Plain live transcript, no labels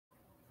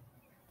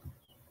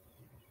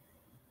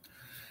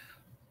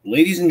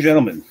Ladies and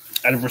gentlemen,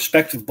 out of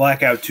respect of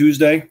Blackout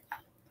Tuesday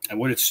and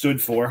what it stood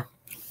for,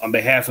 on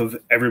behalf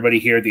of everybody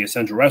here at the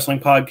Essential Wrestling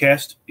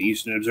Podcast, the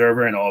Eastern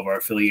Observer, and all of our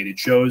affiliated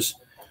shows,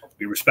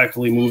 we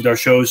respectfully moved our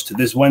shows to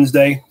this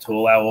Wednesday to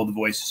allow all the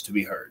voices to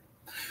be heard.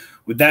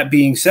 With that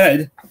being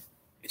said,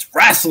 it's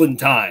wrestling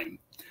time.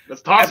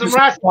 Let's talk some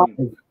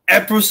wrestling.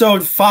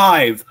 Episode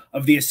 5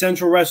 of the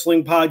Essential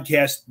Wrestling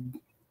Podcast.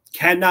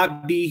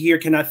 Cannot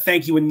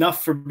thank you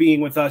enough for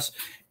being with us.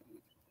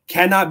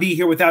 Cannot be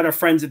here without our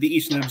friends at the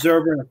Eastern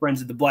Observer and our friends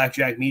at the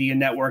Blackjack Media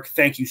Network.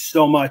 Thank you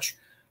so much.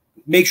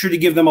 Make sure to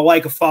give them a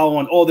like, a follow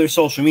on all their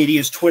social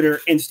medias,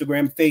 Twitter,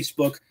 Instagram,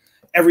 Facebook,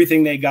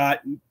 everything they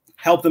got.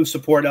 Help them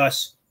support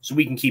us so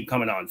we can keep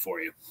coming on for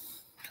you.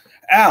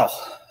 Al,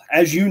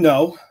 as you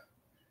know,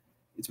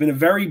 it's been a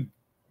very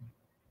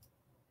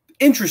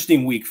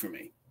interesting week for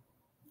me.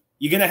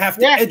 You're going to have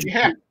to educate.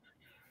 Yeah.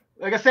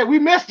 Like I said, we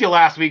missed you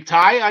last week,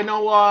 Ty. I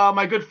know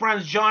my good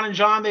friends John and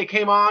John, they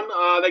came on.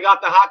 They got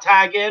the hot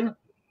tag in.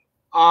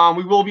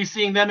 We will be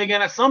seeing them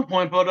again at some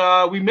point,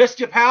 but we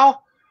missed you,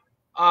 pal.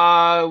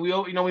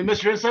 We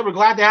missed your insight. We're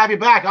glad to have you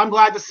back. I'm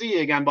glad to see you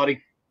again,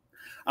 buddy.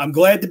 I'm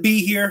glad to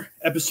be here.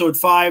 Episode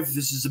 5.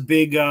 This is a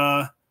big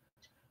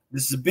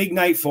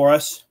night for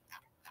us.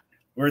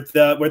 We're at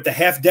the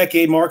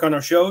half-decade mark on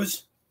our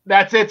shows.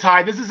 That's it,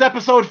 Ty. This is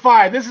episode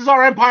 5. This is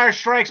our Empire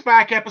Strikes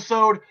Back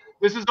episode.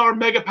 This is our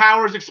Mega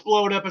Powers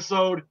Explode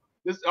episode.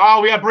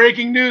 We have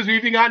breaking news. We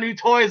even got new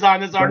toys on.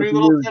 This is our new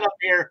little setup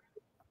here.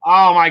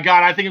 Oh, my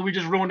God. I think we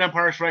just ruined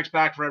Empire Strikes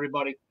Back for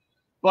everybody.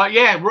 But,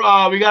 yeah,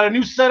 we got a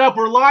new setup.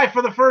 We're live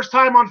for the first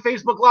time on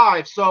Facebook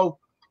Live. So,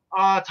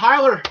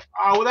 Tyler,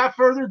 without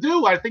further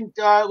ado, I think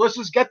let's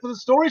just get to the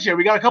stories here.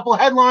 We got a couple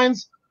of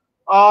headlines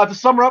to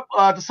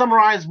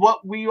summarize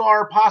what we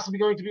are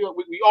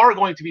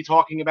going to be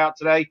talking about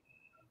today.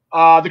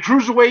 The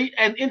Cruiserweight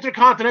and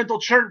Intercontinental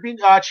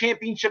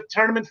Championship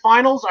Tournament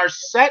Finals are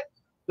set.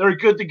 They're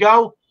good to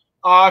go.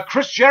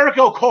 Chris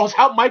Jericho calls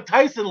out Mike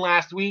Tyson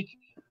last week.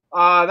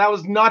 That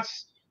was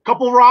nuts.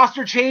 Couple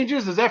roster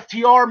changes as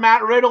FTR,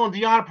 Matt Riddle, and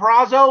Deonna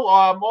Purrazzo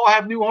all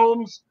have new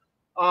homes.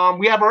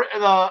 We have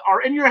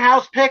our In Your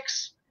House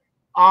picks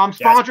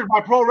sponsored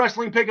by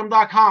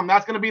ProWrestlingPick'em.com.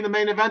 That's going to be the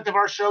main event of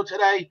our show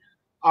today.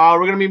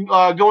 We're going to be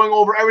going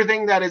over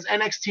everything that is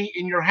NXT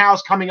In Your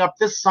House coming up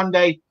this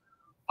Sunday.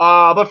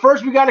 But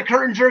first, we got to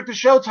curtain jerk the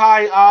show,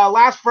 Ty.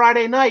 Last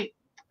Friday night,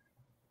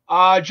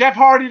 Jeff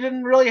Hardy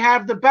didn't really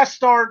have the best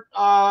start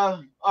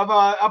of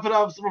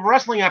a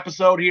wrestling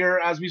episode here,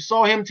 as we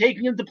saw him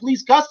taken into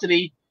police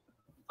custody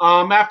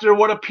after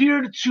what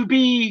appeared to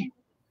be,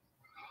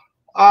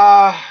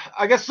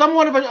 I guess,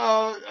 somewhat of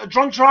a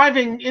drunk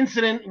driving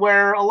incident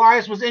where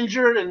Elias was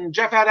injured and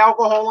Jeff had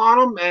alcohol on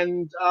him.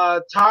 And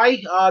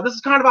Ty, this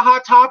is kind of a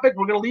hot topic.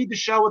 We're going to lead the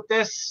show with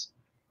this.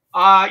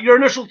 Your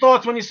initial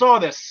thoughts when you saw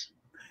this?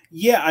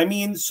 Yeah, I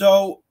mean,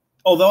 so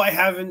although I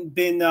haven't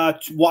been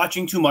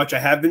watching too much, I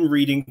have been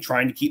reading,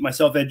 trying to keep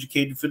myself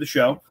educated for the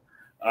show.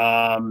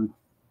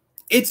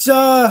 It's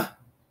one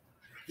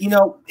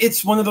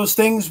of those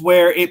things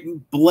where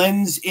it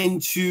blends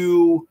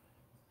into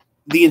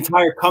the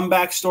entire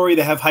comeback story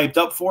they have hyped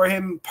up for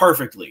him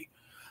perfectly.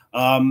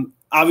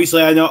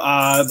 Obviously, I know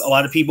a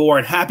lot of people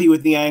weren't happy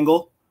with the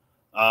angle.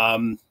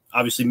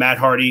 Obviously, Matt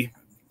Hardy,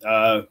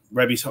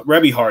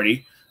 Rebby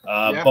Hardy,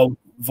 both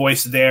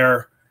voiced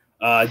their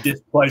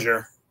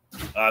displeasure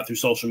through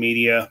social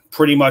media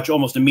pretty much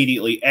almost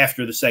immediately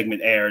after the segment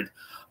aired.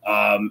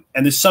 And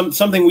there's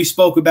something we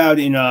spoke about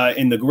in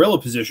the gorilla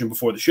position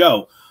before the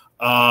show.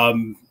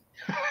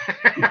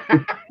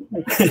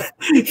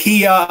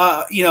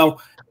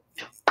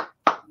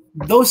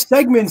 Those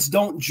segments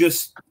don't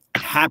just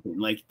happen.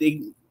 Like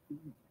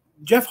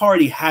Jeff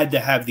Hardy had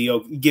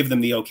to give them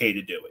the okay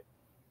to do it.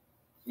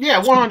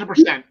 Yeah,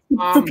 100%.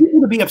 For people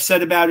to be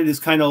upset about it is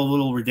kind of a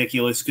little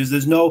ridiculous because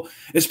there's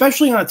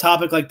especially on a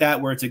topic like that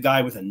where it's a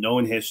guy with a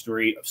known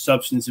history of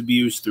substance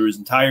abuse through his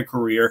entire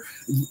career.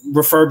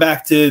 Refer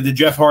back to the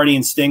Jeff Hardy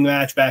and Sting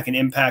match back in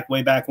Impact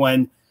way back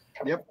when.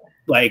 Yep.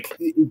 Like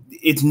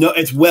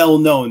it's well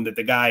known that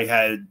the guy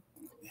has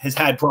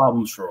had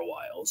problems for a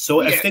while.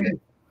 So I think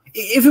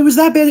if it was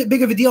that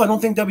big of a deal, I don't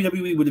think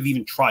WWE would have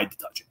even tried to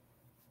touch it.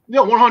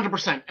 Yeah,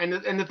 100%.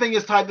 And the thing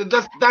is, Ty,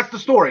 that's the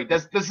story.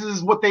 This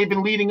is what they've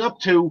been leading up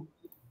to.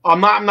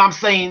 I'm not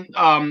saying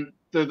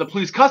the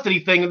police custody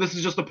thing. This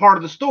is just a part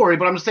of the story,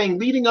 but I'm just saying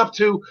leading up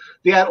to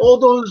they had all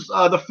those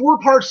the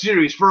 4-part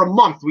series for a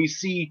month. We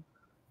see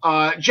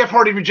Jeff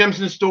Hardy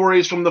redemption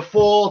stories from the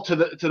fall to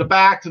the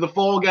back to the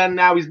fall again.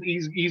 Now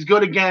he's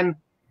good again.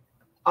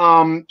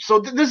 So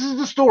this is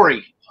the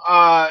story.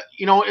 If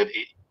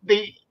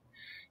they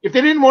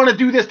didn't want to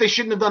do this, they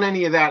shouldn't have done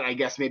any of that. I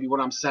guess maybe what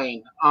I'm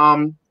saying.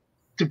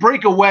 To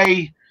break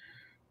away,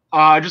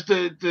 just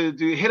to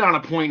hit on a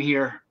point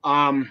here,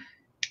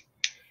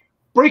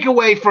 break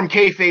away from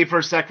kayfabe for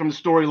a sec from the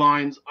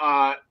storylines.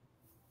 A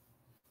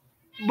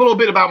little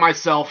bit about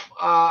myself.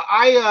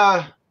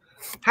 I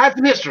had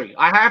some history.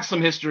 I have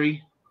some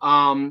history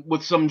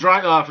with some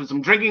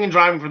drinking and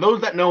driving. For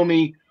those that know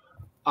me,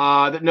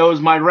 that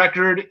knows my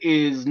record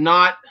is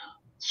not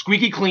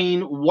squeaky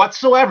clean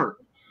whatsoever.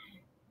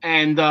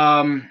 And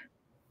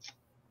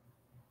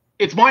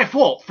it's my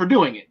fault for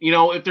doing it. You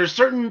know, if there's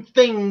certain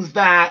things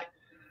that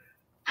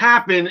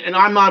happen and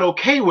I'm not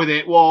okay with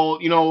it, well,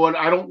 you know what,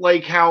 I don't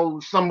like how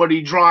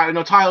somebody drive. You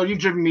know, Tyler, you've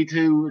driven me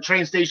to a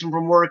train station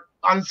from work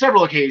on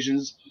several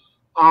occasions.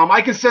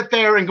 I can sit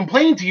there and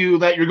complain to you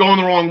that you're going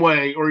the wrong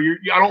way, or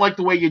I don't like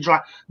the way you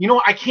drive. You know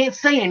what, I can't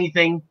say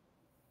anything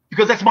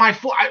because that's my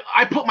fault.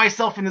 I put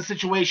myself in this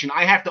situation.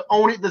 I have to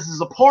own it. This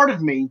is a part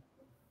of me.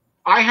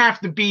 I have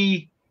to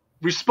be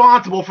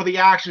responsible for the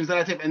actions that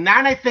I take. And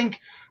that, I think,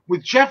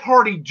 with Jeff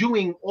Hardy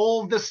doing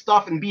all this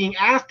stuff and being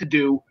asked to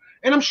do,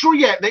 and I'm sure,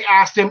 yeah, they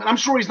asked him, and I'm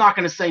sure he's not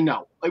going to say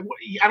no. Like,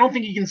 I don't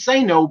think he can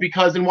say no,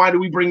 because then why do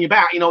we bring you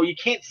back? You know, you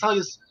can't tell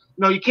us,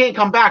 you know, you can't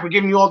come back. We're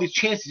giving you all these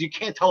chances. You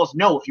can't tell us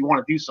no if you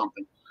want to do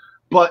something.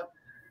 But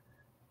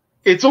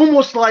it's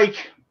almost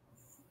like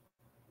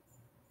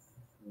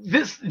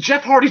this,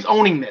 Jeff Hardy's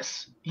owning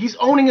this. He's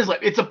owning his life.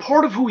 It's a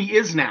part of who he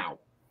is now.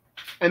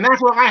 And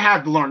that's what I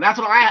had to learn. That's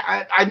what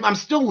I'm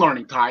still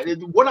learning, Ty.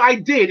 What I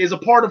did is a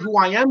part of who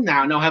I am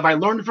now. Now, have I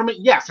learned from it?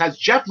 Yes. Has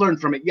Jeff learned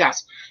from it?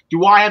 Yes.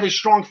 Do I have a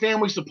strong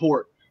family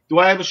support? Do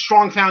I have a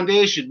strong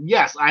foundation?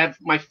 Yes. I have.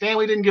 My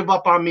family didn't give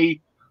up on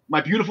me.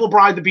 My beautiful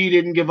bride-to-be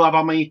didn't give up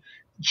on me.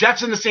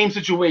 Jeff's in the same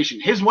situation.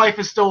 His wife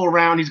is still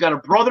around. He's got a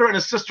brother and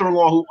a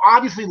sister-in-law who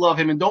obviously love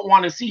him and don't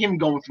want to see him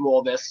going through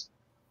all this.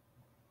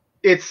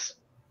 It's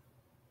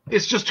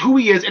just who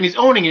he is, and he's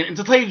owning it. And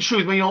to tell you the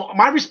truth, you know,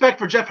 my respect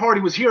for Jeff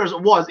Hardy was here as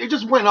it was. It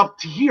just went up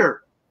to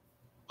here,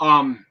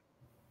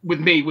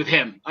 with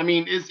him. I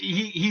mean,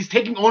 he's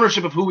taking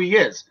ownership of who he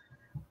is.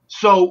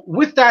 So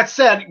with that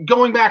said,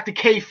 going back to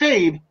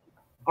kayfabe,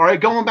 all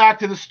right, going back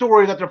to the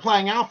story that they're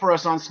playing out for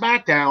us on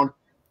SmackDown,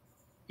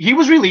 he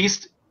was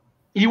released.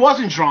 He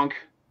wasn't drunk.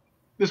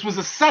 This was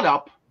a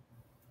setup.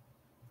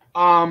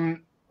 The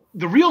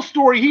real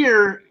story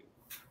here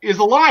is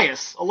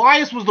Elias.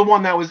 Elias was the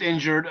one that was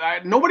injured.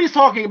 Nobody's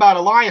talking about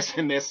Elias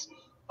in this.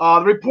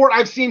 The report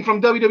I've seen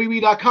from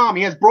WWE.com,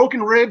 he has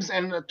broken ribs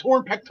and a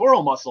torn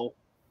pectoral muscle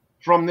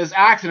from this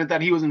accident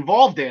that he was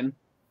involved in.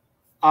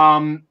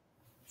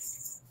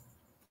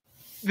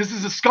 This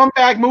is a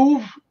scumbag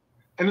move,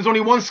 and there's only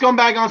one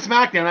scumbag on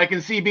SmackDown I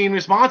can see being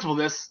responsible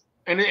for this,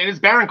 and it's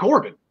Baron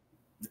Corbin.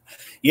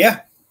 Yeah,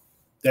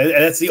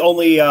 that's the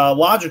only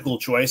logical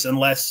choice,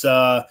 unless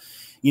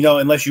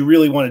unless you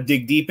really want to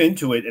dig deep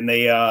into it and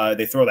they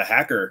throw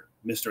the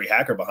mystery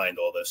hacker behind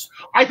all this.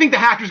 I think the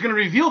hacker's going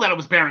to reveal that it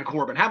was Baron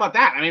Corbin. How about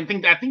that? I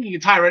mean, I think you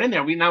can tie right in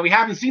there. We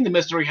haven't seen the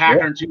mystery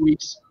hacker in 2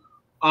 weeks.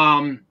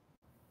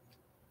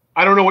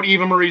 I don't know what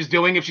Eva Marie's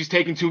doing, if she's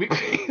taking 2 weeks.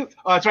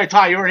 That's right,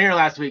 Ty, you weren't here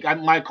last week.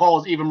 My call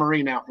is Eva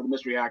Marie now for the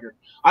mystery hacker.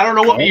 I don't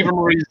know what Eva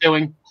Marie's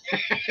doing.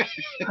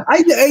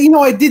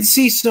 I did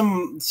see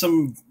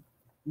some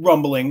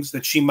rumblings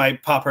that she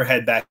might pop her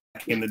head back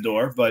in the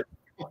door, but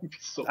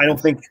I don't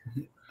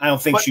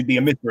think she'd be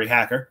a mystery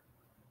hacker.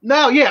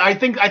 No, yeah, I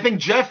think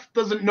Jeff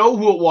doesn't know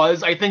who it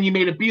was. I think he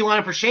made a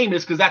beeline for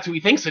Sheamus because that's who he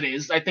thinks it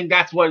is. I think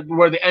that's where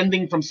the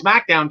ending from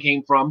SmackDown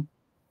came from,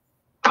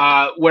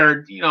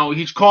 where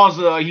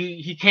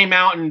he came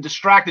out and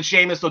distracted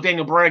Sheamus so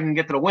Daniel Bryan can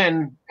get to the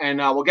win, and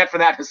we'll get for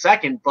that in a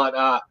second. But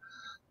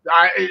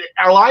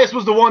Elias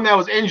was the one that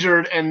was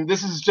injured, and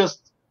this is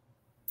just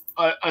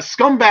a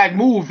scumbag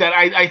move that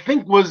I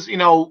think was,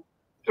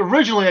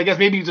 originally, I guess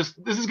maybe this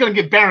is going to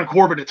give Baron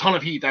Corbin a ton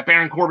of heat, that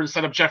Baron Corbin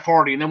set up Jeff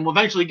Hardy, and then we'll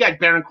eventually get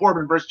Baron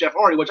Corbin versus Jeff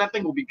Hardy, which I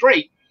think will be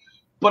great.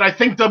 But I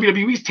think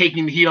WWE's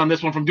taking the heat on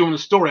this one from doing the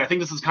story. I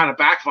think this is kind of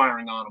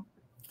backfiring on them.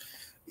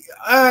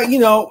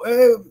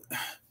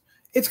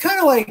 It's kind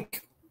of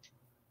like,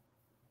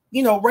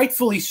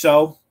 rightfully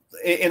so,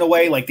 in a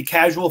way, like the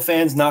casual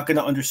fan's not going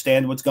to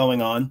understand what's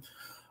going on.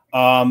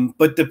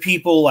 But the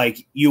people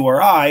like you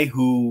or I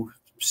who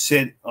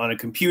sit on a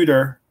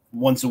computer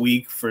once a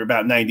week for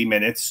about 90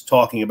 minutes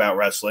talking about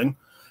wrestling,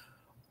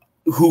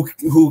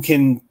 who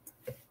can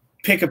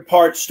pick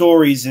apart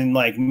stories and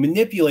like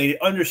manipulate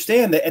it,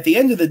 understand that at the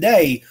end of the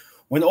day,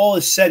 when all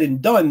is said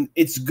and done,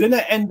 it's going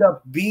to end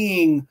up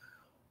being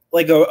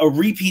like a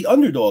repeat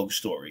underdog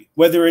story,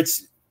 whether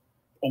it's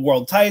a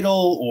world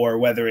title or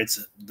whether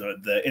it's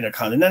the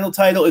Intercontinental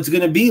title. It's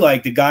going to be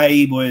like the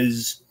guy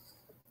was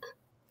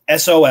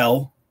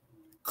SOL,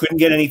 couldn't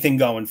get anything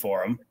going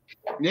for him.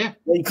 Yeah.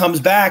 Then comes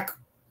back,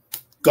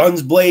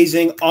 guns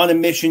blazing, on a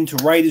mission to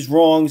right his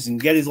wrongs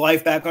and get his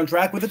life back on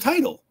track with a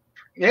title.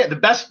 Yeah, the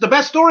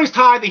best stories,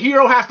 Ty, the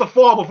hero has to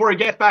fall before he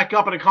gets back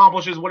up and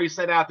accomplishes what he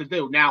set out to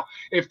do. Now,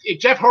 if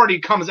Jeff Hardy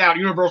comes out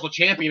Universal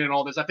Champion and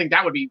all this, I think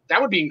that would be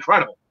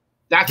incredible.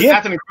 That's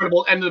an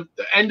incredible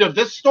end of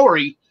this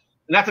story,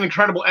 and that's an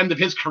incredible end of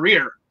his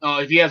career.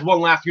 If he has one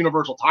last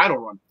Universal title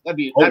run, that'd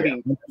be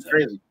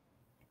crazy.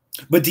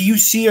 But do you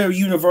see a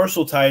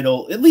Universal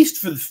title, at least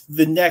for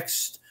the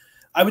next,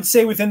 I would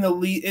say within at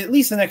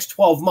least the next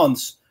 12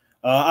 months?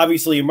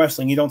 Obviously, in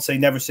wrestling, you don't say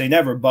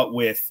never, but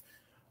with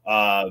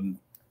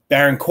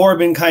Baron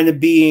Corbin kind of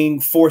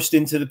being forced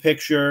into the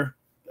picture.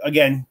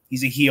 Again,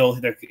 he's a heel.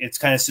 It's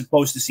kind of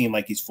supposed to seem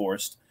like he's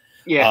forced.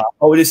 Yeah.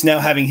 Otis now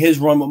having his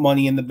run with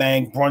Money in the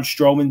Bank, Braun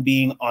Strowman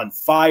being on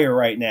fire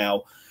right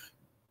now.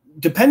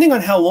 Depending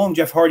on how long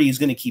Jeff Hardy is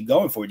going to keep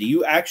going for, do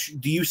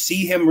you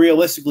see him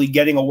realistically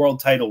getting a world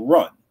title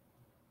run?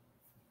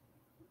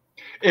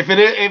 If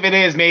it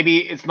is, maybe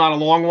it's not a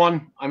long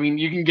one. I mean,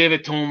 you can give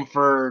it to him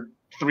for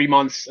 3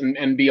 months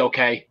and be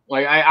okay.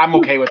 Like I'm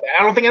okay with that.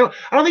 I don't think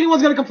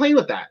anyone's going to complain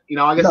with that. You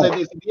know, like I said,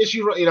 it's the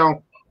issue. You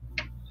know,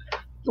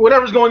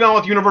 whatever's going on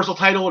with Universal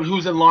title and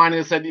who's in line.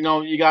 And I said, you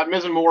know, you got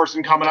Miz and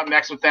Morrison coming up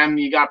next with them.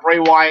 You got Bray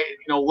Wyatt,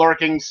 you know,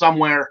 lurking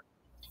somewhere.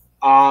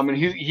 And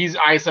he's.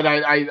 I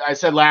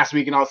said last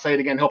week, and I'll say it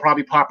again. He'll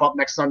probably pop up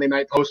next Sunday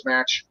night post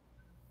match.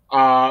 You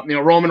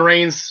know, Roman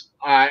Reigns.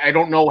 I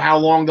don't know how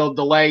long they'll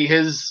delay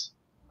his.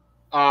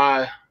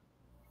 You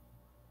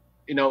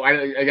know,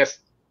 I guess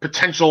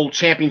potential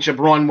championship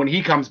run when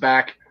he comes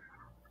back.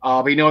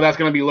 But you know that's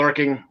going to be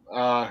lurking,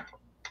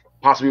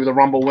 possibly with a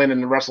Rumble win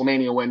and the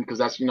WrestleMania win, because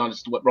that's, you know,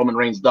 just what Roman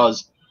Reigns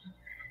does.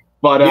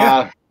 But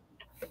yeah.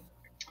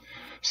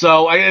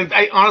 So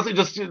I honestly,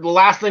 just the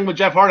last thing with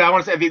Jeff Hardy, I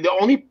want to say the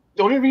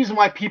only reason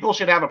why people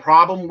should have a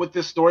problem with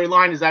this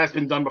storyline is that it's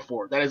been done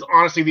before. That is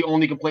honestly the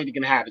only complaint you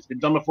can have. It's been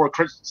done before.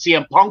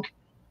 CM Punk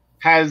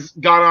has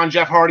gone on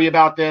Jeff Hardy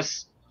about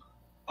this.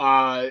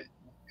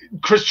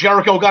 Chris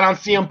Jericho got on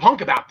CM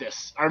Punk about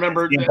this. I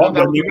remember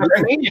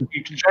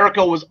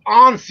Jericho was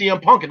on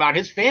CM Punk about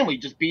his family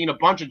just being a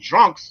bunch of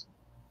drunks.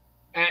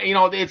 And, you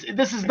know, this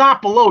is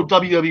not below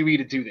WWE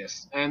to do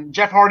this. And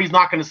Jeff Hardy's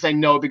not going to say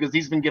no, because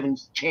he's been given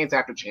chance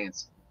after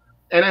chance.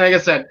 And like I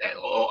said,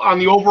 on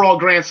the overall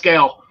grand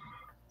scale,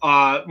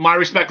 my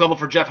respect level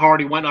for Jeff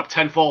Hardy went up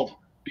tenfold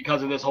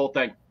because of this whole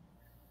thing.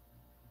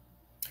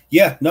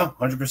 Yeah, no,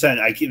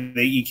 100%.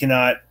 You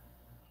cannot.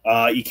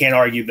 You can't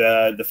argue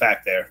the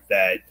fact there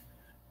that,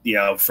 you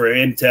know, for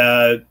him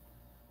to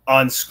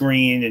on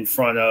screen in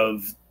front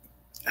of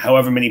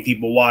however many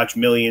people watch,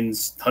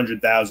 millions,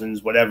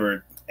 100,000s,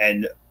 whatever,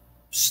 and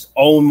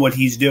own what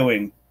he's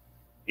doing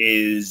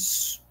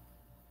is,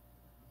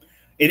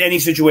 in any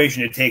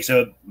situation, it takes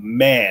a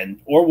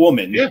man or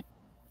woman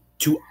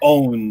to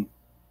own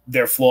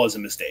their flaws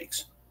and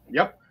mistakes.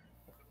 Yep.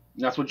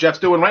 And that's what Jeff's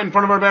doing right in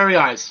front of our very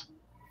eyes.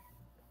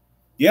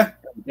 Yeah.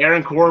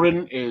 Baron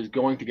Corbin is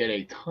going to get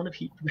a ton of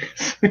heat for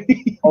this.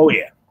 Oh,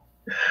 yeah.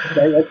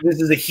 This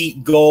is a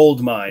heat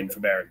gold mine for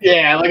Baron.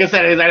 Yeah, like I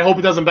said, I hope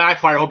it doesn't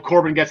backfire. I hope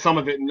Corbin gets some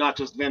of it and not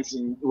just Vince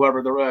and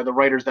whoever the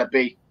writers that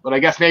be. But I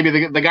guess maybe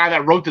the guy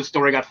that wrote this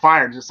story got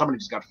fired. Somebody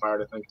just got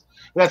fired, I think.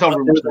 But that's how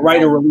the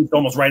writer released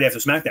almost right after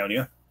SmackDown,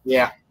 yeah?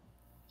 Yeah.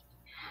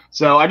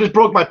 So I just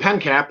broke my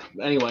pen cap.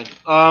 Anyway.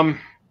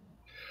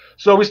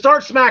 So we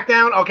start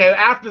SmackDown. Okay,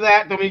 after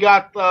that, then we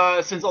got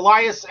since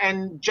Elias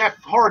and Jeff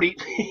Hardy,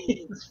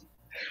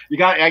 you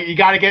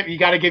gotta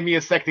give me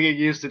a sec to get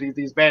used to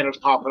these banners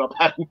popping up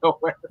out of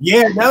nowhere.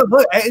 Yeah, no,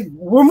 look,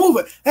 we're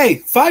moving. Hey,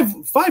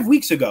 five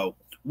weeks ago,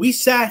 we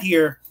sat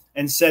here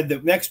and said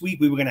that next week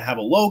we were going to have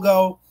a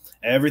logo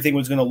and everything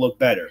was going to look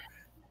better.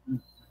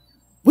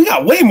 We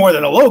got way more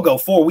than a logo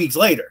 4 weeks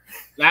later.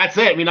 That's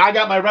it. I mean, I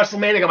got my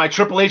WrestleMania, I got my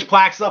Triple H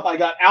plaques up, I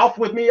got Alf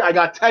with me, I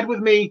got Ted with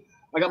me.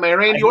 I got my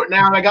Randy Orton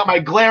now, and I got my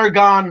glare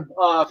gun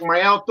for my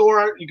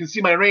outdoor. You can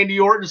see my Randy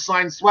Orton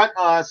signed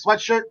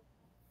sweatshirt.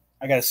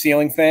 I got a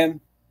ceiling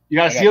fan. You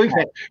got a ceiling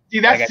fan.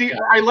 See,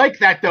 I like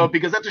that though,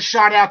 because that's a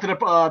shout out to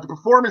the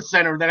performance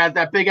center that has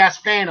that big ass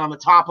fan on the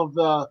top of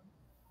the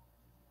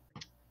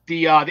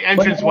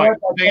entranceway.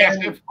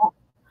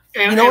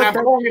 And I'm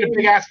calling it a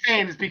big ass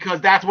fan is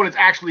because that's what it's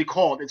actually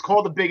called. It's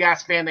called the big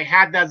ass fan. They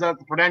had that at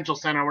the Prudential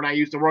Center when I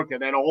used to work there.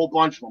 They had a whole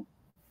bunch of them.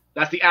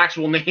 That's the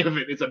actual name of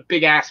it. It's a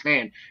big ass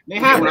fan. They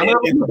have one.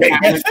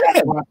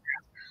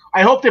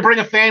 I hope they bring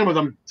a fan with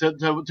them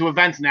to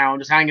events now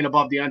and just hang it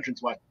above the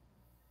entranceway.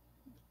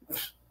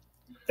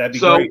 That'd be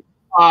great.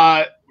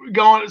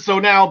 So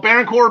now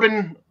Baron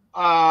Corbin,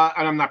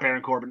 and I'm not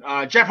Baron Corbin.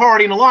 Jeff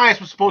Hardy and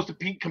Elias were supposed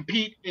to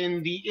compete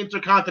in the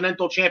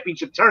Intercontinental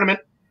Championship tournament.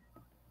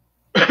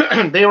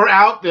 They were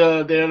out. They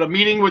had a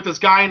meeting with this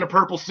guy in a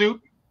purple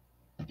suit.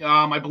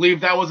 I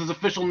believe that was his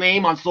official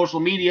name on social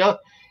media,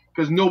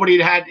 because nobody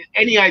had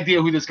any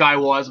idea who this guy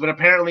was, but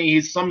apparently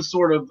he's some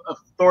sort of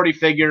authority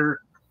figure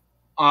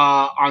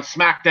on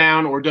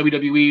SmackDown or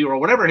WWE or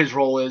whatever his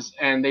role is,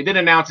 and they did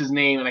announce his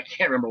name, and I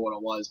can't remember what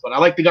it was, but I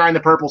like the guy in the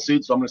purple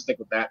suit, so I'm going to stick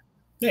with that.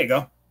 There you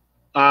go.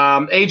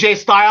 AJ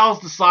Styles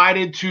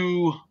decided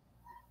to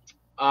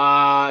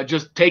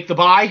just take the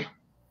bye.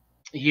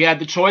 He had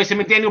the choice. Him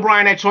and Daniel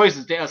Bryan had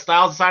choices.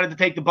 Styles decided to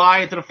take the bye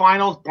into the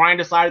finals. Bryan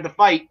decided to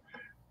fight,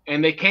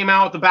 and they came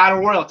out with the Battle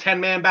Royal,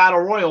 10-man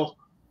Battle Royal,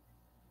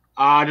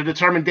 to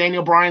determine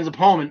Daniel Bryan's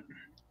opponent.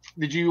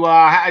 Did you?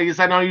 I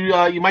know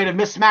you might have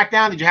missed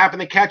SmackDown. Did you happen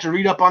to catch or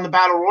read up on the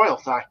Battle Royal,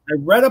 Ty? I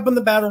read up on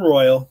the Battle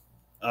Royal.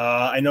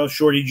 I know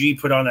Shorty G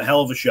put on a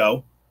hell of a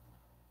show.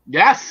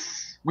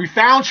 Yes, we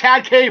found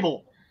Chad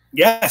Gable.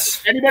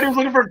 Yes. Anybody who's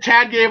looking for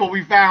Chad Gable,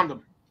 we found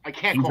him. I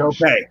can't call him.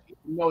 Okay.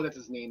 You know that's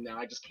his name now.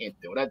 I just can't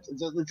do it.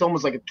 It's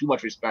almost like too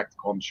much respect to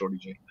call him Shorty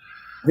G.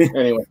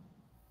 Anyway.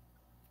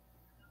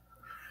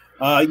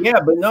 Yeah,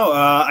 but no,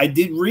 I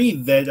did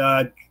read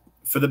that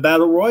for the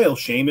Battle Royal.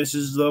 Sheamus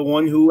is the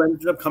one who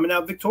ended up coming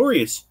out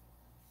victorious.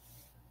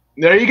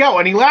 There you go.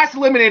 And he last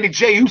eliminated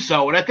Jey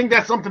Uso, and I think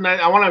that's something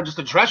that I want to just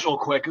address real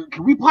quick.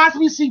 Can we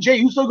possibly see Jey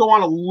Uso go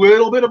on a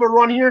little bit of a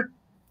run here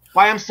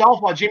by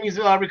himself while Jimmy's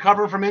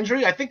recovering from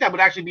injury? I think that would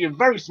actually be a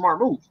very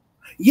smart move.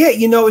 Yeah,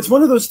 it's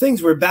one of those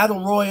things where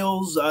Battle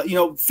Royals,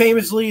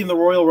 famously in the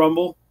Royal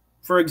Rumble,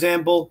 for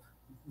example,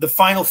 the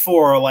final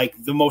four are like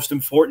the most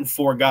important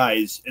four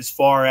guys as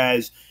far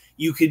as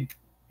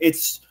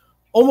it's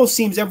almost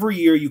seems every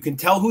year you can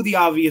tell who the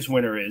obvious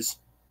winner is.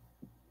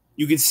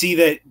 You can see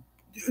that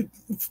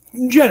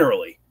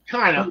generally.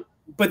 Kind of.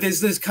 But there's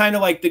this kind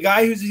of like the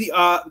guy who's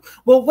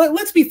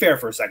let's be fair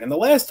for a second. The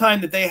last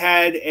time that they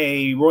had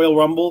a Royal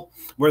Rumble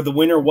where the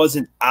winner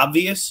wasn't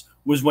obvious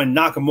was when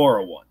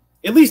Nakamura won,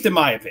 at least in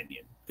my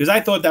opinion, because I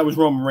thought that was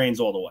Roman Reigns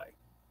all the way.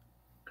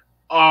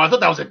 I thought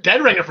that was a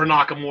dead ringer for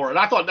Nakamura. And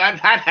I thought that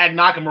had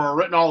Nakamura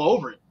written all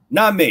over it.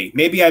 Not me.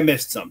 Maybe I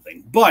missed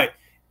something. But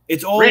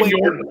it's always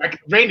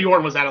Randy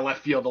Orton was out of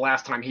left field the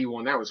last time he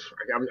won.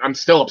 I'm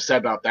still upset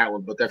about that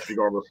one, but that's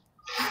regardless.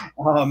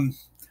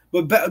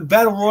 But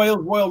Battle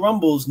Royal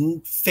Rumbles,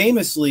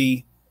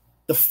 famously,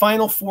 the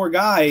final four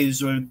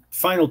guys or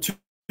final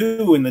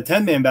two in the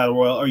 10-man Battle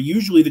Royal are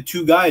usually the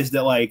two guys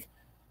that like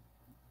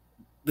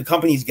the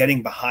company's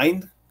getting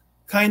behind,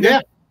 kind of.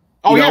 Yeah.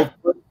 Oh, yeah.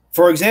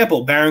 For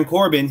example, Baron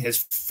Corbin,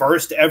 his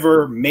first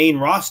ever main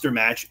roster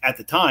match at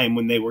the time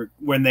when they were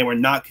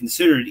not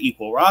considered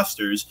equal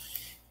rosters,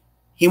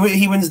 he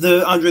wins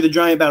the Andre the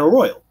Giant Battle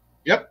Royal.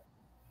 Yep.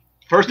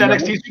 First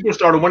NXT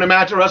superstar to win a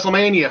match at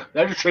WrestleMania.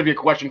 That's a trivia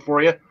question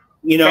for you.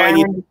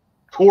 Baron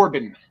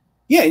Corbin.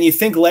 Yeah, and you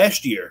think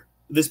last year,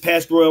 this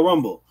past Royal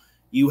Rumble,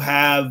 you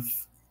have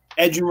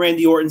Edge and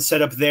Randy Orton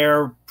set up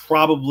their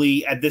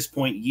probably at this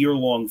point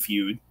year-long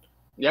feud.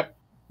 Yep.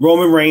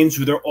 Roman Reigns,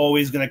 who they're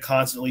always going to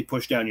constantly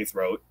push down your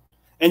throat.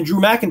 And Drew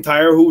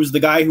McIntyre, who was the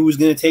guy who was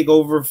going to take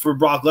over for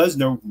Brock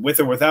Lesnar with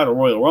or without a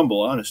Royal Rumble,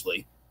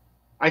 honestly.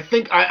 I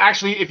think,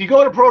 if you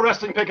go to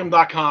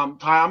ProWrestlingPick'em.com,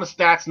 Ty, I'm a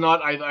stats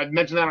nut. I've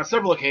mentioned that on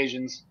several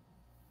occasions.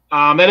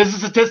 That is a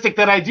statistic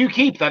that I do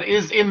keep that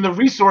is in the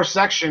resource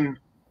section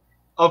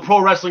of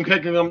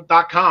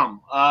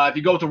ProWrestlingPick'em.com. If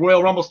you go to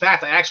Royal Rumble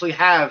stats, I actually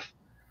have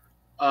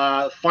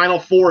Final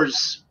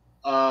Fours.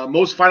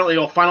 Most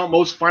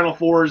Final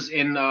Fours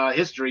in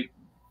history.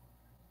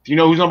 Do you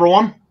know who's number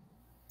one?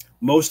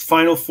 Most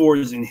Final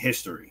Fours in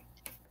history.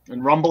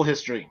 In Rumble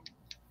history.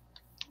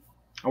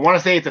 I want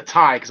to say it's a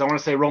tie because I want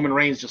to say Roman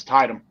Reigns just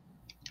tied him.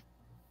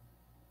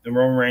 And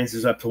Roman Reigns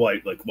is up to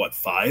like what,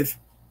 5?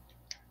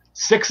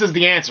 6 is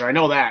the answer. I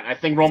know that. I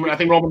think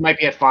Roman might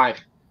be at 5.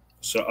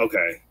 So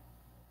okay.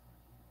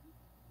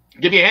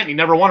 I'll give you a hint. He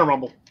never won a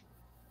Rumble.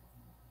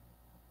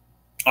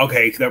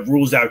 Okay, that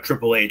rules out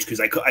Triple H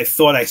because I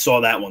thought I saw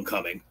that one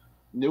coming.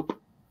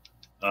 Nope.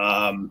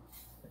 All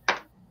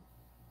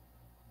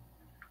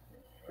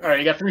right,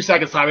 you got 3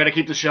 seconds, Tom. We got to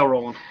keep the show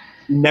rolling.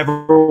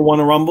 Never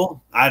won a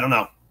Rumble? I don't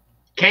know.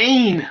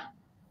 Kane.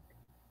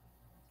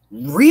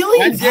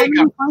 Really?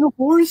 Final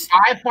Fours?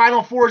 5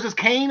 Final Fours is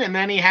Kane, and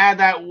then he had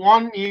that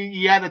one.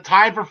 He had the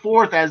tie for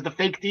 4th as the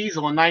fake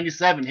Diesel in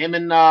 '97. Him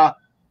and the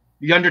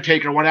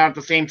Undertaker went out at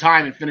the same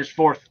time and finished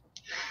 4th.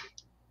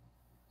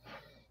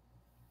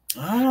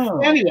 Oh.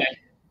 Anyway,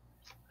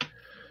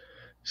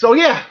 so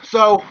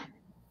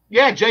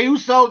Jey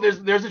Uso,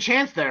 there's a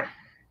chance there.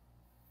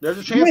 There's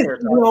a chance there.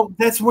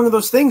 That's one of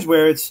those things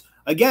where it's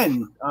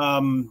again,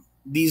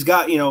 these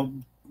guys,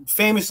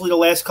 famously the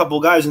last couple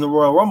of guys in the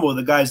Royal Rumble are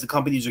the guys the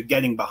companies are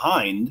getting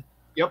behind.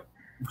 Yep.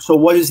 So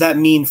what does that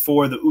mean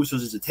for the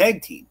Usos as a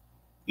tag team?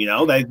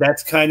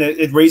 That's kind of,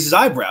 it raises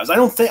eyebrows. I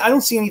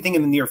don't see anything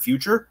in the near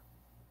future,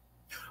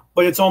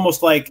 but it's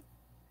almost like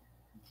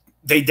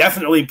they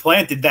definitely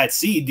planted that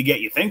seed to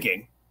get you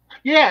thinking.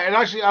 Yeah, and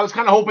actually, I was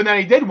kind of hoping that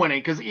he did win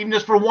it because even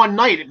just for one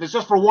night, if it's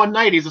just for one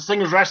night, he's a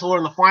singles wrestler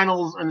in the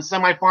finals and the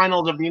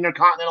semifinals of the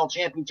Intercontinental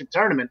Championship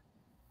tournament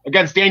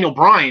against Daniel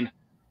Bryan.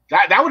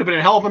 That would have been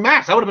a hell of a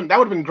match. That would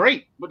have been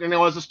great. But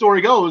as the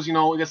story goes,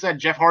 like I said,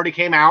 Jeff Hardy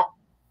came out,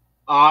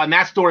 and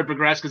that story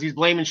progressed because he's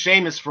blaming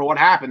Sheamus for what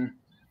happened.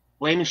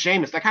 Blaming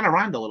Sheamus. That kind of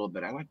rhymed a little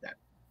bit. I like that.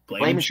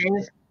 Blaming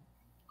Sheamus.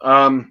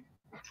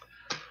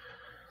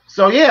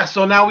 So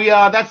now we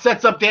that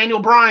sets up Daniel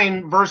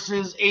Bryan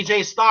versus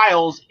AJ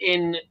Styles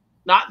in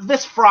not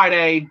this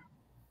Friday,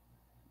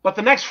 but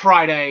the next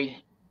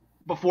Friday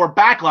before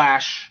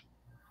Backlash.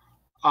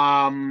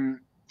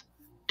 Kind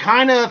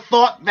of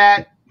thought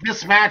that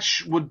this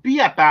match would be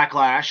at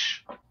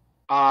Backlash.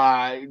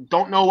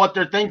 Don't know what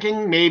they're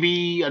thinking.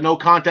 Maybe a no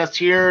contest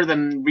here,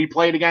 then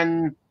replay it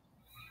again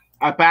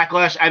at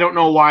Backlash. I don't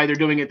know why they're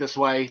doing it this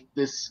way.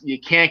 You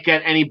can't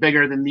get any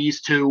bigger than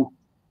these two.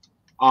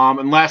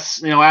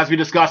 Unless, as we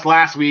discussed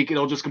last week,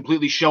 it'll just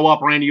completely show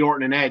up Randy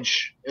Orton and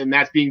Edge, and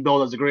that's being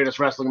billed as the greatest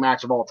wrestling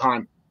match of all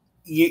time.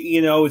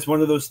 It's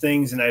one of those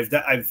things, and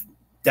I've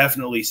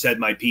definitely said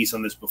my piece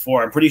on this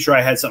before. I'm pretty sure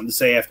I had something to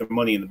say after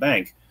Money in the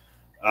Bank.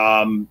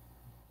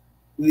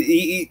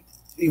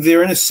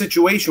 They're in a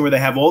situation where they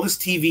have all this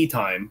TV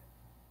time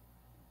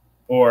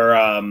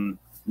or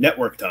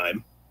network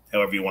time,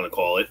 however you want to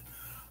call it.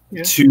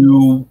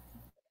 to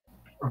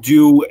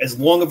do as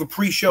long of a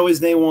pre-show as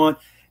they want.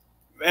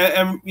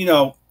 And you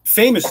know,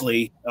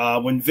 famously,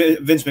 when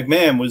Vince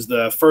McMahon was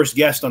the first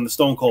guest on the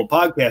Stone Cold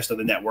podcast of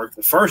the network,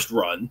 the first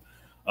run,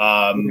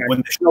 when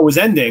the show was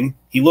ending,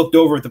 he looked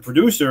over at the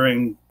producer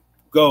and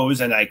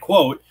goes, and I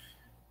quote,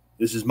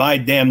 "This is my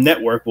damn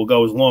network. Will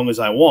go as long as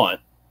I want."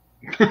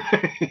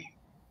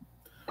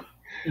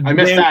 I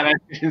missed that. I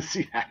didn't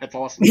see that. That's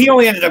awesome. He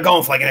only ended up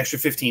going for like an extra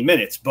 15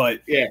 minutes,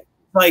 but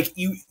like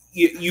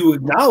you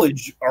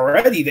acknowledge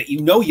already that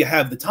you know you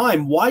have the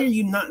time. Why are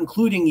you not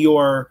including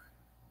your?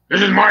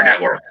 This is my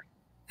network.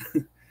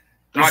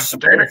 God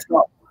damn it.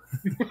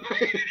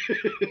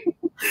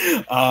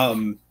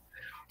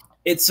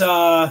 It's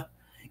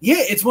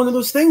one of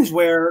those things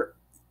where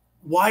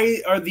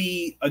why are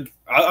the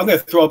I'm going to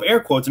throw up air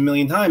quotes a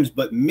million times,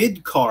 but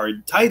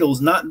mid-card titles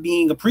not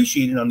being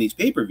appreciated on these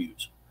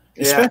pay-per-views,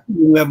 especially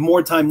when we have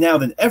more time now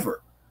than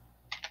ever.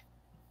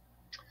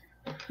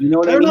 You know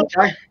what I mean?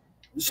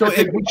 So we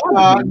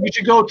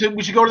should go to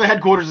the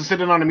headquarters and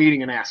sit in on a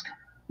meeting and ask.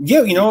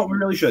 Yeah, you know what? We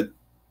really should.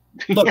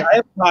 Look, I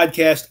have a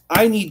podcast.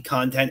 I need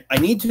content. I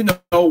need to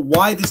know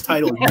why this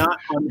title is not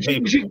on the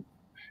pay-per-view.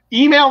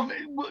 Email.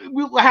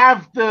 We'll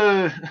have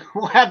the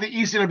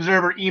Eastern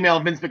Observer email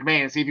Vince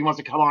McMahon and see if he wants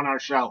to come on our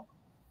show,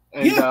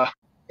 and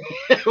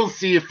we'll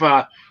see if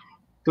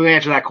he'll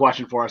answer that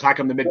question for us. How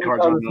come the mid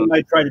cards? He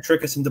might try to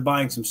trick us into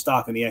buying some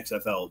stock in the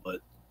XFL, but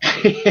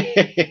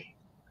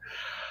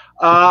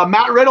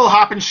Matt Riddle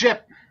hopping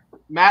ship.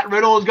 Matt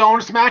Riddle is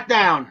going to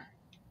SmackDown.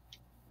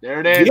 There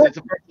it is. It's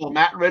official.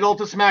 Matt Riddle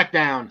to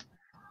SmackDown.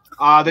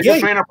 They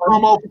just ran a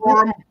promo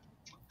for him.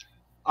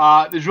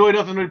 There's really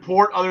nothing to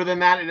report other than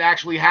that it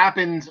actually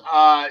happened.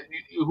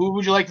 Who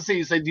would you like to see?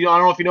 You say, I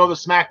don't know if you know the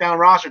SmackDown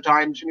roster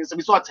times.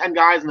 We saw 10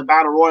 guys in the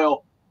Battle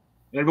Royal.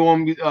 And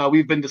everyone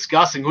we've been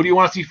discussing. Who do you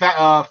want to see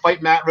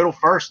fight Matt Riddle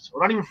first?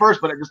 Or not even first,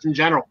 but just in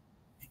general.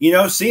 You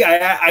know, see,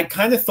 I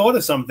kind of thought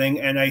of something,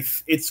 and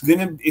it's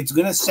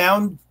gonna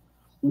sound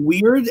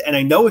weird, and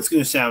I know it's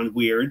gonna sound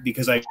weird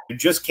because I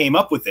just came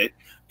up with it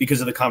because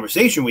of the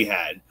conversation we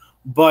had.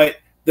 But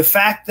the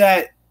fact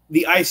that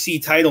the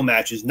IC title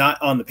match is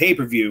not on the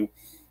pay-per-view,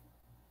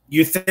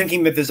 you're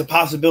thinking that there's a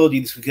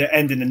possibility this could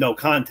end in a no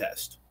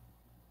contest.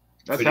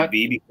 Could it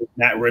be because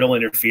Matt Riddle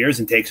interferes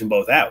and takes them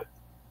both out?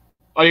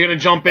 Are you going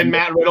to jump in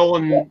Matt Riddle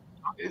and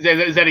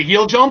is that a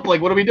heel jump? Like,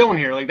 what are we doing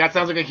here? Like, that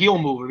sounds like a heel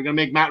move. Are we going to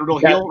make Matt Riddle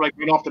heel right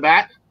off the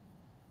bat?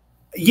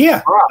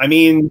 Yeah. I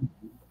mean,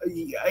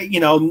 you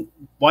know,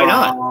 why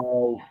not?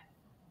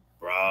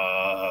 Bro.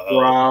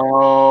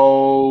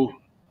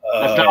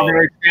 That's not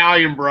very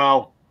Italian,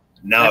 bro.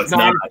 No, that's it's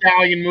not an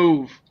Italian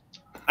move.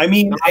 I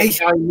mean,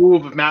 Italian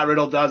move if Matt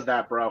Riddle does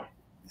that, bro.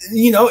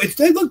 You know, if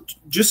they look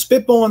just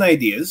spitballing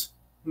ideas,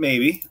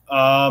 maybe.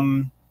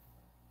 And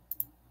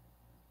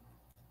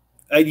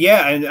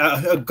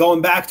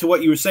going back to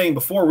what you were saying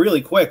before,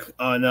 really quick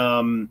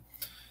on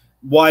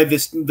why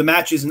the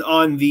match isn't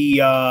on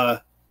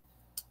the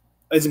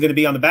isn't going to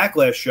be on the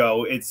Backlash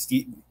show. It's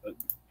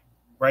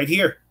right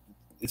here.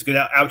 It's going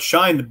to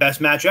outshine the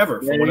best match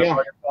ever for one of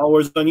our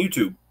followers on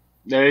YouTube.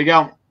 There you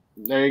go.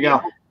 There you go.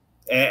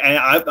 And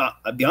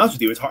I'll be honest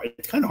with you, it's hard.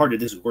 It's kind of hard to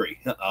disagree.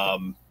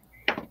 I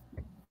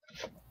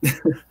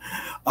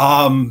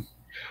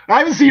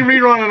haven't seen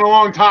rerun in a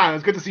long time.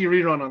 It's good to see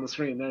rerun on the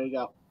screen. There you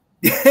go.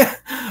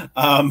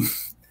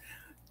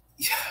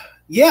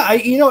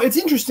 You know, it's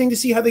interesting to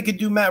see how they could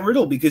do Matt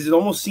Riddle because it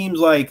almost seems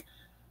like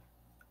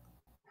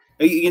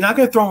you're not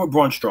going to throw him with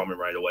Braun Strowman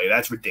right away.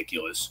 That's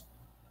ridiculous.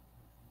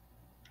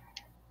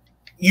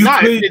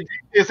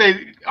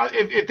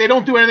 If they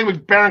don't do anything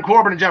with Baron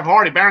Corbin and Jeff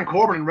Hardy, Baron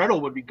Corbin and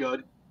Riddle would be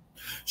good.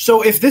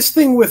 So if this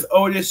thing with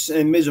Otis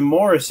and Miz and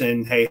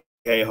Morrison, hey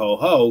ho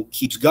ho,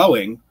 keeps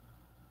going,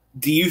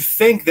 do you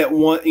think that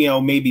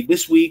maybe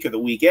this week or the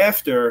week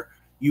after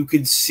you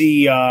could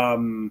see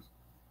Otis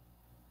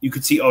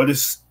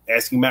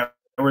asking Matt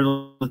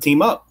Riddle to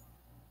team up?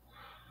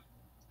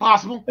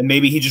 Possible. And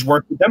maybe he just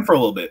worked with them for a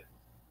little bit.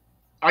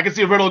 I could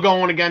see Riddle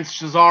going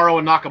against Cesaro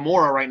and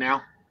Nakamura right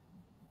now.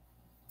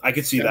 I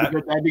could see that.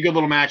 That'd be good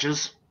little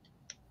matches.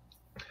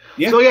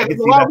 Yeah. So there's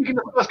a lot we can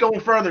discuss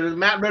going further.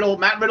 Matt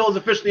Riddle is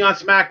officially on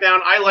SmackDown.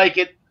 I like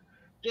it.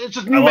 It's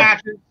just new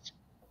matches.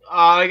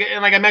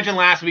 And like I mentioned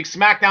last week,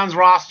 SmackDown's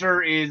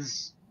roster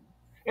is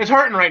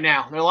hurting right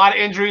now. There are a lot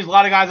of injuries, a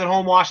lot of guys at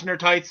home washing their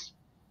tights.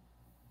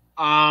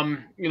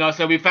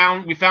 So we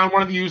found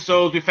one of the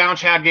Usos. We found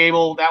Chad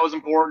Gable. That was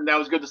important. That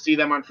was good to see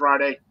them on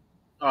Friday.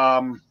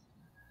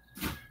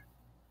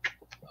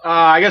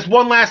 I guess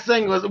one last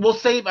thing was we'll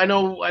save. I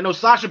know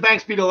Sasha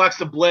Banks beat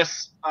Alexa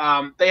Bliss.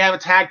 They have a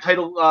tag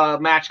title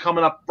match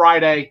coming up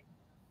Friday.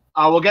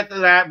 We'll get to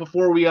that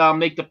before we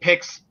make the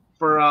picks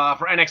for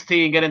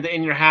NXT and get into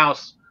In Your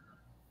House.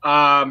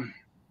 And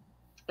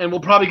we'll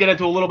probably get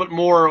into a little bit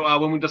more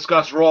when we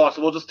discuss Raw.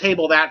 So we'll just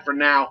table that for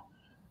now.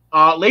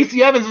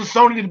 Lacey Evans and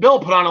Sonya Deville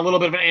put on a little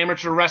bit of an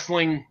amateur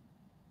wrestling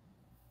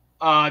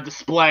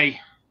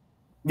display.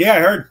 Yeah, I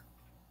heard.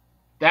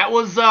 That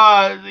was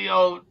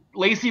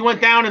Lacey went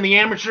down in the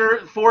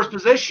amateur force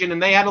position, and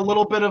they had a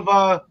little bit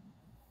of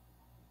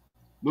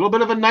little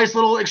bit of a nice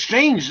little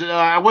exchange.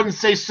 I wouldn't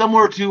say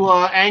similar to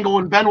Angle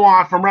and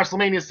Benoit from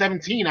WrestleMania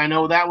 17. I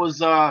know that was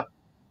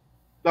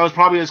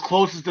probably as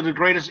close to the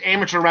greatest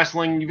amateur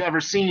wrestling you've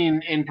ever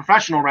seen in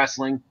professional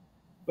wrestling.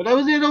 But that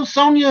was,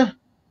 Sonya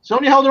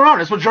held her own.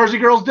 That's what Jersey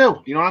girls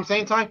do. You know what I'm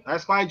saying, Ty?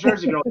 That's why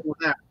Jersey girls doing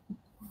that.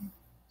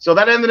 So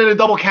that ended in a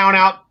double count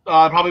out.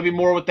 Probably be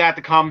more with that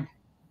to come.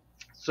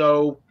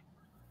 So,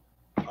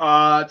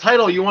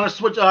 title, you want to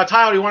switch?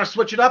 Tyler, you want to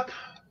switch it up?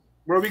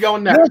 Where are we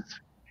going next? Yeah.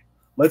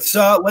 Let's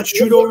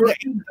shoot over to.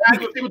 Let's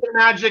see what the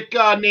magic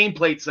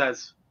nameplate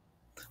says.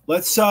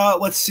 Let's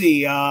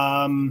see.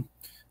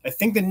 I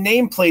think the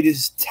nameplate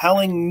is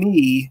telling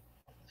me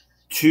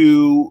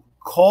to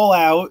call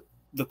out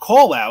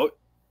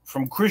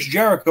from Chris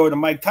Jericho to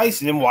Mike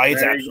Tyson and why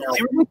it's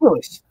absolutely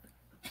ridiculous.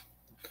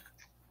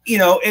 You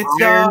know,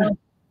 it's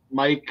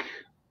Mike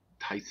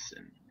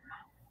Tyson.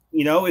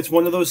 You know, it's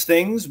one of those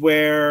things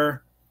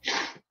where,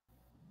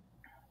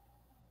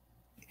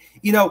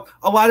 you know,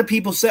 a lot of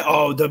people say,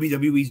 "Oh,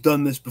 WWE's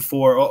done this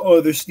before."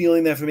 Oh, they're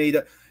stealing that from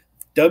AEW.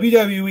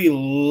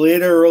 WWE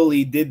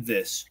literally did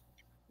this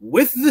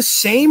with the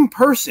same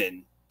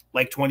person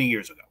like 20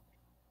 years ago.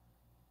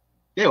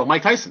 Yeah, well,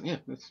 Mike Tyson.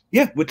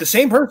 Yeah, with the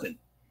same person.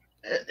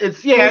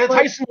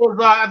 Tyson was.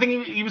 I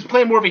think he was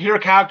playing more of a hero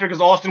character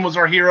because Austin was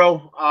our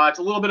hero. It's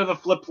a little bit of a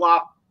flip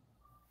flop.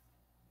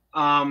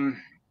 I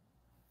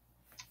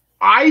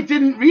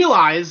didn't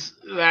realize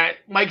that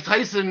Mike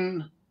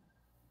Tyson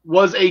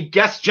was a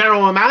guest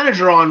general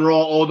manager on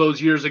Raw all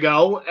those years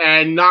ago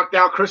and knocked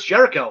out Chris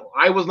Jericho.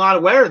 I was not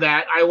aware of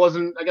that. I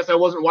guess I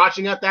wasn't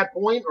watching at that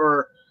point,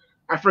 or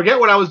I forget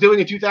what I was doing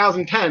in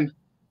 2010.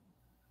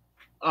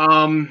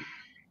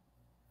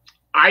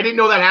 I didn't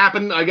know that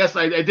happened. I guess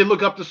I did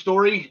look up the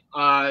story.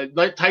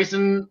 Mike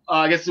Tyson,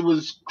 I guess it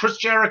was Chris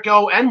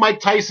Jericho and Mike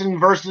Tyson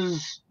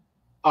versus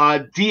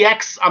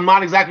DX. I'm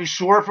not exactly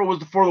sure if it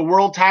was for the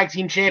World Tag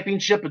Team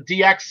Championship, but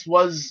DX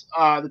was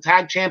the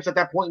tag champs at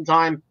that point in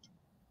time.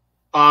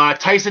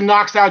 Tyson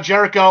knocks out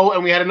Jericho,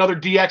 and we had another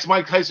DX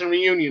Mike Tyson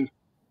reunion,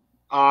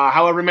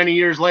 however many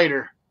years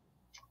later.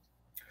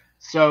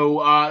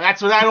 So that's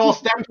where that all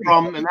stemmed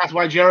from, and that's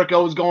why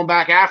Jericho was going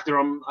back after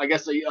him. I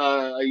guess a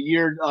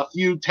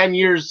 10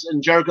 years,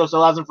 and Jericho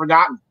still hasn't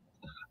forgotten.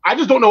 I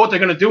just don't know what they're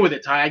going to do with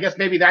it, Ty. I guess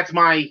maybe that's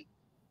my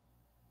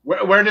 –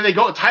 where do they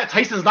go?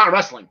 Tyson's not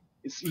wrestling.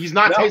 He's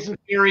not Tyson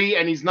Fury,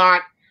 and he's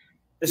not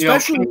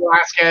King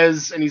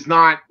Velasquez, and he's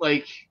not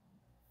like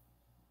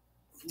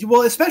 –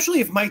 Well,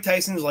 especially if Mike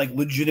Tyson's like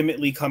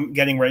legitimately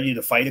getting ready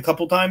to fight a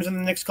couple times in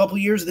the next couple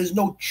of years, there's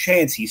no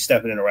chance he's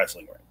stepping in a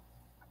wrestling ring.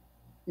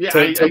 Yeah,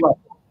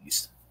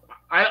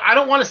 I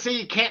don't want to say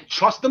you can't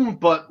trust him,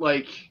 but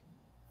like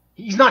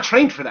he's not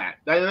trained for that.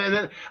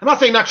 I'm not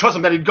saying not trust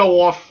him that he'd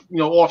go off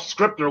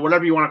script or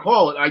whatever you want to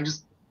call it.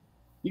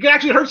 You can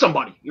actually hurt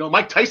somebody.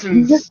 Mike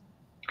Tyson's.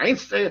 Like I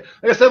said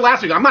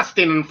last week, I'm not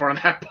standing in front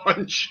of that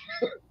punch.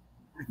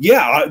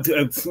 Yeah,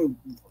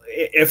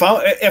 if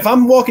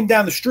I'm walking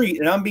down the street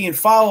and I'm being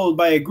followed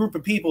by a group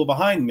of people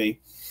behind me,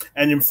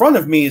 and in front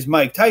of me is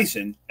Mike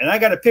Tyson, and I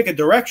got to pick a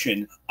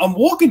direction, I'm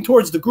walking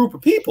towards the group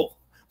of people.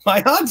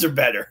 My odds are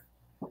better.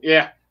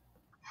 Yeah.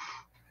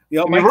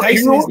 Mike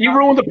Tyson. You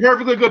ruined a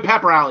perfectly good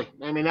pep rally.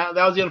 I mean, that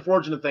was the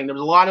unfortunate thing. There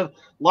was a lot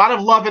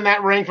of love in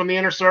that ring from the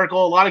inner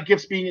circle. A lot of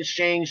gifts being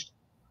exchanged.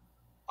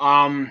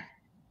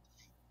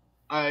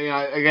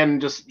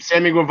 Again, just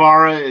Sammy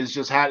Guevara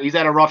he's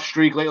had a rough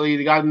streak lately.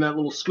 He got in that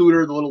little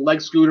scooter, the little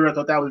leg scooter. I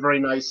thought that was very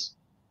nice.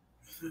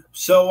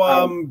 So,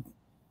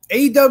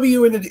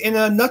 AEW in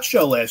a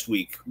nutshell last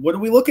week. What are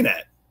we looking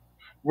at?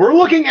 We're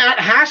looking at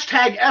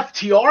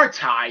 #FTR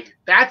Ty.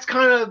 That's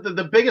kind of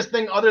the biggest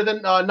thing other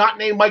than not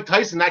named Mike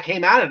Tyson that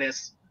came out of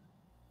this.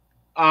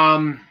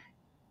 Formerly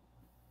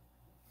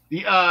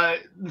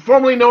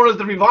known as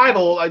the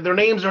Revival, their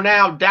names are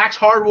now Dax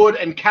Hardwood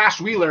and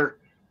Cash Wheeler.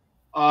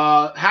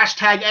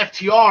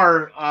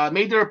 #FTR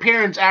made their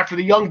appearance after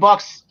the Young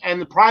Bucks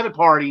and the Private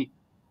Party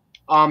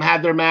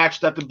had their match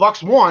that the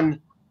Bucks won,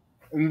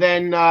 and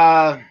then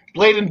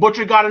Blade and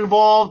Butcher got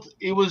involved.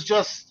 It was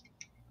just.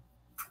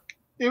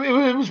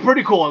 It was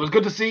pretty cool. It was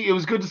good to see.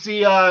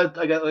 I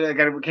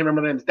can't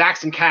remember the names.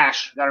 Dax and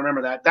Cash. Got to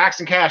remember that. Dax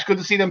and Cash. Good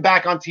to see them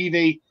back on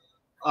TV.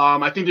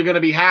 I think they're going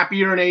to be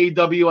happier in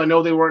AEW. I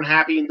know they weren't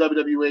happy in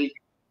WWE.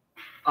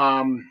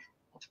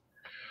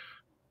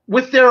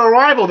 With their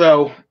arrival,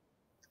 though,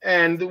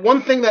 and the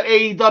one thing that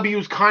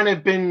AEW's kind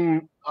of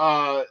been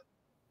holding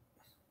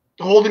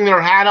their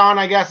hat on,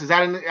 I guess,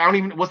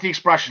 what's the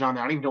expression on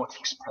that? I don't even know what's the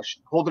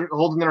expression.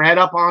 Holding their head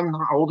up on,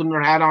 or holding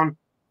their hat on.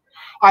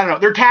 I don't know.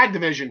 Their tag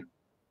division.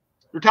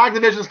 Their tag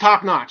division is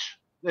top notch.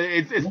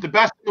 It's the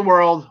best in the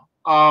world.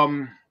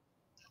 And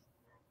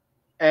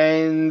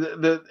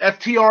the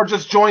FTR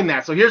just joined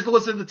that. So here's the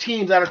list of the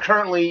teams that are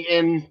currently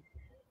in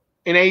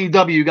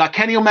AEW. You got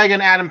Kenny Omega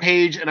and Adam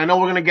Page, and I know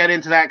we're going to get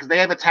into that because they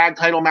have a tag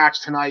title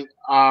match tonight.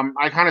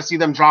 I kind of see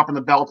them dropping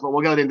the belt, but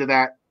we'll get into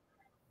that.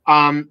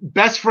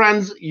 Best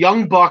Friends,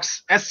 Young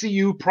Bucks,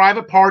 SCU,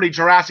 Private Party,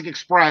 Jurassic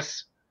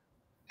Express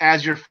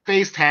as your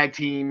face tag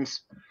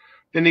teams.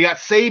 Then you got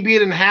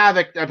Sabian and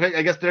Havoc.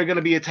 I guess they're going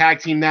to be a tag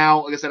team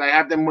now. Like I said, I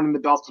have them winning the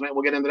belts tonight.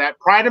 We'll get into that.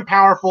 Pride and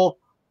Powerful,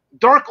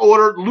 Dark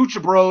Order,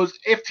 Lucha Bros,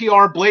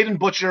 FTR, Blade and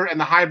Butcher, and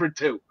the Hybrid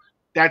 2.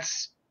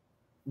 That's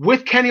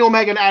with Kenny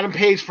Omega and Adam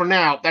Page for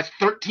now. That's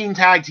 13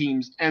 tag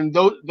teams, and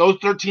those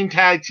 13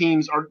 tag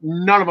teams are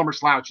none of them are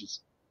slouches.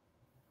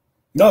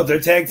 No, their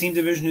tag team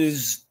division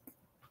is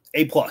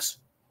A+.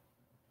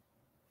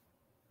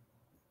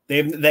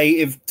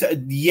 They've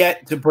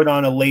yet to put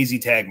on a lazy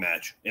tag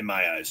match in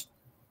my eyes.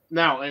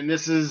 No, and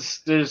that's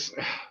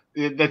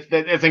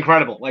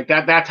incredible. Like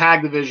that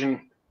tag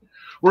division,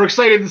 we're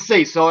excited to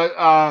see. So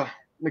I'm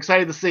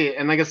excited to see it.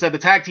 And like I said, the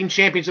tag team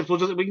championships,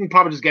 we can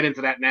probably just get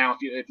into that now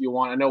if you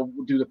want. I know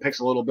we'll do the picks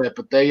a little bit,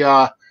 but they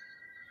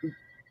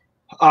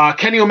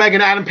Kenny Omega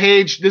and Adam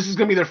Page, this is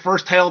going to be their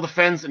first title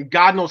defense in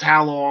God knows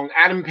how long.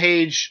 Adam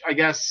Page, I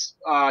guess,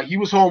 he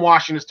was home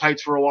washing his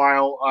tights for a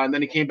while, and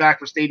then he came back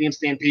for Stadium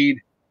Stampede.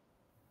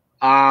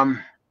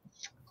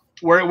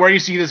 Where do you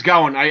see this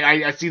going?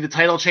 I see the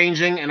title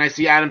changing, and I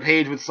see Adam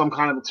Page with some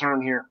kind of a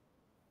turn here.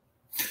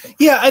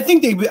 Yeah, I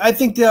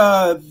think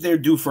they're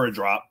due for a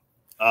drop.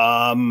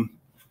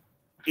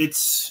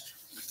 It's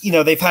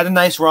they've had a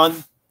nice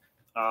run.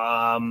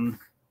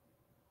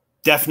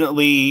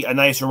 Definitely a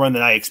nicer run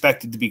than I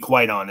expected, to be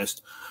quite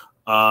honest.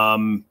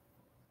 But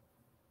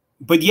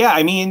yeah,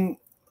 I mean,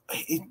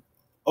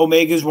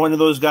 Omega's one of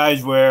those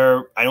guys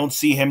where I don't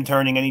see him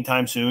turning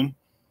anytime soon.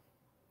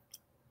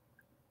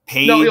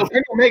 Page. No,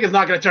 Kenny Omega's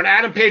not going to turn.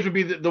 Adam Page would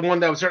be the one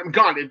that was certain.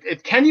 Gone.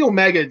 If Kenny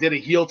Omega did a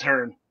heel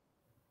turn,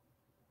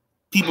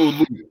 people would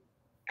lose.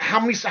 How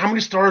many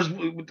stars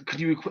could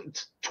you?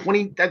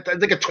 20. That's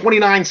like a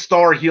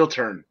 29-star heel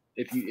turn.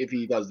 If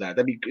he does that,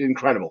 that'd be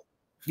incredible.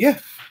 Yeah,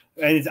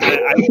 and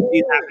I see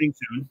it happening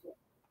soon.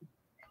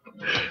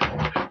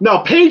 No,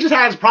 Page just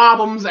has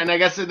problems, and I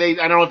guess I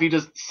don't know if he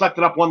just sucked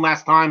it up one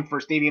last time for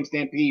Stadium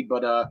Stampede,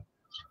 but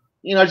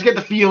just get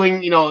the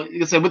feeling,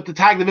 like I said, with the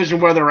tag division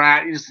where they're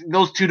at,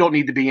 those two don't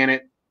need to be in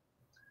it.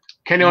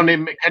 Kenny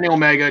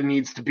Omega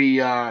needs to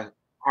be on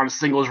a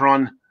singles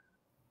run.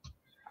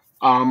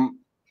 I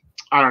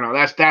don't know.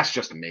 That's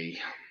just me.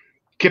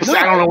 I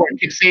don't know where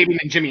Kip Sabian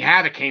and Jimmy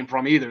Havoc came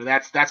from either.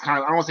 That's kind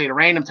of, I don't want to say a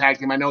random tag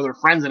team. I know they're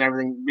friends and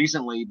everything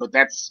recently, but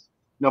that's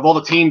of all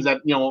the teams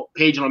that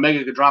Page and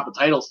Omega could drop the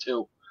titles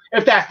to.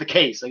 If that's the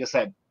case, like I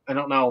said, I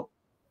don't know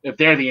if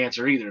they're the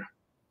answer either.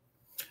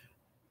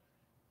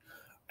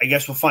 I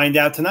guess we'll find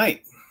out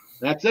tonight.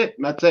 That's it.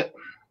 And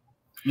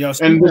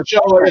the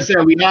show, like I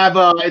said, we have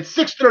it's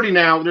 6:30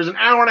 now. There's an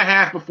hour and a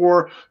half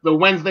before the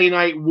Wednesday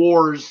night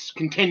wars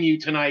continue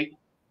tonight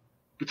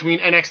between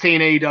NXT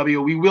and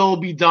AEW. We will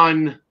be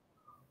done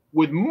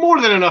with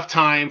more than enough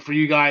time for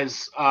you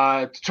guys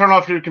to turn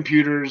off your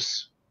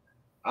computers,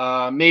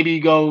 maybe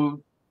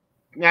go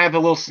have a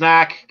little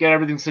snack, get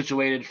everything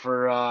situated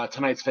for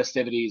tonight's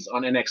festivities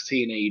on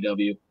NXT and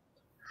AEW.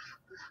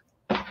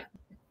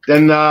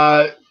 Then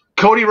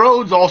Cody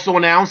Rhodes also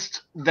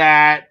announced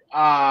that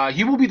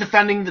he will be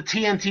defending the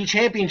TNT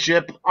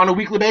Championship on a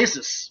weekly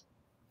basis.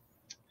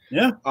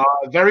 Yeah.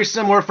 Very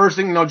similar. First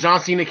thing, John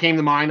Cena came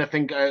to mind. I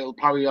think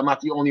probably I'm not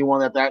the only one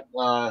that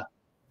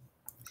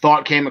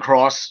thought came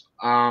across.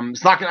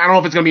 It's not. I don't know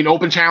if it's going to be an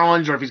open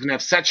challenge or if he's going to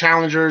have set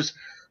challengers.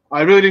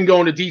 I really didn't go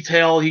into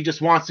detail. He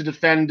just wants to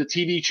defend the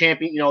TV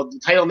champion,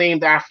 the title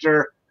named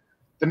after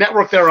the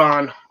network they're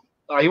on.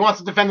 He wants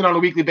to defend it on a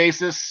weekly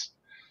basis.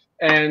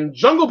 And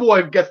Jungle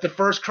Boy gets the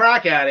first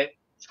crack at it.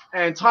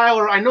 And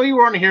Tyler, I know you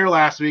weren't here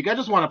last week. I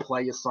just want to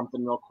play you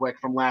something real quick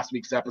from last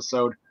week's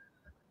episode.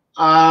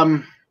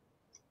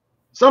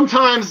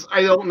 Sometimes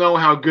I don't know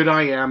how good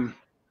I am.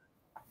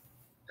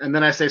 And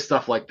then I say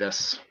stuff like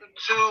this.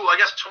 I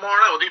guess tomorrow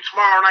night. We'll do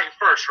tomorrow night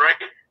first, right?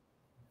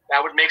 That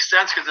would make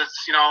sense because it's,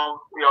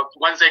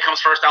 Wednesday comes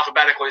first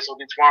alphabetically, so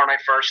we'll do tomorrow night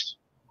first.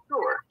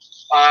 Sure.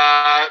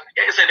 Like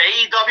I said,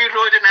 AEW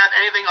really didn't have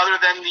anything other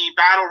than the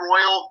Battle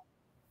Royal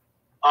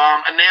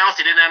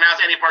announced. He didn't announce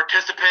any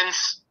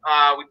participants.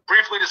 We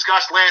briefly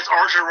discussed Lance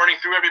Archer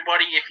running through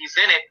everybody if he's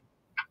in it.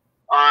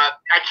 I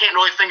can't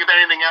really think of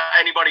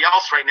anybody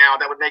else right now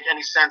that would make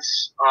any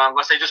sense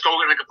unless they just go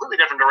in a completely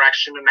different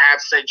direction and have,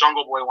 say,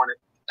 Jungle Boy win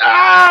it.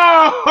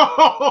 Oh!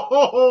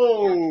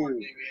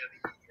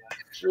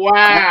 Wow!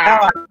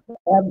 I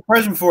have a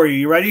present for you.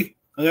 You ready?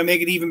 I'm gonna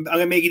make it even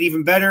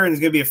better, and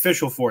it's gonna be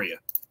official for you.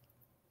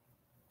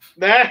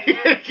 There you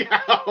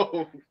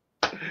go.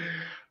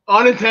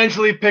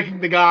 Unintentionally picking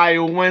the guy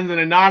who wins an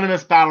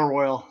anonymous battle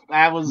royal.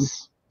 That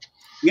was,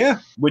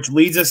 which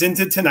leads us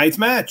into tonight's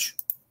match.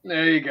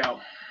 There you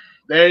go.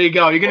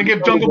 You're gonna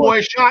give Jungle Boy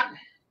a shot?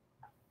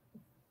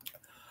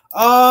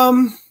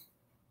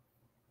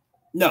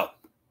 No.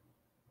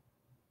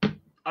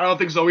 I don't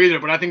think so either,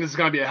 but I think this is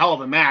going to be a hell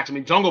of a match. I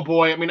mean, Jungle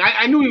Boy,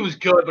 I knew he was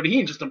good, but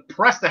he just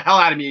impressed the hell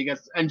out of me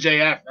against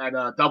MJF at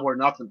Double or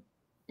Nothing.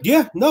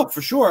 Yeah, no,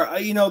 for sure.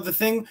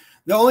 The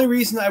only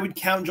reason I would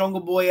count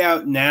Jungle Boy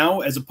out now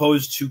as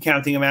opposed to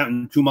counting him out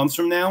in 2 months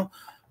from now,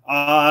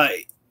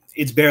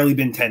 it's barely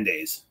been 10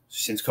 days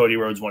since Cody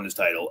Rhodes won his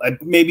title.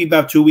 Maybe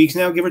about 2 weeks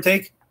now, give or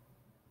take.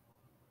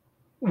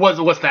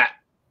 What's that?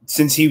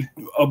 since he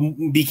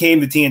became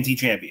the TNT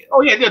champion.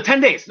 Oh yeah,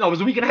 10 days. No, it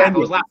was a week and a half. It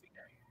was last week.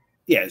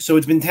 Yeah, so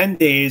it's been 10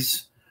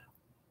 days.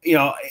 You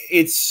know,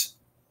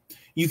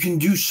 you can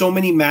do so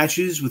many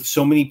matches with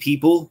so many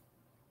people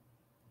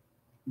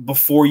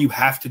before you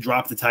have to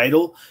drop the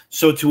title.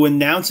 So to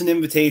announce an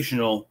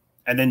invitational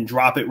and then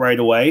drop it right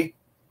away,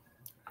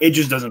 it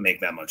just doesn't make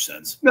that much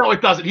sense. No,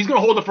 it doesn't. He's going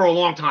to hold it for a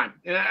long time.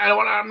 And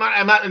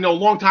I'm not in a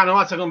long time. I'm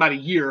not talking about a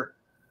year.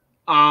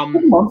 I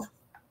don't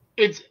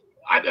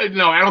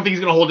think he's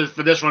going to hold it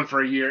for this run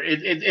for a year.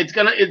 He's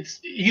going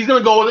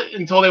to go with it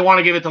until they want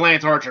to give it to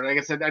Lance Archer. Like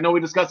I said, I know we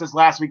discussed this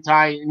last week,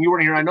 Ty, and you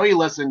weren't here. I know you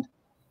listened.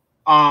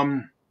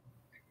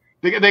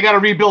 They got to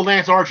rebuild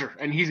Lance Archer,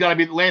 and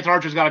Lance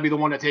Archer's got to be the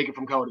one to take it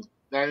from Cody.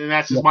 And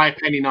that's just my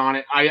opinion on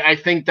it. I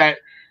think that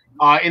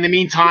in the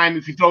meantime,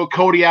 if you throw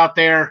Cody out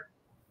there,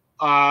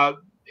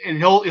 and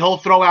he'll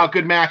throw out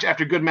good match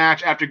after good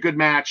match after good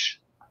match.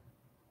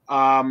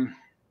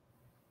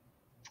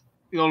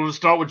 Just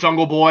start with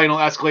Jungle Boy and it'll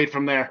escalate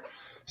from there.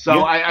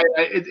 So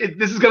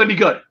this is going to be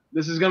good.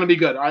 This is going to be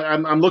good.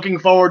 I'm looking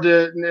forward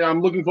to. And I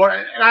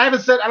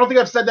don't think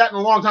I've said that in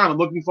a long time. I'm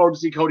looking forward to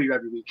see Cody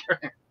every week.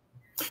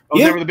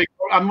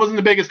 I wasn't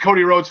the biggest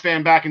Cody Rhodes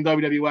fan back in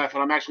WWF,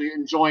 and I'm actually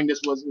enjoying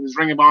this. Was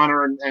Ring of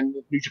Honor and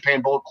New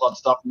Japan Bullet Club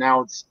stuff.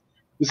 Now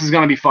this is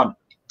going to be fun.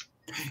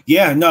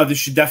 Yeah, no, this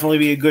should definitely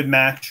be a good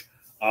match.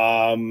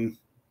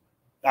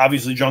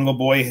 Obviously, Jungle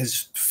Boy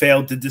has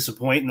failed to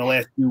disappoint in the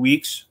last few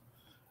weeks.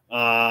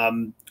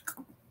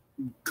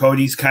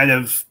 Cody's kind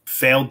of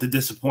failed to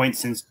disappoint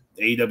since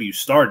AEW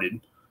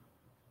started.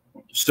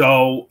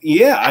 So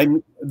yeah,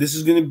 this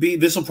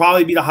will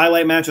probably be the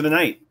highlight match of the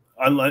night,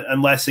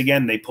 unless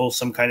again they pull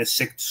some kind of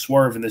sick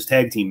swerve in this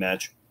tag team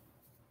match.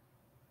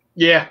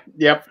 Yeah.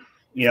 Yep.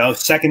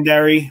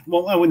 Secondary.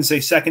 Well, I wouldn't say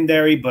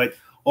secondary, but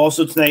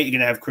also tonight you're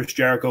gonna have Chris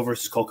Jericho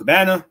versus Colt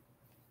Cabana.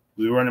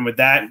 We're running with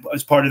that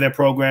as part of their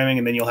programming,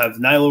 and then you'll have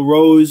Nyla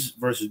Rose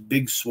versus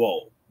Big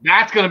Swole.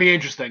 That's going to be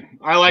interesting.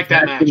 I like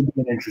that match. Be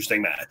an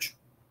interesting match.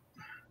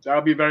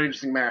 That'll be a very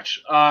interesting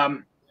match.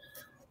 To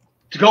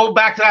go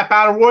back to that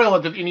Battle Royal,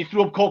 and you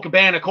threw up Colt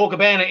Cabana. Colt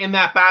Cabana in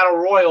that Battle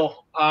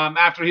Royal,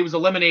 after he was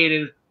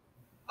eliminated,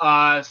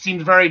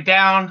 seemed very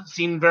down,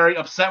 seemed very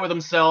upset with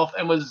himself,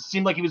 and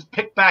seemed like he was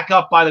picked back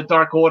up by the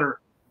Dark Order.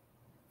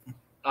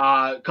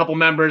 A couple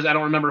members, I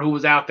don't remember who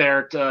was out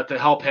there to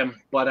help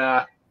him,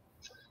 but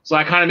so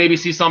I kind of maybe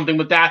see something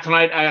with that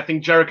tonight. I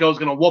think Jericho's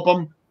going to whoop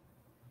him.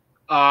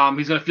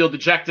 He's going to feel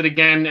dejected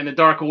again, and the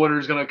Dark Order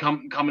is going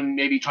to come and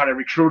maybe try to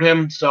recruit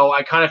him. So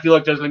I kind of feel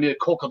like there's going to be a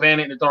Colt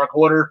Cabana in the Dark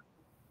Order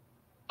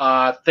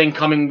thing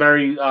coming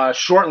very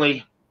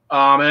shortly.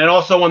 And then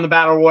also in the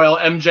Battle Royal,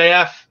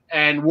 MJF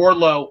and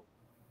Wardlow,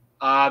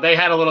 they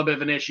had a little bit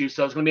of an issue.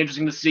 So it's going to be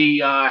interesting to see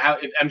how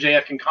if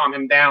MJF can calm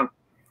him down.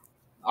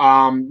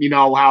 How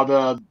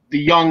the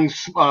young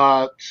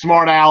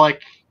smart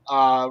aleck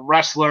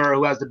wrestler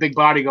who has the big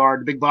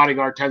bodyguard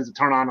tends to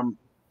turn on him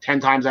 10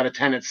 times out of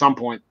 10 at some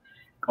point.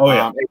 Oh,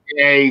 yeah.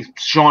 AKA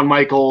Shawn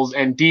Michaels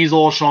and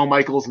Diesel, Shawn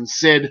Michaels and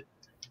Sid.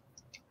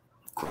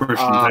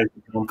 Christian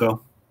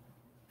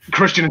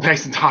and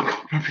Tyson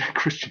Tomko.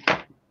 Christian.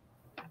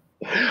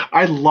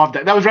 I love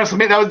that. That was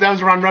WrestleMania. That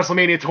was around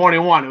WrestleMania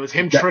 21. It was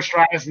him, Trish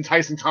Stratus, and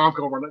Tyson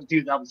Tomko.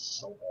 Dude, that was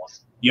so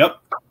awesome. Yep.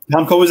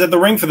 Tomko was at the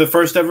ring for the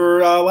first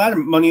ever ladder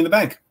Money in the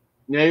Bank.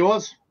 Yeah, he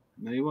was.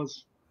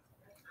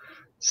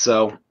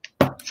 So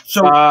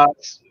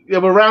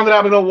we'll round it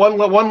out.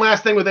 One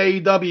last thing with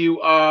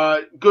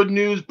AEW. Good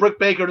news. Britt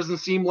Baker doesn't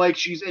seem like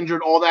she's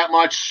injured all that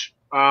much.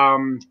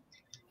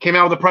 Came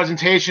out with a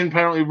presentation.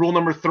 Apparently, rule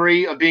number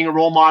 3 of being a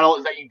role model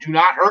is that you do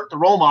not hurt the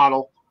role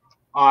model.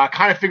 I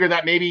kind of figured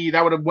that maybe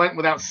that would have went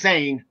without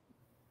saying.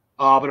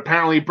 But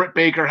apparently, Britt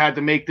Baker had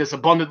to make this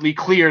abundantly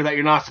clear that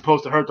you're not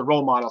supposed to hurt the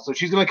role model. So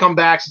she's going to come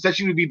back. She said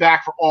she would be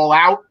back for All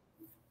Out.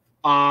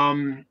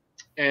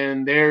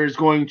 And there's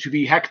going to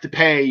be heck to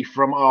pay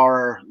from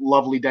our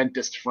lovely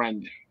dentist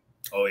friend.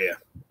 Oh, yeah.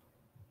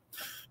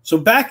 So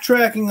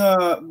backtracking,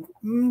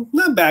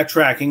 not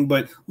backtracking,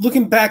 but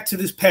looking back to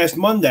this past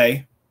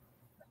Monday,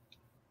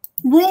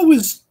 Raw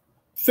was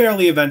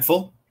fairly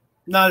eventful.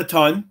 Not a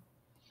ton,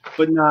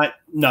 but not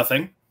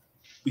nothing.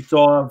 We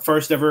saw our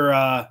first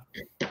ever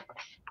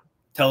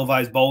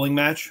televised bowling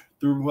match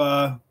through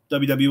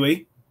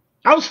WWE.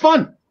 That was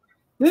fun.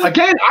 Yeah.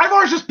 Again,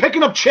 Ivar's just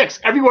picking up chicks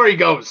everywhere he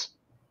goes.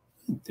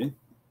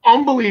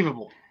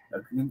 Unbelievable.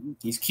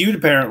 He's cute,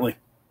 apparently.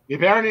 He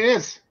apparently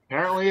is.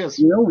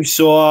 We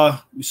saw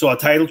a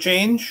title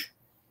change.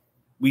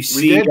 We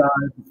see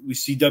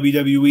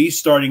WWE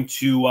starting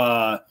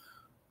to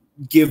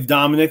give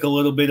Dominic a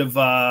little bit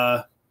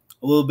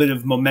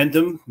of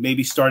momentum,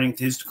 maybe starting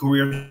his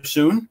career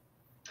soon.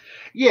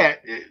 Yeah,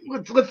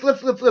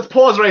 let's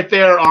pause right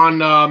there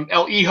on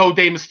El Hijo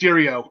de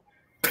Mysterio.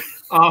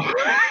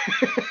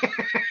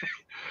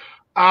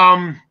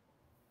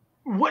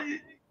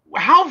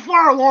 How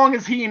far along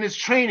is he in his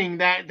training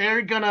that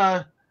they're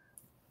gonna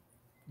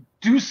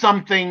do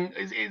something?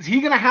 Is he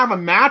gonna have a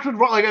match with?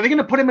 Like, are they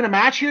gonna put him in a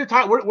match here?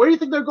 Where do you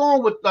think they're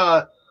going with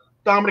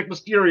Dominic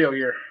Mysterio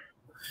here?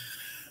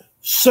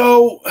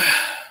 So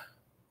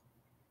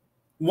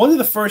one of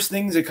the first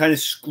things that kind of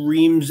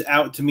screams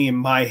out to me in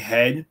my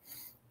head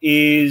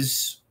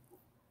is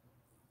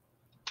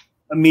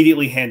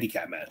immediately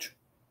handicap match.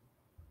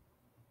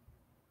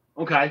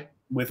 Okay.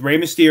 With Rey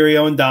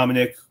Mysterio and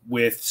Dominic,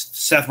 with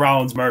Seth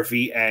Rollins,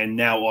 Murphy, and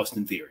now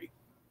Austin Theory.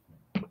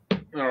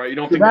 All right. You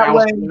don't think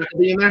Allison will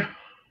be in there?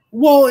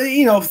 Well,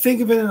 you know,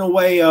 think of it in a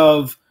way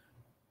of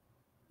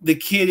the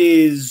kid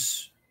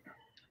is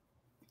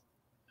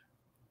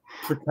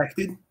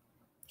protected.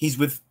 He's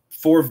with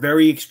 4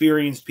 very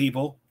experienced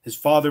people, his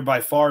father by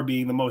far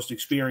being the most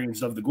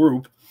experienced of the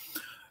group.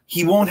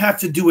 He won't have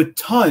to do a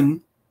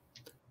ton,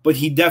 but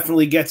he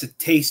definitely gets a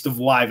taste of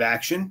live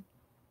action.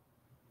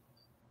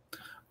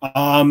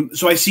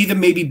 So I see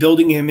them maybe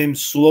building him in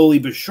slowly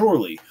but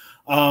surely.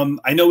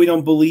 I know we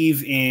don't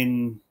believe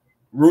in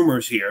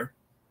rumors here,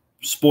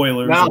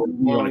 spoilers,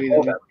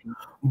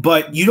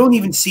 but you don't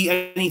even see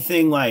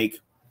anything like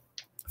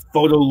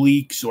photo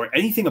leaks or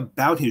anything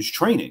about his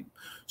training.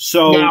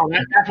 So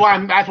that's why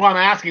I'm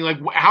asking. Like,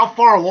 how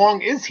far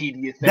along is he? Do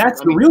you think? That's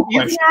the real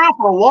question. He's been out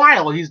for a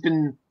while. He's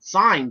been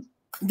signed.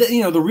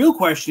 The real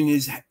question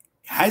is,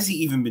 has he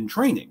even been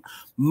training?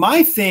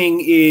 My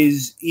thing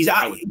is, he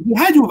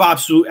had to have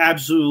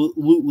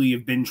absolutely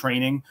have been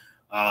training,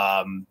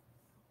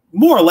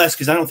 more or less,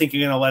 because I don't think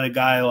you're going to let a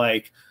guy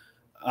like,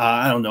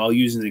 I don't know, I'll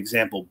use an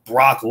example,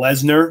 Brock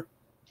Lesnar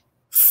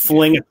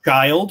fling a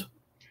child.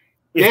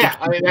 Yeah,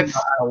 I mean, is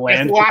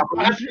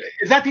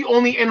that the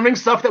only in-ring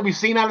stuff that we've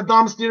seen out of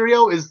Dom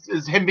Mysterio?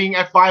 Is him being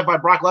F5 by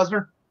Brock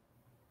Lesnar?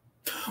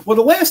 Well,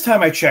 the last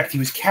time I checked, he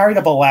was carried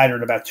up a ladder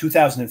in about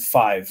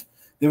 2005.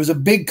 There was a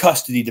big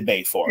custody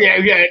debate for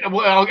him. Yeah.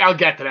 Well, I'll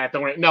get to that.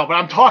 Don't worry. No, but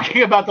I'm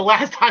talking about the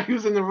last time he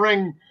was in the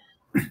ring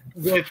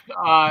with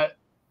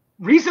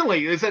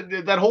recently. Is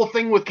that whole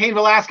thing with Cain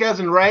Velasquez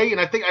and Ray? And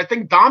I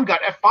think Dom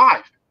got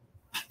F5.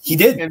 He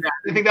did. And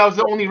I think that was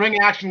the only ring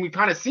action we've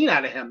kind of seen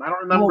out of him. I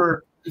don't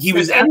remember. Well, he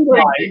was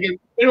F5. If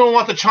anyone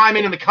wants to chime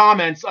in the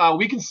comments,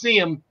 we can see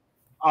him.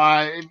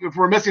 If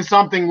we're missing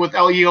something with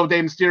El Hijo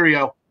de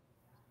Mysterio,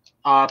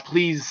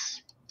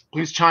 please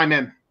chime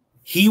in.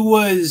 He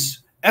was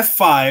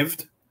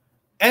F5'd,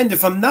 and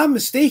if I'm not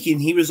mistaken,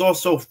 he was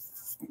also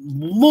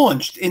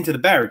launched into the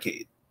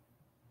barricade.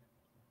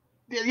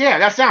 Yeah,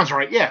 that sounds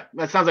right. Yeah,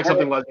 that sounds like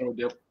something Lesnar would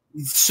do.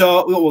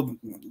 So, well,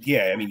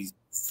 yeah, I mean, he's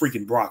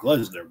freaking Brock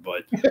Lesnar,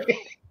 but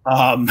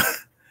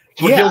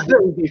yeah,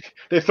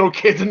 they throw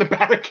kids in the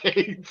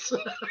barricades.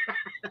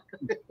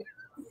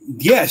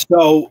 Yeah,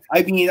 so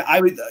I mean,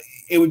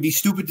 it would be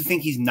stupid to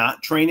think he's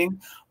not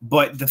training,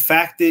 but the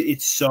fact that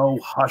it's so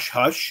hush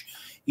hush,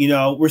 you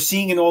know, we're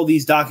seeing in all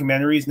these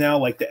documentaries now,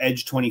 like the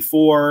Edge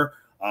 24,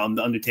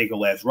 the Undertaker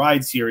Last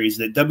Ride series,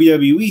 that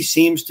WWE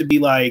seems to be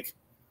like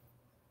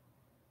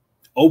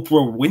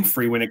Oprah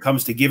Winfrey when it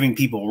comes to giving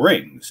people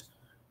rings.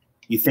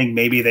 You think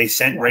maybe they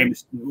sent Ray?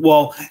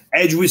 Well,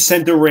 Edge was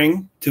sent a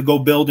ring to go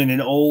build in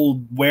an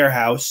old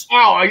warehouse.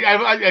 Oh,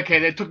 okay.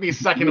 That took me a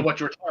second of what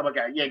you were talking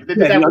about. Yeah,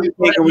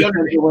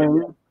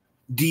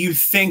 do you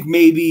think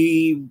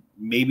maybe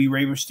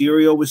Rey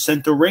Mysterio was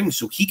sent a ring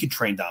so he could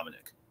train Dominic?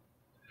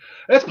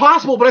 That's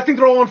possible, but I think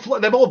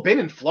they've all been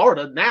in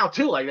Florida now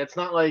too. Like, that's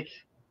not like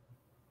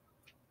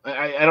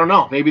I don't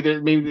know. Maybe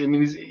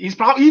he's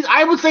probably.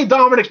 I would say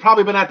Dominic's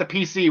probably been at the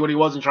PC when he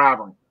wasn't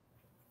traveling.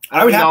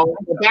 I would know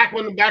back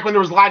when there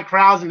was live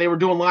crowds and they were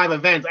doing live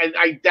events.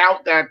 I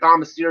doubt that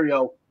Dom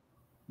Mysterio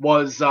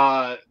was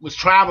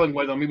traveling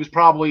with them. He was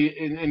probably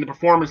in the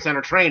Performance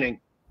Center training,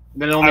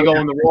 and then only go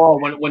on the Raw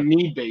when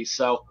need be.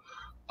 So,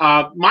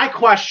 my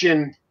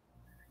question,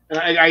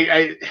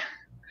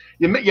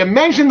 you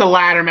mentioned the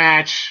ladder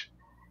match,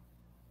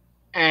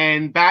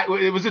 and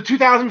it was a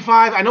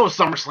 2005. I know it was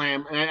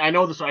SummerSlam, and I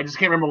know this. I just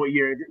can't remember what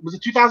year. Was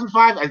it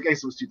 2005? I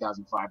guess it was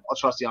 2005. I'll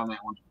trust you on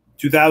that one.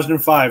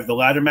 2005, the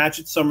ladder match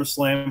at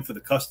SummerSlam for the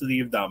custody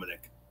of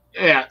Dominic.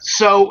 Yeah,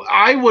 so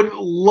I would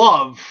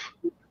love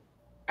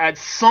at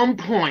some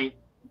point,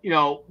 you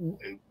know,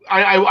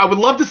 I would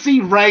love to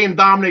see Ray and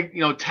Dominic,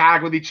 you know,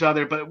 tag with each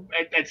other, but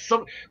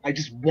I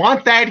just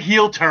want that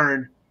heel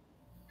turn,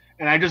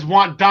 and I just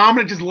want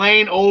Dominic just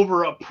laying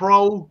over a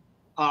prone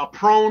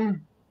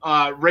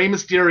Rey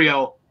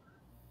Mysterio.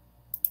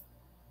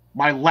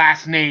 My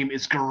last name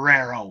is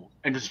Guerrero.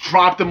 And just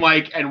drop the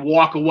mic and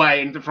walk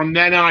away. And from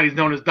then on, he's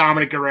known as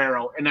Dominic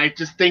Guerrero. And I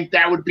just think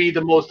that would be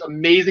the most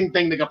amazing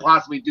thing they could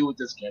possibly do with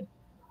this kid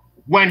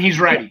when he's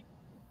ready.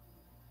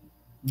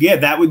 Yeah,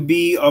 that would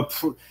be a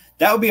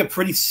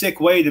pretty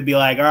sick way to be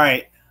like, all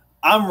right,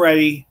 I'm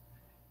ready.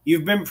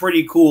 You've been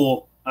pretty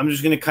cool. I'm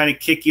just going to kind of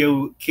kick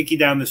you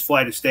down this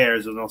flight of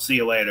stairs, and I'll see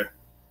you later.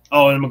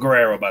 Oh, and I'm a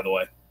Guerrero, by the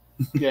way.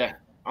 Yeah,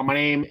 my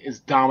name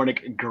is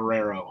Dominic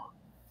Guerrero.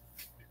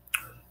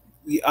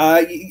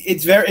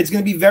 It's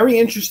going to be very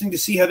interesting to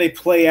see how they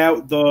play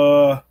out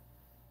the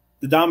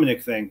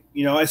Dominic thing.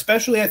 You know,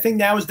 especially I think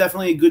now is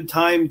definitely a good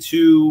time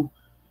to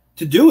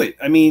do it.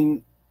 I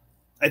mean,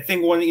 I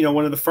think one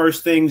of the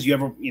first things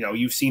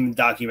you've seen in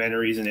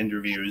documentaries and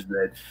interviews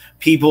that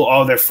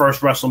people, their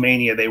first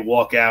WrestleMania, they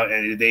walk out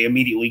and they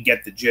immediately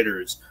get the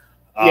jitters.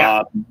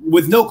 Yeah.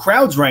 With no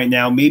crowds right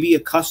now, maybe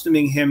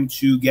accustoming him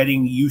to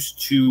getting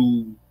used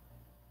to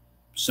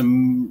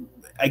some,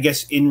 I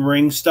guess,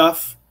 in-ring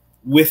stuff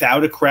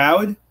without a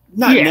crowd.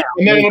 Not yeah, now.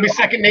 And then it'll be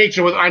second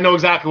nature. I know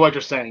exactly what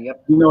you're saying.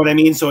 Yep. You know what I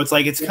mean? So it's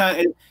like it's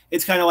kind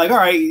of like, all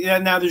right, yeah,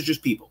 now there's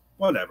just people.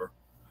 Whatever.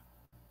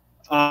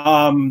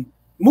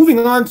 Moving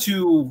on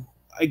to,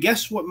 I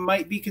guess, what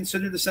might be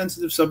considered a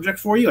sensitive subject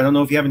for you. I don't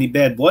know if you have any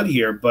bad blood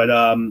here, but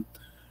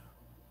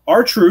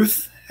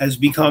R-Truth has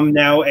become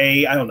now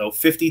a, I don't know,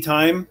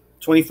 50-time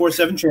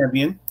 24/7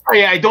 champion. Oh,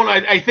 yeah,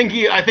 I think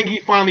he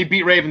finally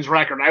beat Raven's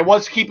record. I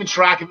was keeping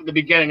track of it at the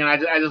beginning, and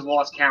I just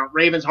lost count.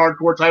 Raven's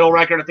hardcore title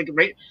record. I think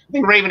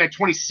Raven had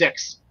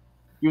 26.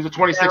 He was a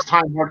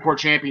 26-time hardcore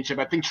championship.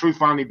 I think Truth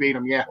finally beat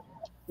him. Yeah.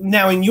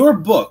 Now, in your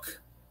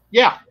book,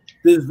 yeah,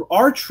 is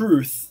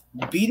R-Truth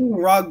beating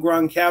Rob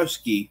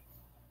Gronkowski,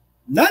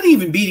 not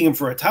even beating him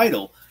for a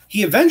title.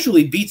 He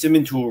eventually beats him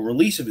into a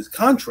release of his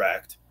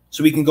contract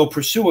so he can go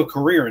pursue a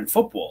career in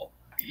football.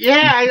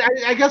 Yeah,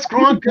 I guess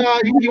Gronk,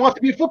 he wants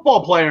to be a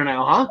football player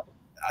now, huh?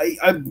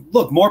 I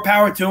look, more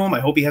power to him. I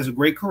hope he has a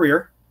great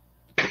career.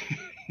 I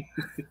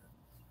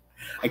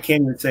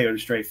can't even say it with a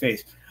straight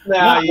face.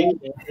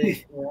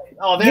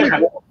 Oh,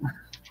 there.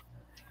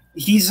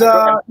 He's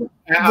I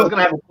was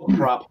gonna have a book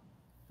prop.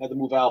 I had to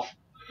move Alf.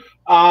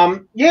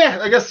 Yeah,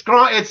 I guess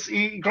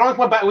Gronk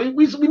went back. We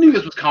knew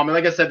this was coming.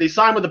 Like I said, they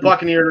signed with the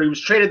Buccaneers. He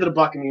was traded to the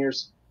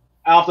Buccaneers.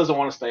 Alf doesn't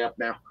want to stay up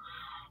now.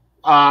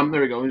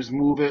 There we go. We just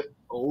move it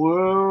a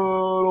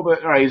little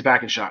bit. All right, he's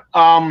back in shot.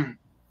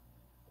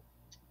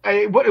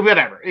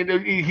 Whatever.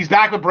 He's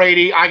back with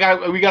Brady.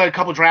 We got a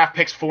couple draft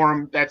picks for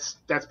him. That's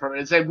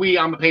perfect. It said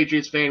I'm a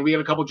Patriots fan. We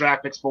got a couple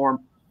draft picks for him.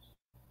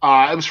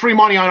 It was free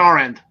money on our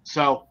end.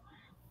 So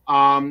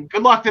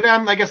good luck to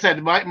them. Like I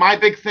said, my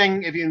big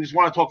thing, if you just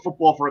want to talk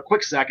football for a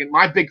quick second,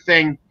 my big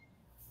thing,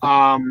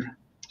 and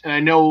I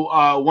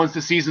know once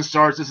the season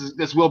starts,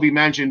 this will be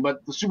mentioned,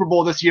 but the Super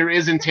Bowl this year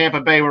is in Tampa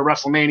Bay where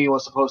WrestleMania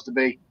was supposed to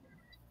be.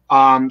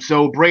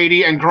 So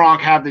Brady and Gronk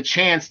have the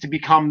chance to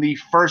become the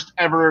first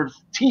ever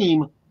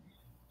team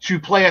to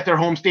play at their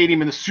home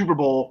stadium in the Super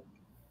Bowl,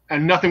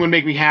 and nothing would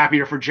make me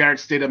happier for Jarrett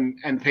Stidham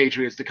and the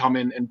Patriots to come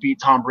in and beat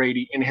Tom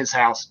Brady in his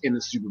house in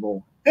the Super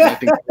Bowl. I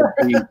think that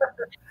would be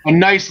a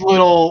nice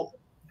little,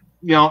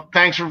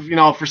 thanks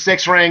for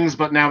 6 rings,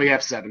 but now we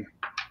have 7.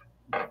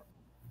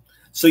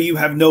 So you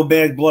have no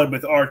bad blood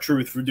with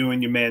R-Truth for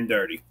doing your man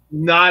dirty?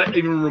 Not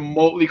even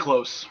remotely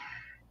close.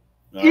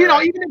 Right.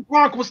 Even if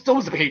Gronk was still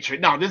a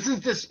Patriot. No, this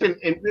has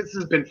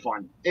been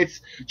fun.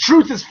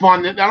 Truth is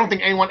fun. I don't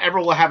think anyone ever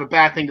will have a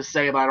bad thing to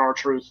say about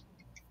R-Truth.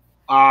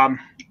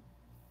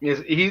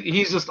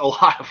 He's just a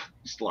lot of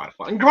fun.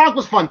 And Gronk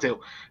was fun too.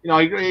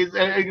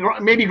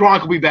 Maybe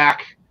Gronk will be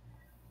back.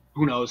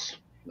 Who knows?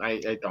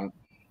 I don't.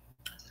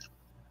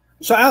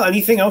 So Al,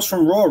 anything else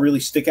from Raw really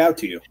stick out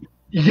to you?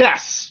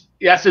 Yes,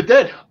 it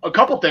did. A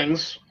couple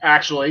things,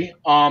 actually.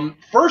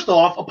 First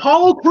off,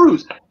 Apollo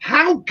Crews.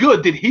 How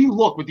good did he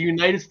look with the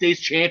United States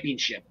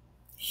Championship?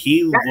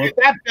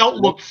 That belt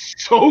looked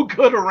so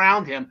good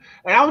around him,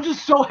 and I was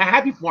just so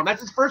happy for him.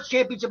 That's his first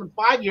championship in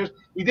 5 years.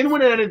 He didn't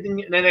win anything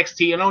in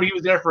NXT. I know he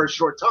was there for a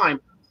short time,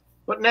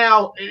 but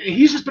now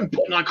he's just been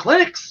putting on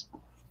clinics.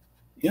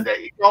 Yeah.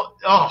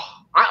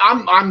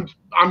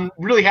 I'm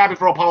really happy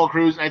for Apollo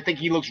Crews, and I think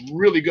he looks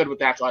really good with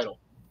that title.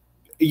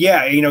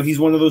 Yeah, he's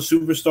one of those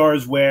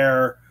superstars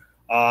where,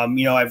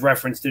 I've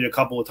referenced it a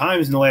couple of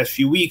times in the last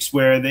few weeks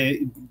where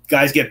the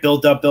guys get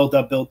built up,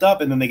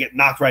 and then they get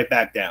knocked right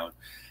back down.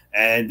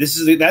 And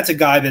that's a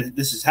guy that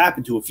this has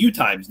happened to a few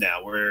times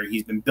now, where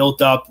he's been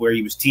built up, where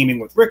he was teaming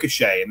with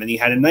Ricochet, and then he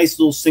had a nice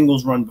little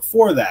singles run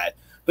before that,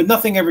 but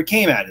nothing ever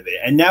came out of it.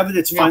 And now that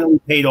it's finally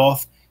paid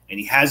off, and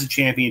he has a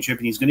championship,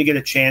 and he's going to get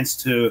a chance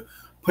to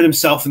put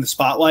himself in the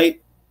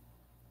spotlight,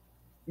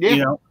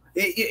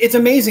 it's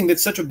amazing that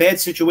such a bad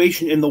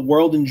situation in the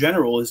world in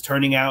general is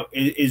bringing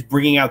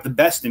out the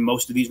best in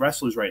most of these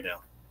wrestlers right now.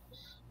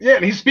 Yeah,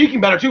 and he's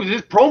speaking better too.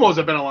 His promos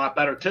have been a lot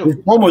better too. His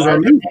promos are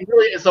amazing.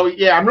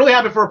 I'm really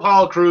happy for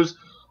Apollo Crews.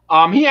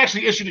 He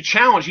actually issued a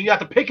challenge. He got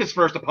to pick his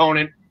first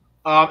opponent.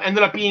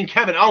 Ended up being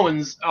Kevin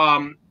Owens.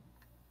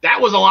 That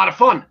was a lot of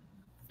fun.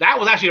 That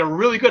was actually a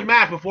really good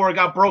match before it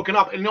got broken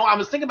up. And I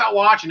was thinking about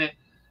watching it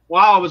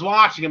while I was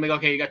watching. I'm like,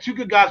 okay, you got 2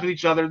 good guys with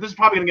each other. This is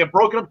probably going to get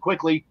broken up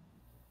quickly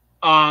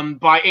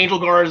by Angel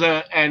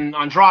Garza and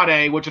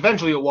Andrade, which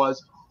eventually it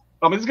was.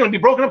 This is going to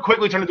be broken up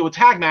quickly, turned into a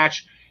tag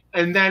match,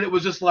 and then it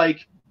was just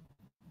like,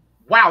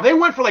 wow, they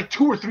went for like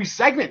 2 or 3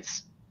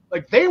 segments.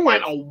 Like they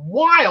went a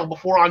while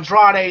before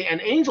Andrade and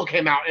Angel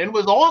came out, and it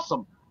was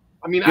awesome.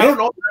 I don't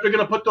know if they're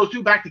going to put those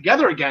 2 back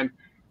together again,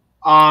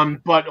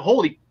 but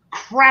holy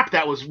crap,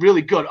 that was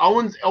really good.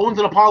 Owens and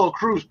Apollo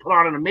Crews put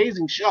on an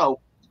amazing show,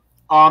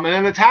 and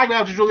then the tag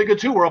match was really good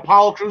too, where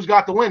Apollo Crews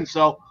got the win.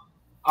 So,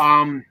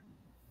 and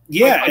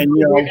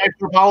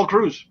for Apollo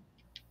Crews.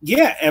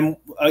 Yeah, and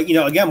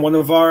again, one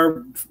of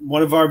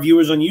our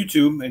viewers on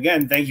YouTube,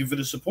 again, thank you for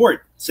the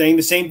support, saying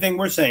the same thing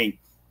we're saying.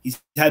 He's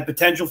had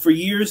potential for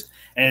years,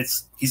 and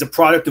he's a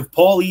product of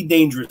Paul E.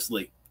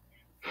 Dangerously.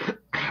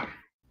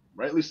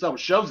 Rightly so.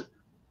 Shows it.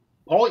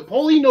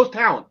 Paul E knows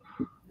talent.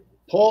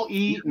 Paul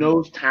E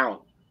knows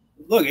talent.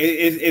 Look,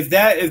 if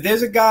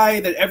there's a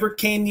guy that ever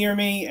came near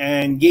me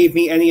and gave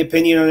me any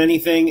opinion on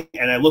anything,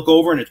 and I look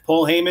over and it's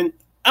Paul Heyman,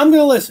 I'm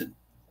going to listen.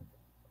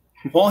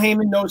 Paul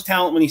Heyman knows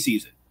talent when he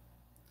sees it.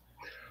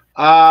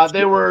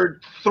 There were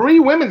 3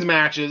 women's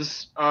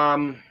matches.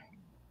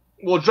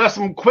 We'll address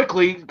them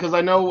quickly because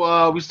I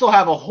know we still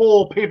have a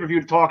whole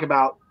pay-per-view to talk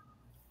about.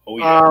 Oh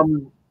yeah.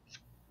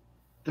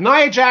 The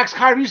Nia Jax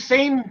Kairi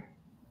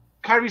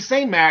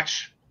Sane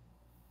match.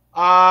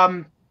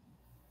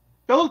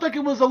 It looked like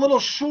it was a little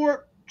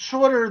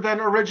shorter than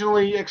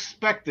originally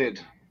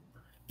expected.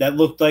 That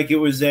looked like it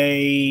was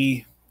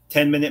a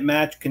 10-minute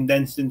match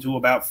condensed into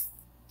about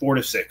 4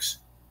 to 6,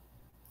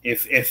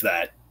 if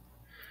that.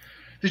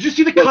 Did you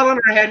see the cut on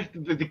her head?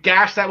 The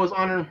gash that was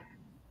on her?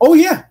 Oh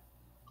yeah,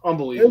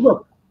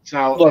 unbelievable.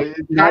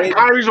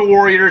 Kairi's a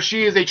warrior.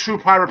 She is a true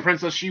pirate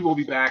princess. She will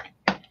be back.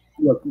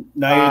 Look,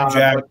 Nia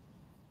Jax.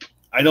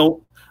 I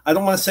don't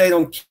want to say I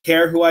don't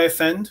care who I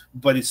offend,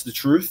 but it's the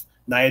truth.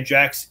 Nia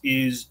Jax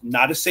is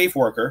not a safe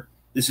worker.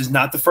 This is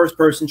not the first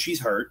person she's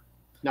hurt.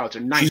 No, it's a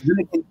nice. She's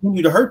going to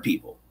continue to hurt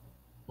people.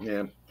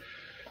 Yeah.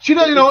 She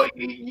does. You know,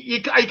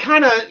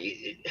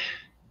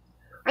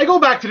 I go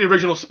back to the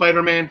original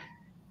Spider-Man,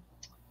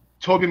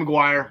 Tobey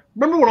Maguire.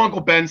 Remember what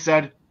Uncle Ben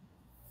said?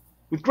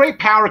 With great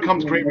power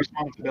comes great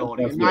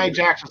responsibility. And Nia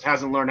Jax just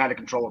hasn't learned how to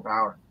control her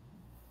power.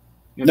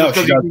 You know,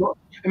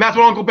 and that's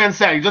what Uncle Ben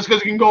said. Just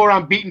because you can go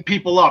around beating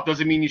people up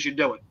doesn't mean you should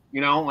do it.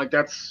 You know, like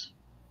that's.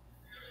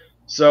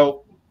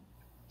 So,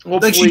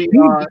 hopefully,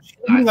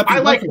 I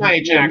like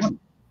Nia Jax.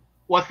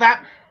 What's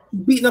that?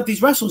 Beating up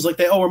these wrestlers like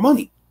they owe her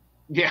money.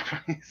 Yeah.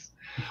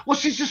 Well,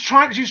 she's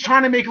trying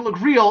to make it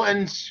look real,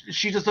 and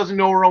she just doesn't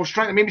know her own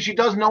strength. Maybe she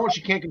does know and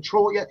she can't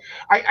control it yet.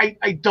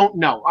 I don't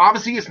know.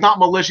 Obviously, it's not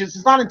malicious.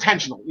 It's not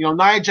intentional. You know,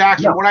 Nia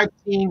Jax, from what I've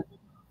seen,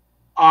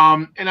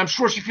 and I'm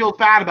sure she feels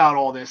bad about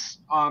all this.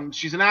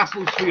 She's an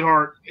absolute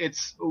sweetheart. I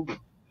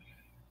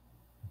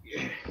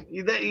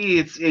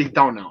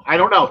don't know. I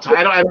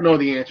don't know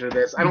the answer to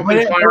this. I don't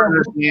think Fire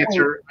is the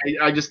answer.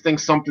 I just think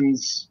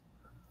something's.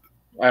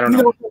 I don't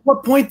know. At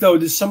what point though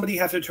does somebody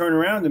have to turn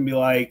around and be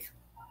like,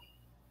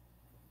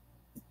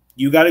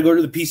 "You got to go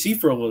to the PC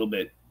for a little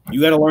bit.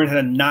 You got to learn how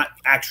to not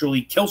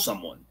actually kill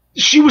someone."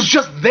 She was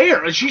just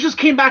there, and she just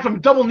came back from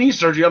double knee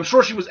surgery. I'm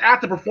sure she was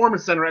at the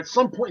Performance Center at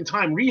some point in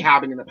time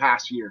rehabbing in the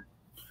past year.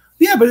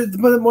 Yeah, but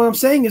what I'm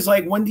saying is,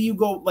 like, when do you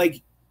go,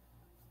 like,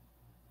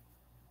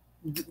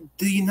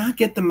 do you not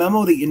get the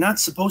memo that you're not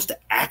supposed to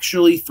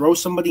actually throw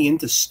somebody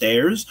into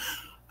stairs?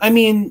 I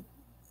mean,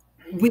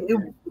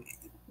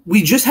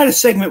 we just had a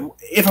segment,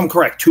 if I'm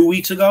correct, 2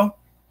 weeks ago,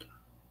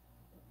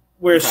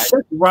 where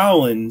Seth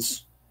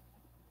Rollins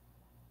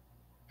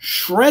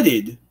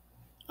shredded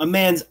a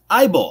man's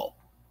eyeball.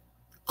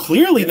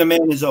 Clearly the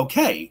man is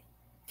okay.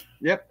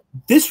 Yep.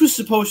 This was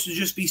supposed to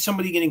just be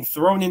somebody getting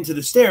thrown into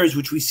the stairs,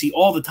 which we see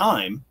all the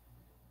time.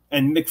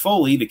 And Mick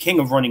Foley, the king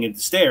of running into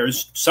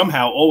stairs,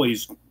 somehow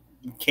always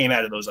came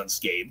out of those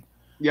unscathed.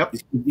 Yep.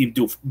 He'd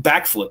do a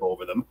backflip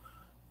over them.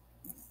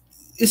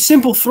 A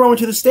simple throw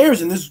into the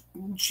stairs, and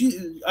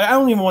I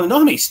don't even want to know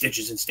how many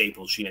stitches and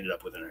staples she ended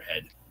up with in her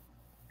head.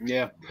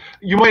 Yeah.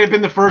 You might have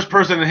been the first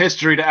person in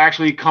history to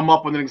actually come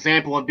up with an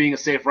example of being a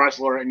safe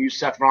wrestler and use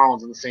Seth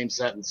Rollins in the same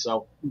sentence.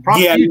 So,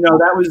 yeah,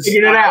 that was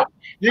figured it out.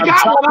 You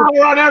got one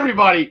over on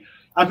everybody.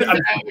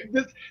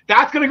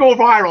 That's going to go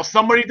viral.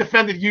 Somebody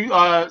defended you,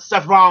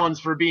 Seth Rollins,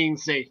 for being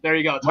safe. There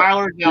you go.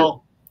 Tyler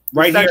Adelle,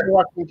 right here.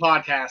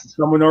 Podcast.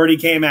 Someone already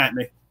came at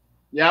me.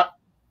 Yep.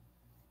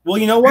 Well,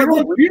 you know what?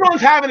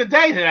 Rerun's having a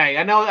day today.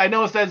 I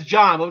know it says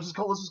John, but let's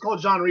just call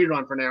John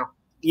Rerun for now.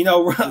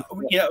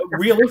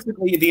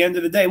 Realistically, at the end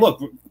of the day,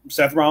 look,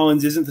 Seth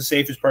Rollins isn't the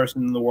safest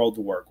person in the world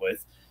to work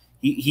with.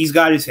 He's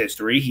got his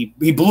history.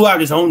 He blew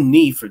out his own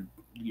knee for.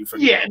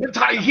 Yeah,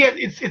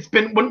 it's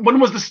been when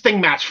was the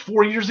Sting match?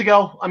 4 years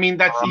ago. I mean,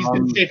 he's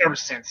been safe ever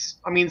since.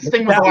 I mean,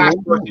 Sting was the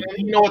last person.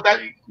 You know what?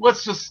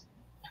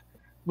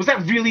 Was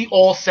that really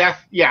all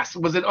Seth? Yes.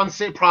 Was it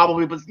unsafe?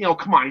 Probably. But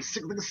come on,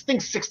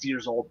 Sting's 60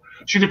 years old.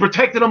 Should have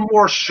protected him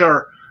more?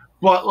 Sure.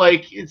 But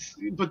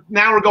but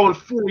now we're going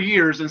 4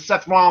 years, and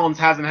Seth Rollins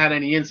hasn't had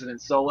any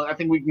incidents. So I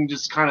think we can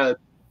just kind of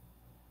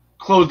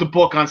close the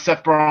book on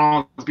Seth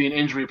Rollins being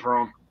injury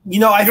prone. You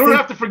don't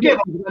have to forgive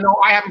him. I know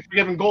I haven't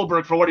forgiven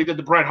Goldberg for what he did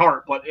to Bret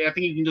Hart, but I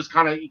think you can just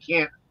you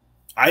can't.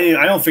 I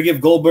don't forgive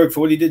Goldberg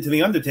for what he did to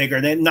the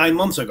Undertaker 9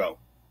 months ago.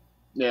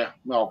 Yeah,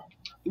 no,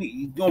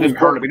 he didn't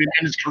hurt him. He didn't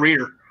end his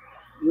career.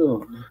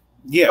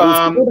 Yeah, it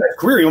was his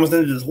career. He almost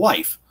ended his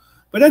life.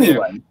 But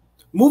anyway.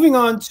 Moving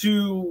on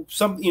to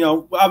some,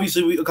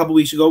 obviously a couple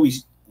weeks ago, we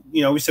said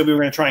we were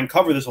going to try and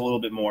cover this a little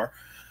bit more.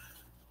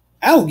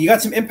 Al, you got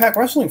some Impact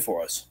Wrestling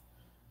for us.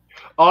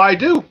 I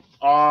do.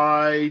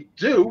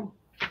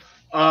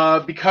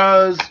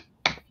 Because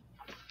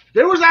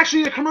there was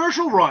actually a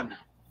commercial run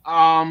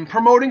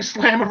promoting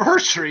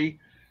Slammiversary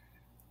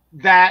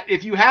that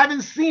if you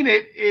haven't seen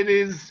it,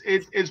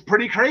 it's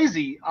pretty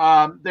crazy.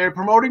 They're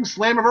promoting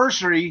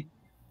Slammiversary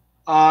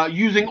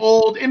using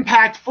old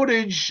Impact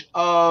footage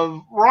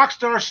of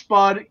Rockstar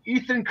Spud,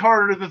 Ethan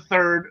Carter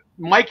III,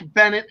 Mike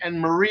Bennett, and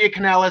Maria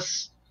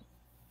Kanellis.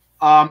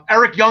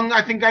 Eric Young,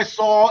 I think I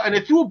saw, and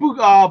they threw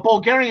a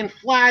Bulgarian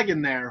flag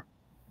in there.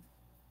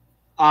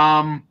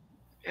 And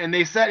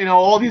they said,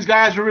 all these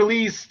guys were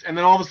released, and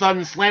then all of a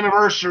sudden,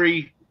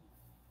 Slammiversary,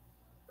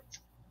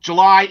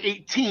 July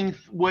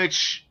 18th,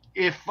 which,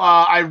 if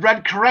I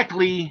read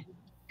correctly,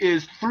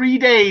 is 3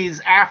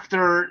 days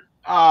after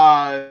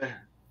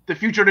the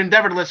Featured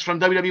Endeavor list from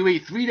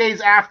WWE, 3 days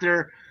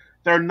after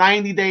their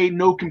 90-day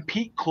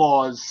no-compete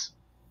clause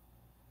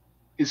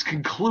is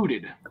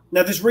concluded.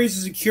 Now, this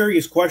raises a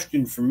curious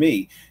question for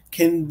me.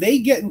 Can they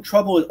get in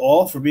trouble at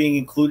all for being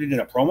included in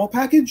a promo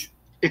package?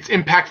 It's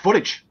Impact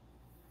footage.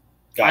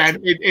 Gotcha.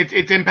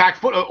 It's Impact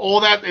footage. All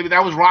that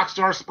was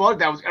Rockstar Spud.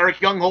 That was Eric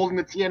Young holding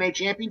the TNA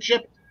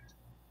Championship.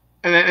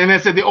 And they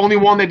said the only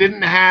one they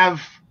didn't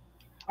have,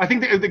 I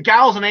think the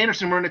Gallows and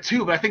Anderson were in it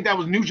too, but I think that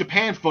was New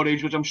Japan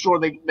footage, which I'm sure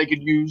they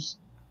could use.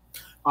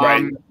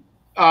 Right.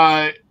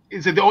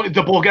 Is it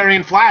the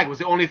Bulgarian flag was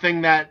the only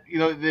thing that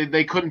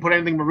they couldn't put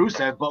anything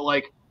Rusev, but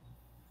like,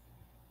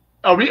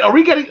 are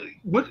we getting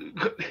what?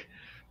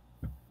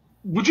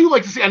 Would you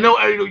like to see? I know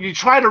you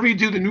try to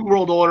redo the New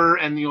World Order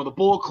and the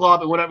Bullet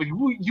Club and whatever.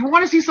 You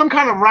want to see some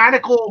kind of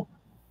radical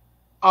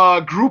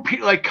group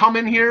like come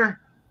in here?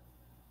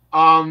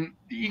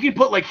 You can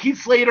put like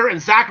Heath Slater and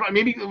Zack.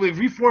 Maybe we've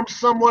reformed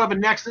somewhat of a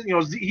next.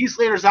 Heath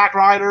Slater, Zack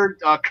Ryder,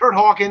 Kurt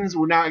Hawkins.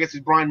 Well, now I guess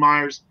it's Brian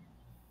Myers.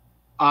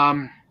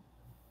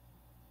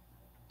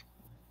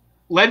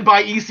 Led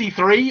by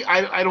EC3.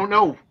 I don't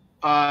know.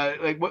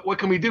 Like what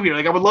can we do here?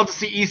 Like I would love to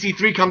see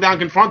EC3 come down,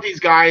 confront these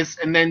guys,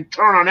 and then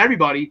turn on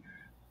everybody.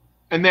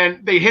 And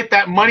then they hit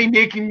that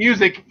money-making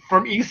music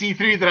from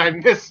EC3 that I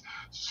miss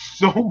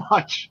so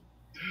much.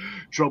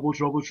 Trouble,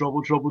 trouble,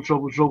 trouble, trouble,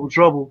 trouble, trouble,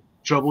 trouble,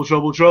 trouble,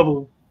 trouble,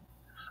 trouble.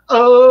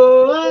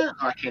 Oh,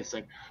 I can't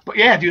sing. But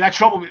yeah, dude, that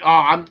trouble.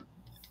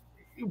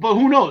 But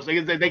who knows?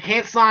 They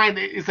can't sign.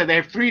 They said they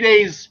have 3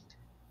 days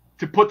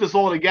to put this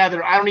all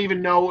together. I don't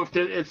even know if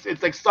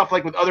it's like stuff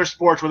like with other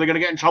sports where they're going to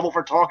get in trouble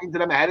for talking to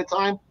them ahead of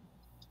time.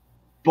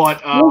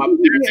 But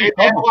they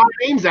have a lot of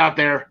names out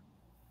there.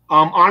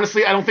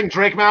 Honestly, I don't think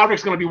Drake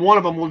Maverick's going to be one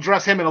of them. We'll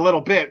address him in a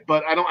little bit,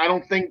 but I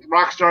don't think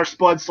Rockstar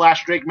Spud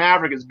 / Drake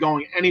Maverick is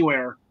going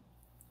anywhere.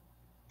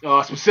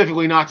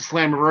 Specifically, not to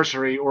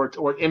Slammiversary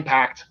or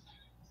Impact.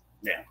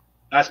 Yeah,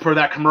 as per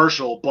that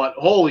commercial. But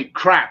holy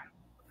crap!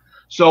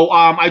 So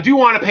I do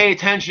want to pay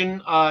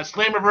attention.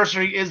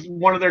 Slammiversary is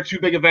one of their two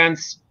big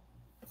events.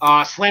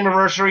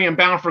 Slammiversary and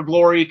Bound for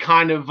Glory,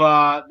 kind of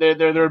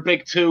they're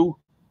big two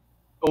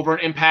over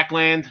in Impact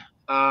Land.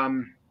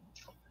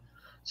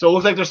 So it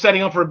looks like they're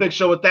setting up for a big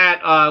show with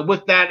that.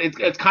 With that,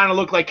 it's kind of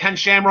looked like Ken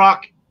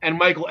Shamrock and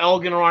Michael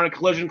Elgin are on a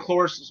collision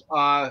course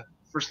for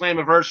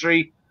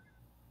Slammiversary.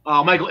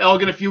 Michael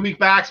Elgin a few weeks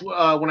back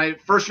when I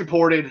first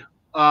reported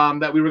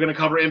that we were going to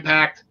cover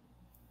Impact.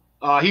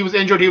 He was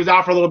injured. He was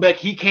out for a little bit.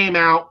 He came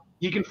out.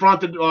 He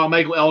confronted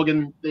Michael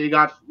Elgin.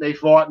 They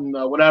fought and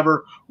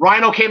whatever.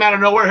 Rhino came out of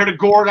nowhere, hit a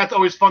gore. That's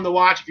always fun to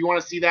watch. If you want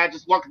to see that,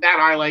 just look at that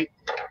highlight.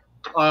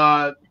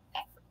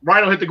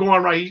 Rhino hit the gore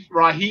on Rahit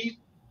Raju.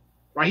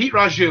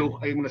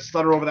 I'm going to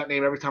stutter over that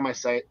name every time I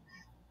say it.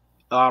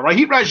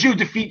 Rahit Raju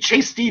defeat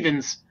Chase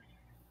Stevens.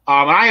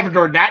 And I haven't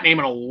heard that name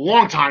in a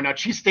long time now.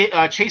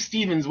 Chase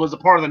Stevens was a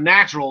part of the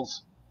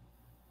Naturals.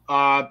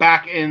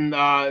 Back in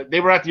they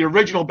were at the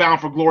original Bound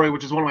for Glory,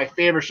 which is one of my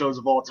favorite shows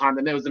of all time.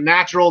 And it was the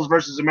Naturals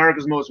versus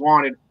America's Most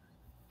Wanted.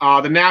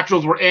 The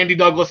Naturals were Andy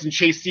Douglas and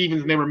Chase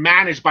Stevens, and they were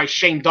managed by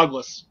Shane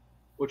Douglas,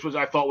 which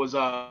I thought was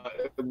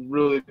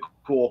really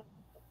cool.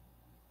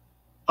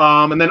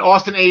 And then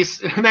Austin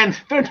Ace, and then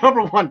they're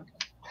number one.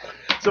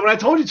 So when I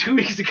told you 2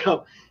 weeks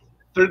ago,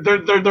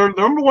 they're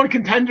number one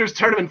contenders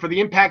tournament for the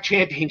Impact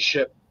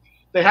Championship.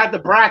 They had the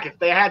bracket,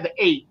 they had the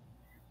 8,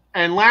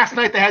 and last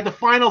night they had the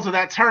finals of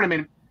that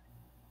tournament.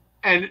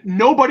 And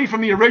nobody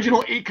from the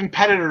original 8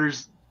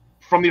 competitors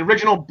from the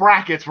original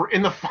brackets were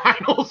in the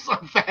finals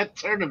of that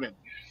tournament.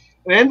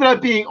 It ended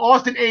up being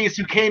Austin Ace,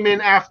 who came in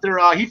after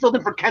he filled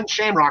in for Ken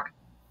Shamrock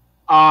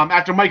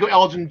after Michael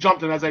Elgin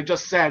jumped him, as I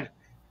just said.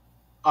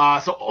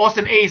 So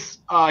Austin Ace,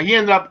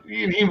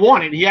 he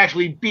won it. He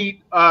actually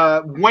beat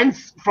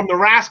Wentz from the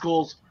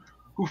Rascals,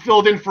 who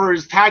filled in for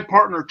his tag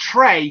partner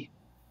Trey.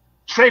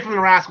 Trey from the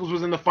Rascals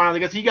was in the final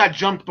because he got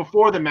jumped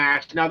before the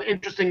match. Now the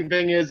interesting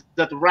thing is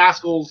that the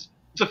Rascals,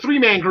 it's a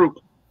 3-man group.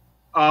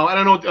 I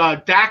don't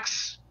know,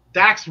 Dax,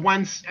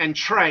 Wentz, and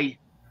Trey.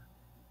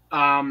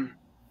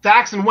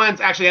 Dax and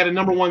Wentz actually had a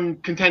number one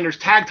contenders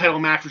tag title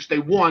match, which they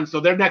won. So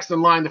they're next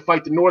in line to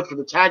fight the North for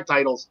the tag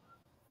titles.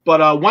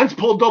 But Wentz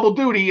pulled double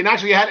duty, and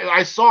actually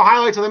I saw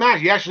highlights of the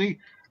match. He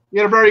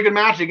had a very good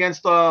match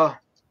against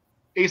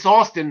Ace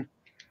Austin,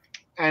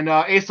 and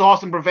Ace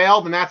Austin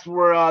prevailed, and that's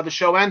where the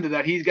show ended.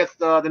 That he gets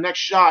the next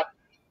shot.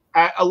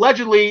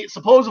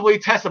 Supposedly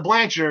Tessa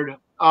Blanchard,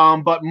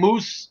 but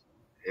Moose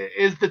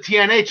is the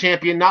TNA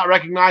champion, not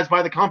recognized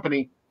by the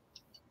company.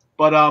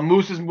 But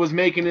Moose was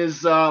making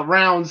his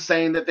rounds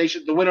saying that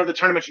the winner of the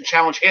tournament should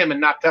challenge him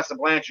and not Tessa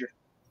Blanchard.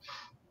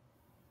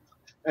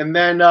 And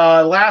then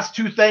last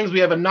two things, we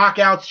have a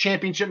Knockouts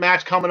Championship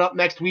match coming up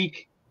next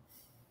week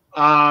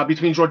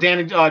between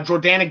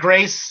Jordana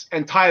Grace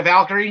and Ty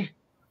Valkyrie.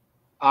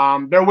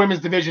 Their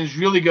women's division is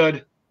really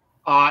good.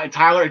 And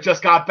Tyler, it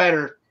just got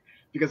better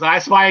because I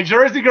spy a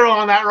Jersey girl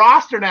on that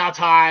roster now,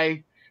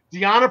 Ty.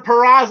 Deonna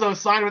Purrazzo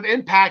signed with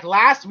Impact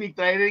last week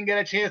that I didn't get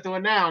a chance to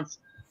announce.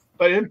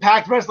 But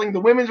Impact Wrestling, the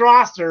women's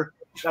roster,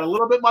 got a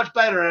little bit much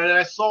better. And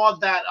I saw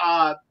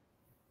that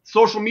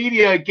social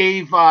media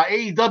gave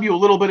AEW a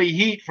little bit of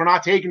heat for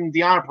not taking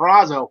Deonna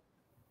Purrazzo.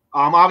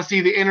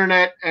 Obviously, the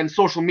internet and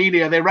social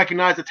media, they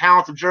recognize the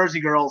talents of Jersey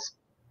girls.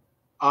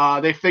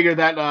 They figured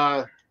that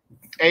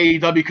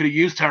AEW could have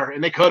used her,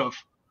 and they could have.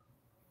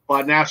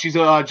 But now she's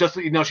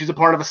she's a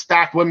part of a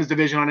stacked women's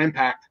division on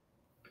Impact.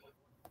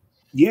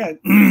 Yeah,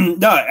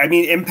 no, I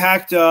mean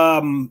Impact.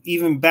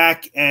 Even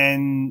back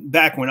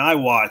when I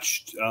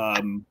watched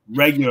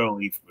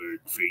regularly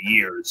for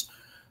years,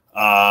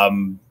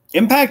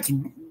 Impact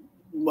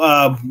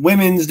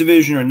women's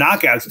division or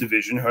Knockouts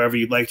division, however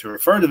you'd like to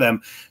refer to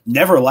them,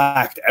 never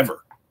lacked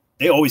ever.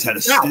 They always had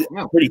a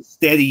pretty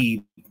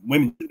steady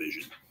women's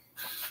division.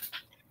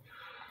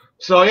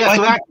 So yeah,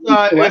 so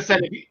that's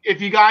listen.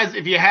 If you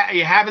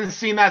haven't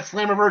seen that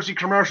Slammiversary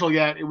commercial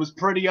yet, it was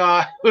pretty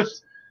I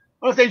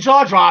would say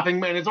jaw dropping,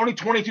 and it's only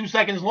 22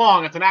 seconds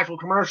long. It's an actual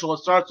commercial. It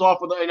starts off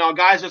with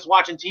guys just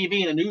watching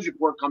TV, and a news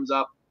report comes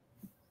up,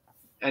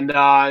 and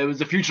it was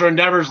the future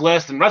endeavors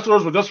list, and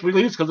wrestlers were just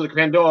released because of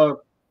the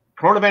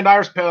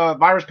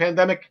coronavirus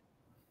pandemic.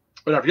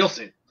 Whatever, you'll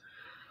see.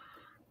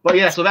 But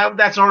yeah, so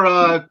that's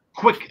our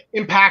quick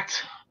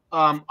Impact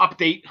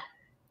update.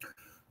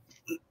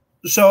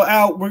 So,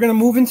 Al, we're going to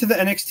move into the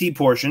NXT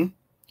portion,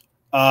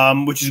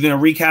 which is going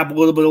to recap a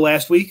little bit of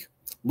last week,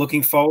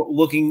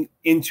 looking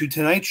into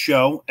tonight's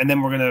show, and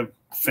then we're going to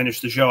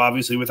finish the show,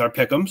 obviously, with our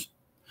pick'ems.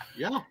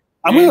 Yeah.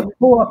 I'm going to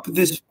pull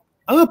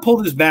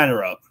this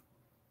banner up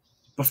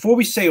before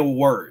we say a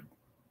word.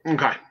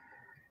 Okay.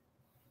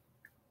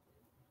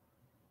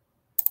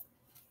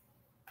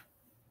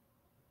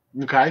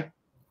 Okay.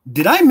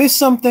 Did I miss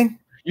something?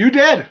 You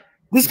did.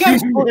 This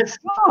guy's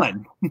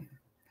gone.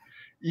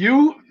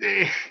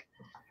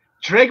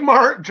 Drake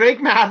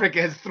Maverick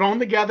has thrown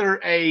together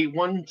a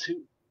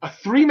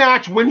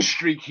 3-match win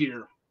streak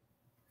here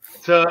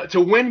to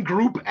win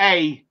Group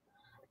A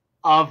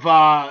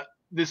of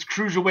this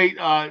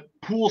cruiserweight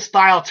pool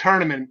style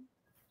tournament.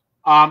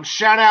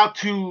 Shout out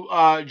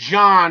to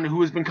John,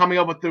 who has been coming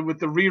up with the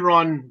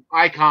rerun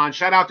icon.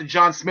 Shout out to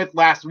John Smith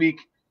last week,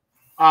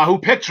 who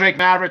picked Drake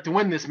Maverick to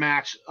win this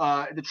match,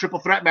 the triple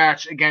threat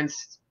match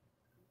against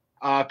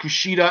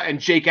Kushida and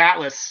Jake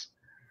Atlas.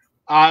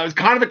 It was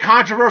kind of a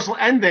controversial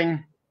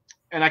ending,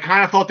 and I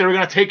kind of thought they were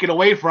going to take it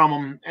away from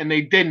him, and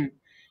they didn't.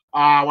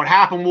 What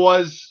happened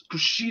was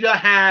Kushida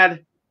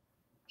had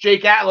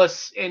Jake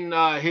Atlas in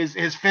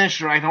his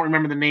finisher. I don't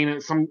remember the name of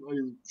it.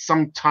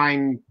 Some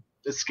time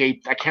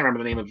escaped. I can't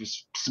remember the name of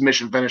his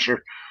submission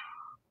finisher.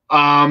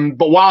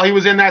 But while he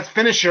was in that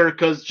finisher,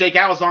 because Jake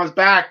Atlas on his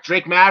back,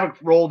 Drake Maverick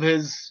rolled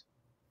his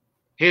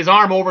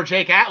arm over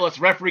Jake Atlas.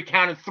 Referee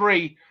counted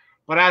 3,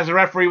 but as the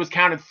referee was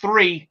counted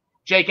 3,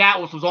 Jake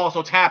Atlas was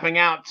also tapping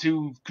out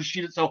to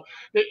Kushida. So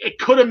it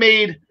could have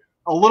made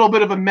a little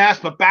bit of a mess,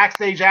 but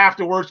backstage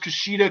afterwards,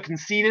 Kushida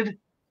conceded.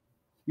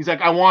 He's like,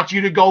 I want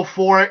you to go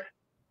for it.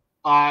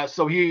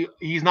 So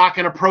he's not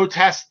going to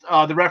protest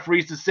the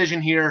referee's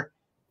decision here,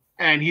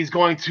 and he's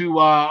going to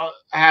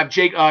have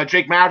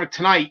Drake Maverick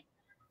tonight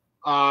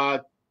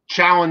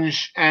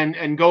challenge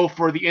and go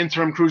for the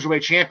interim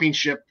cruiserweight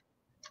championship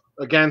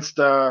against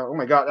the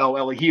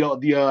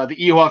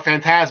Iho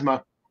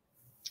Phantasma.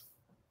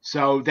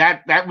 So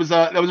that was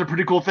a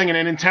pretty cool thing,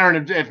 and in turn,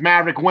 if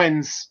Maverick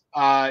wins,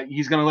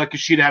 he's going to let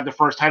Kushida have the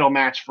first title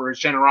match for his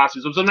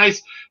generosity. So it's a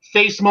nice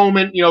face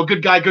moment,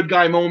 good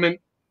guy moment.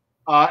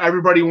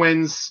 Everybody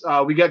wins.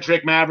 We got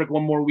Drake Maverick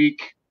one more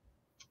week,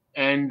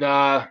 and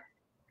I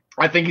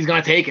think he's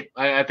going to take it.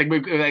 I think we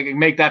can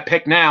make that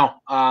pick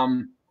now.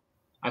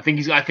 I think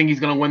he's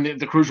going to win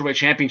the cruiserweight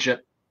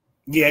championship.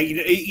 Yeah,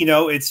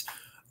 it's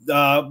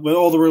when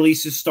all the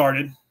releases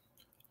started.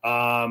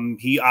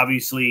 He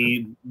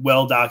obviously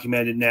well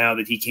documented now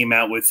that he came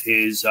out with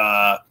his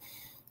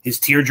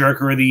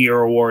Tearjerker of the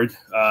Year award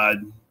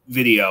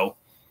video,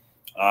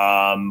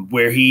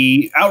 where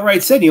he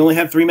outright said he only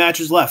had 3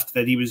 matches left,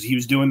 that he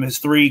was doing his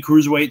 3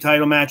 cruiserweight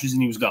title matches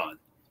and he was gone.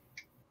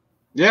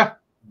 Yeah.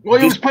 Well,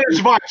 he was playing to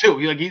survive too.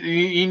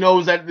 He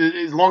knows that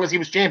as long as he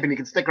was champion, he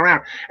can stick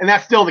around, and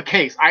that's still the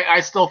case. I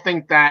still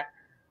think that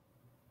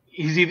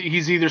he's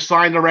either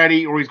signed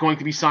already or he's going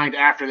to be signed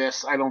after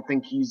this. I don't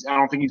think he's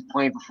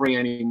playing for free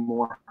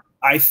anymore.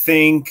 I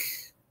think,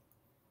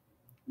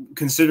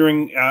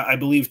 considering I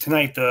believe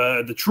tonight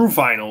the true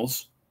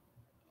finals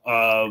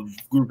of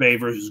Group A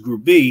versus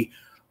Group B,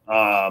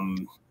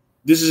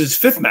 this is his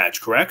 5th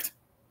match, correct?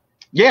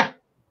 Yeah.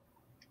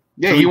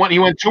 Yeah, so he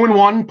went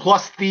 2-1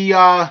 plus the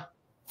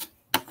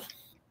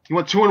he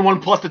went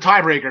 2-1 plus the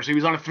tiebreaker. So he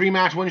was on a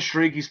 3-match win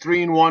streak. He's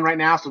 3-1 right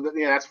now. So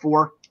that's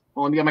 4.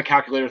 Well, let me get my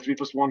calculator. 3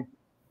 + 1.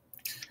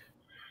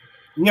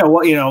 Yeah,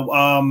 well,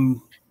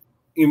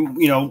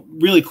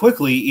 really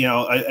quickly,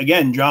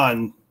 again,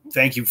 John,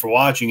 thank you for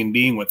watching and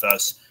being with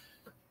us.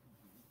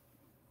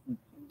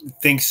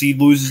 Thinks he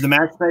loses the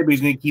match tonight, but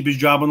he's going to keep his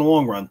job in the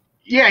long run.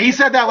 Yeah, he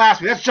said that last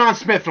week. That's John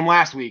Smith from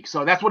last week.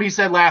 So that's what he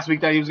said last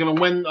week, that he was going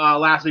to win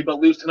last week but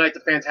lose tonight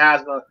to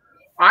Phantasma.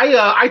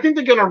 I think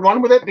they're going to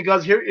run with it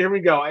because here we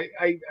go.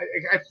 I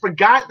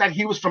forgot that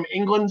he was from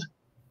England.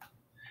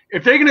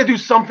 If they're going to do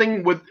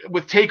something with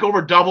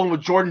TakeOver Dublin,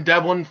 with Jordan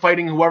Devlin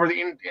fighting whoever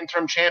the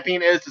interim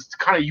champion is to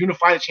kind of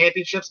unify the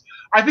championships,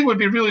 I think it would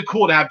be really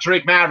cool to have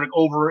Drake Maverick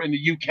over in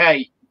the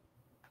UK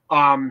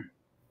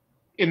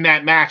in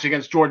that match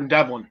against Jordan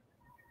Devlin.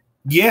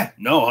 Yeah,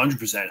 no,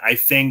 100%. I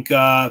think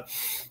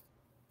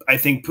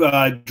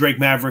Drake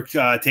Maverick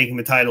taking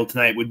the title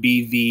tonight would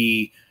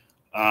be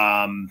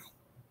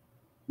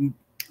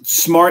the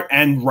smart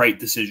and right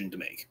decision to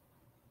make.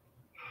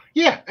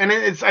 Yeah, and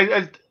if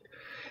I'm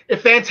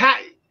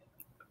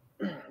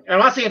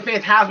not saying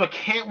Phantasma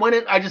can't win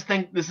it. I just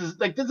think this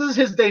is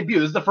his debut.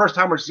 This is the first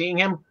time we're seeing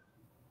him.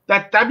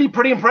 That'd be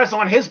pretty impressive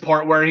on his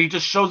part, where he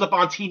just shows up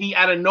on TV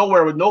out of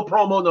nowhere with no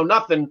promo, no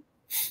nothing.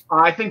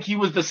 I think he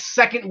was the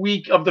second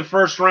week of the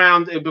first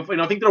round. I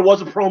think there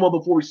was a promo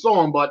before we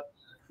saw him, but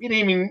you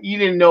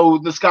didn't know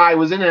this guy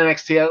was in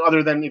NXT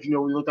other than if we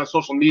looked on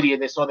social media,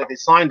 they saw that they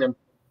signed him.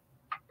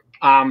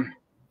 Yeah,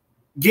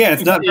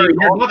 it's not very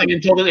nothing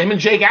until him and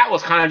Jake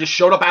Atlas kind of just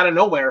showed up out of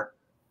nowhere.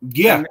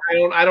 Yeah,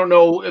 and I don't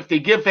know if they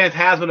give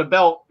Phantasma the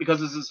belt because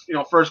this is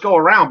first go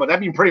around, but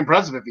that'd be pretty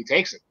impressive if he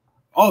takes it.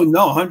 Oh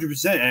no,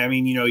 100%. I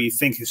mean, you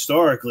think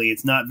historically,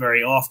 it's not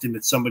very often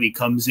that somebody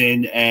comes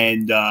in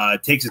and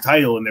takes a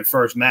title in their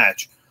first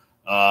match.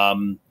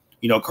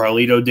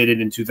 Carlito did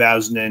it in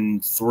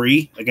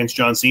 2003 against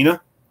John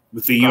Cena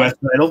with the U.S.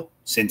 title.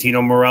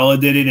 Santino Marella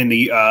did it in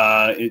the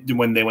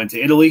when they went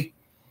to Italy.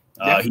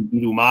 He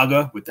beat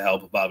Umaga with the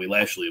help of Bobby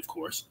Lashley, of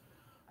course.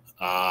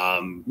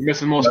 You're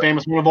missing the most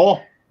famous one of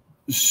all.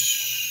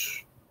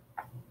 The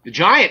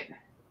Giant.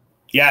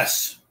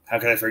 Yes. How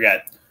can I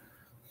forget?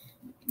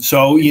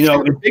 So,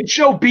 Big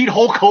Show beat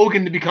Hulk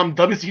Hogan to become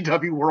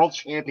WCW World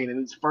Champion in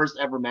his first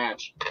ever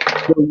match.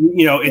 So,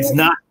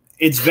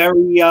 it's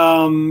very,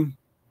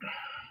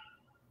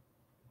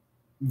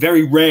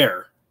 very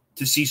rare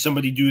to see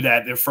somebody do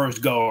that their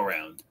first go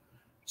around.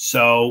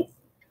 So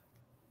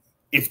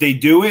if they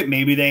do it,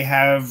 maybe they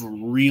have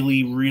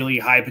really, really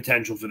high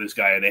potential for this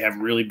guy. Or they have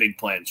really big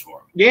plans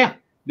for him. Yeah.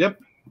 Yep.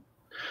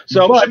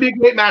 So it should be a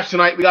great match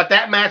tonight. We got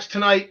that match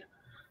tonight.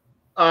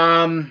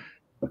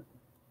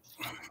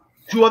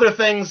 Two other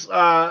things. Like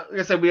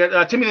I said, we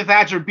had Timothy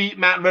Thatcher beat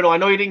Matt Riddle. I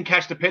know you didn't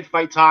catch the pit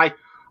fight, Ty.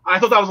 I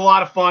thought that was a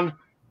lot of fun.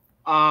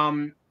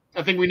 I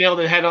think we nailed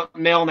the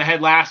nail on the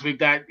head last week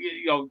that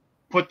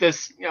put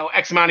this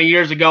X amount of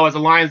years ago as a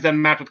Lions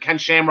Den match with Ken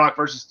Shamrock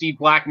versus Steve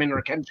Blackman,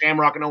 or Ken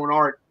Shamrock and Owen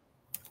Hart.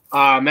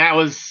 That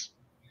was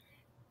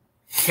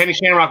Kenny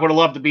Shamrock would have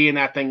loved to be in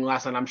that thing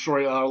last night. I'm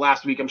sure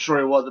last week. I'm sure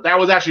it was. But that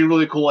was actually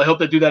really cool. I hope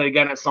they do that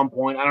again at some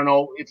point. I don't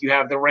know if you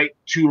have the right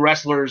two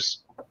wrestlers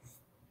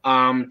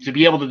to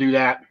be able to do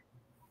that.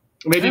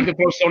 Maybe you could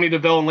throw Sonya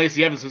Deville and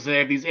Lacey Evans because they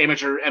have these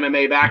amateur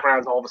MMA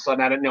backgrounds all of a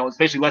sudden. I didn't know,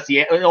 especially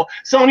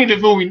Sonya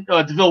Deville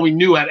we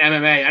knew had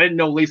MMA. I didn't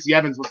know Lacey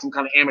Evans was some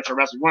kind of amateur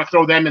wrestler. You want to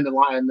throw them in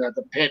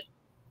the pit.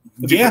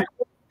 Yeah.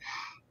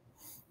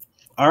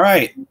 All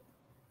right.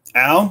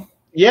 Al?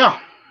 Yeah.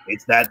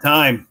 It's that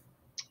time.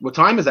 What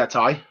time is that,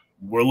 Ty?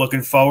 We're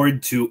looking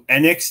forward to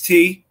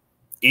NXT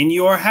in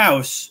your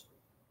house.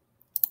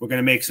 We're going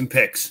to make some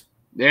picks.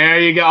 There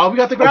you go. We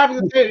got the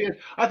graphics.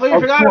 I thought you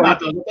forgot about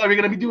those. I thought we were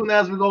going to be doing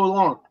that as we go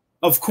along.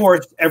 Of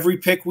course, every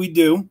pick we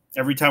do,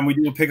 every time we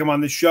do a pick'em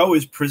on the show,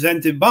 is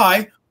presented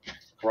by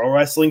Pro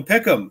Wrestling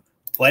Pick'em.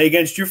 Play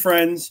against your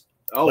friends.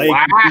 Oh,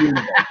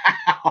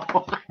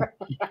 wow.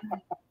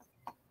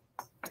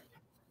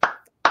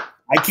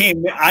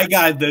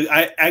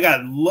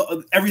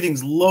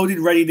 Everything's loaded,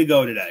 ready to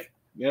go today.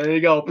 There you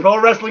go.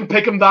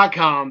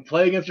 ProWrestlingPick'em.com.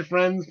 Play against your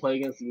friends. Play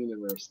against the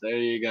universe. There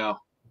you go.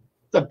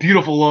 It's a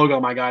beautiful logo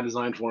my guy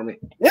designed for me.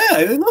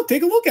 Yeah, look,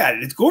 take a look at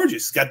it. It's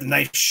gorgeous. It's got the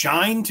nice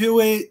shine to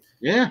it.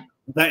 Yeah.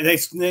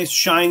 Nice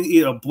shine,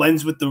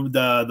 blends with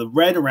the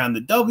red around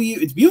the W.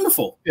 It's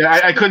beautiful. Yeah,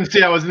 I couldn't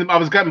see. I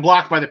was getting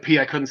blocked by the P.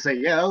 I couldn't say.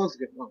 Yeah, that looks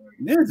good.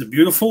 Yeah, it's a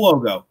beautiful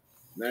logo.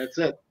 That's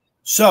it.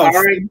 So, all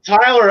right,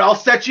 Tyler, I'll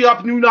set you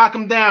up and you knock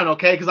them down,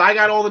 okay? Because I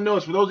got all the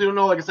notes. For those who don't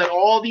know, like I said,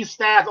 all these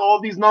stats, all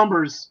these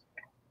numbers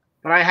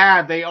that I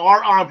have, they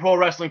are on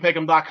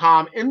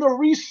ProWrestlingPick'em.com. In the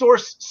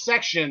resource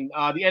section,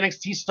 the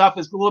NXT stuff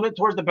is a little bit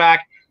towards the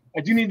back.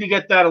 I do need to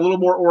get that a little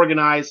more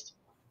organized.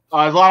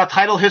 There's a lot of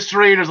title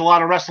history. There's a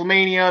lot of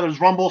WrestleMania.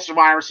 There's Rumble,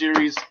 Survivor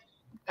Series.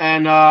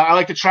 And I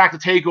like to track the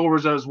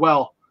takeovers as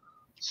well.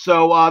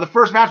 So the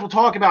first match we'll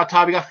talk about,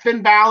 Todd, we got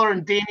Finn Balor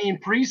and Damian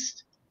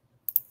Priest.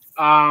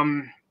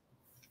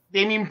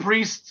 Damian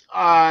Priest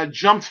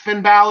jumped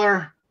Finn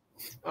Balor.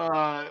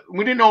 We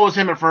didn't know it was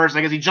him at first.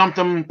 I guess he jumped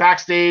him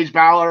backstage.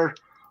 Balor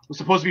was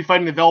supposed to be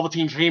fighting the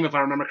Velveteen Dream, if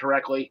I remember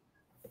correctly.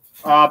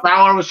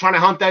 Balor was trying to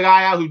hunt that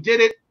guy out who did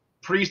it.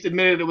 Priest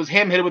admitted it was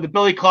him, hit it with the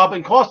Billy Club,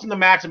 and cost him the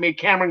match and made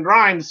Cameron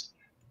Grimes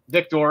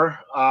victor.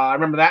 I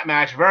remember that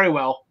match very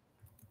well.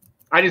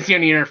 I didn't see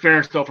any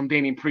interference, though, from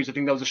Damian Priest. I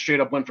think that was a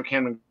straight-up win for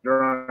Cameron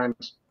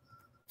Grimes.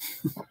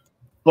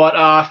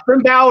 But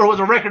Finn Balor was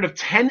a record of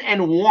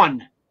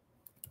 10-1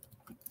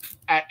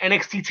 at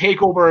NXT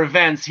TakeOver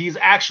events. He's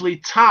actually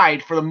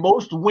tied for the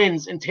most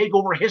wins in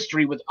TakeOver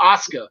history with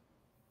Asuka.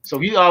 So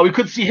we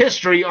could see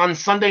history on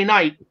Sunday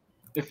night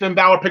if Finn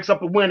Balor picks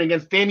up a win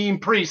against Damian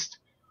Priest,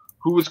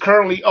 who is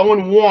currently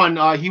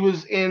 0-1. He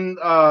was in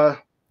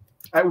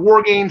at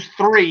War Games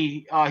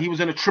 3. He was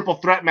in a triple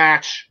threat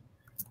match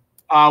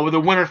with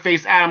the winner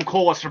faced Adam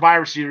Cole at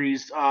Survivor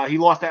Series. He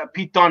lost that.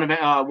 Pete Dunne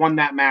won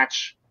that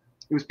match.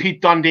 It was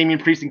Pete Dunne, Damian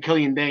Priest, and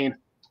Killian Dane.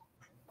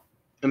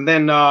 And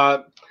then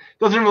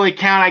doesn't really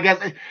count, I guess.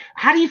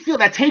 How do you feel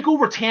that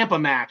TakeOver Tampa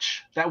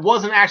match? That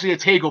wasn't actually a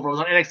TakeOver. It was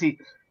on NXT.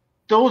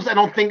 Those, I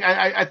don't think.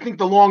 I think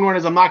the long run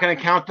is I'm not going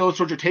to count those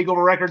sorts of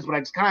TakeOver records, but I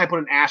just kind of put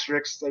an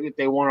asterisk if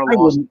they won or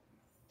lost.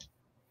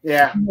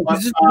 Yeah.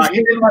 But,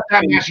 he did like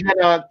that match. He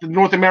had the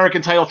North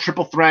American title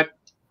triple threat.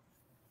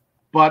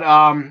 But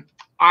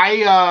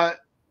I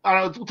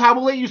don't know, Tom,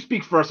 we'll let you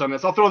speak first on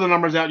this. I'll throw the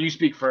numbers out. You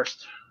speak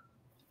first.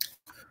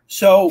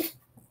 So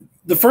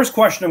the first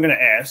question I'm going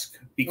to ask,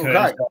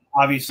 because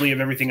obviously of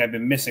everything I've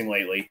been missing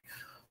lately,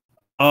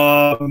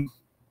 are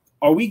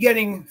we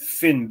getting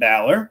Finn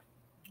Balor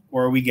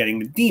or are we getting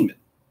the Demon?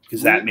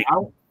 Because that makes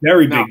a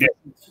very big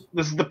difference.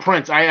 This is the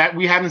Prince.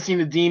 We haven't seen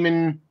the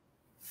Demon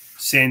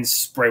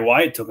since Bray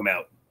Wyatt took him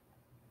out.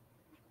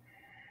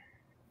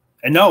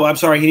 And no, I'm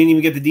sorry, he didn't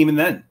even get the Demon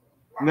then.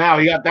 No,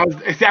 he got that was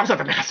at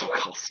the Nassau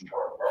Coliseum.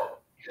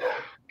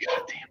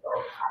 God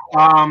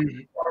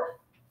damn.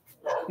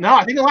 No,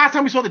 I think the last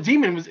time we saw the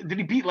Demon did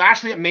he beat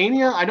Lashley at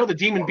Mania? I know the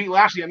Demon beat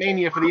Lashley at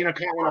Mania for the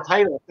Intercontinental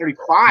title at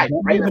 35.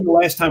 That might be the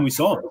last time we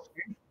saw him.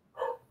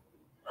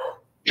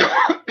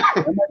 That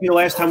might be the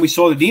last time we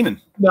saw the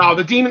Demon. No,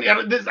 the Demon.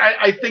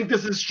 I think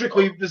this is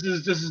strictly this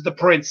is the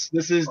Prince.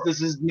 This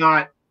is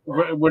not.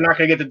 We're not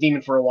going to get the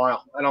Demon for a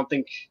while. I don't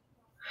think.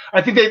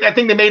 I think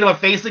they made him a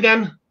face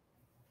again.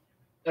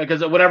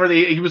 Because whatever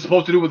he was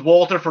supposed to do with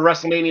Walter for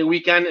WrestleMania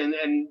weekend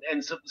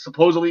and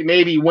supposedly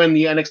maybe win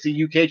the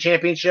NXT UK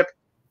Championship.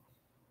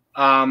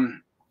 I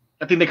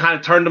think they kind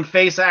of turned him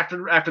face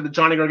after the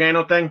Johnny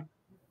Gargano thing.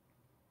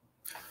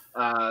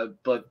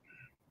 But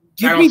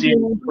give me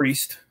Damian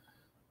Priest.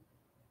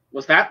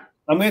 What's that?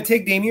 I'm going to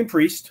take Damian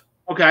Priest.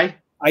 Okay.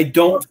 I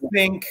don't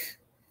think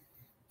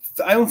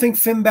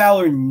Finn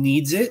Balor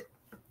needs it.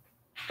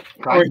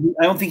 Okay.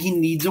 I don't think he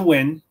needs a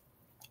win.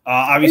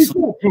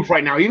 Obviously, he's proof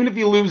right now. Even if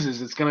he loses,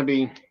 he's going to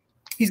be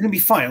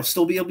fine.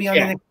 He'll be on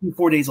the next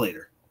 4 days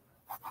later.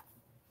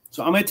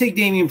 So I'm going to take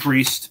Damian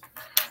Priest.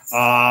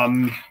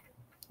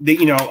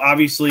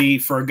 Obviously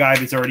for a guy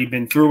that's already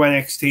been through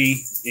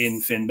NXT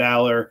in Finn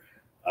Balor,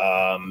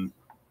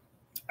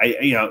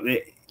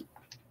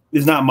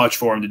 there's not much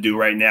for him to do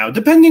right now,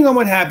 depending on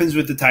what happens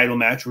with the title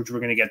match, which we're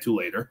going to get to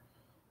later.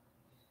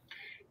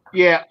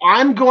 Yeah,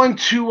 I'm going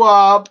to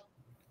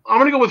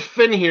go with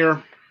Finn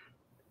here.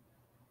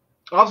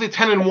 Obviously,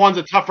 10-1 is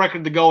a tough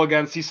record to go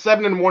against. He's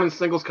 7-1 in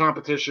singles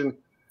competition.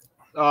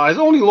 His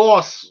only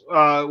loss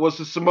was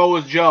to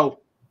Samoa Joe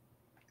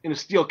in a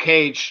steel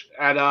cage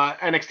at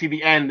NXT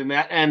The End, and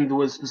that end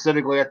was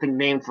specifically, I think,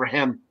 named for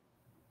him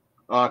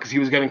because he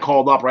was getting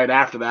called up right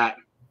after that.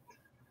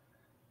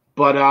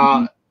 But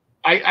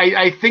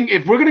I think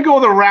if we're going to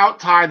go the route,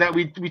 Ty, that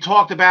we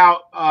talked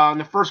about in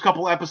the first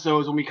couple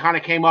episodes when we kind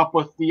of came up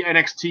with the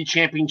NXT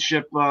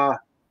Championship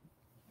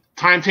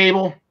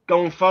timetable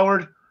going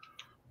forward,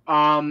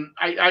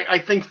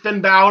 I think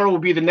Finn Balor will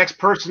be the next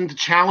person to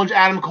challenge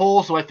Adam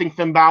Cole, so I think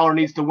Finn Balor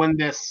needs to win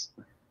this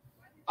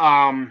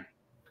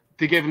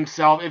to give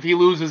himself. If he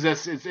loses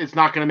this, it's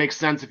not going to make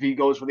sense if he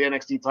goes for the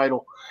NXT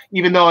title.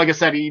 Even though, like I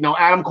said,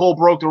 Adam Cole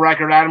broke the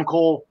record. Adam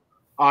Cole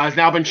has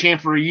now been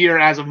champ for a year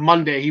as of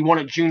Monday. He won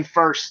it June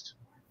 1st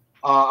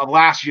of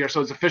last year,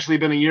 so it's officially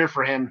been a year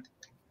for him.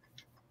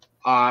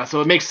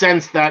 So it makes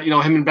sense that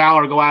him and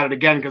Balor go at it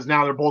again because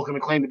now they're both going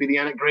to claim to be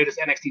the greatest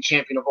NXT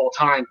champion of all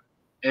time.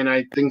 And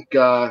I think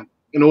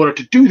in order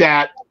to do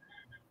that,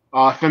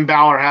 Finn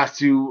Balor has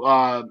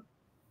to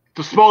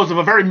dispose of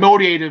a very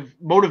motivated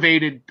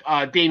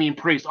Damian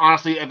Priest.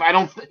 Honestly,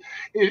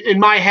 in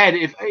my head,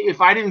 if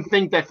I didn't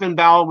think that Finn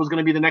Balor was going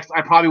to be the next,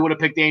 I probably would have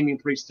picked Damian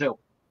Priest too.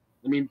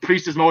 I mean,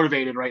 Priest is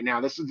motivated right now.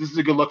 This is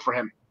a good look for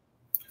him.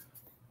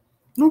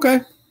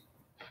 Okay,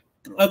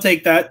 I'll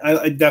take that.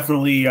 I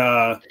definitely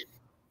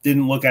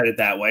didn't look at it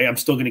that way. I'm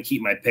still going to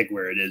keep my pick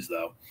where it is,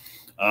 though.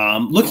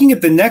 Looking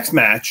at the next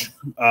match,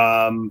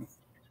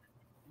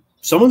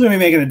 someone's going to be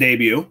making a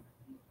debut.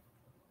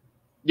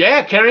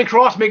 Yeah, Karrion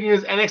Kross making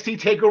his NXT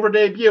TakeOver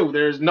debut.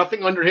 There's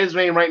nothing under his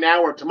name right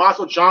now where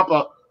Tommaso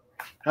Ciampa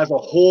has a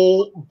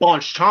whole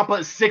bunch. Ciampa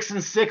is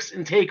 6-6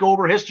 in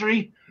TakeOver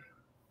history.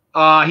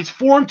 He's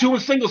 4-2 in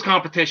singles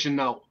competition,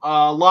 though.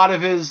 A lot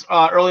of his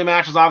early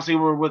matches, obviously,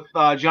 were with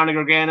Johnny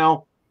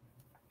Gargano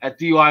at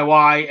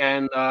DIY,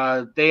 and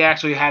they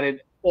actually had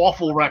an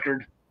awful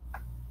record.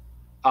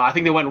 I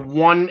think they went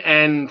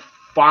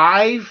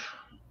 1-5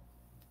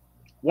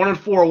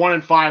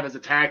 1-4, 1-5 as a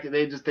tag.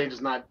 They just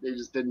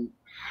didn't.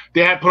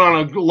 They had put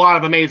on a lot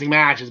of amazing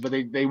matches, but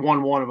they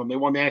won one of them. They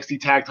won the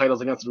NXT tag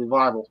titles against the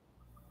Revival.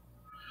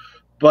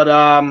 But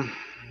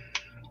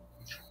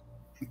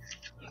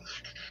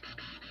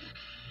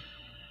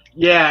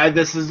yeah,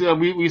 this is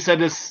we said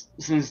this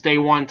since day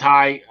one.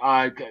 Ty,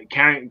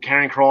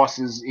 Karrion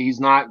Kross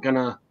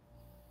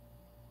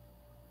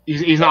he's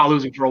not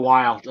losing for a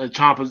while.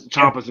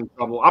 Ciampa's in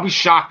trouble. I'll be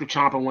shocked if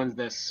Ciampa wins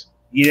this.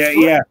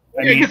 Yeah.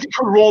 I guess they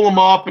could roll him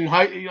up and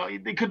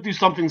they could do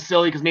something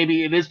silly because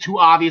maybe it is too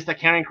obvious that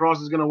Karrion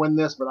Kross is going to win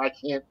this, but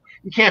you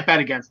can't bet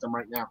against them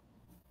right now.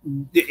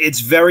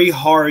 It's very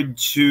hard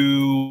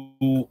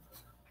to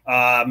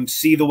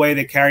see the way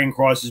that Karrion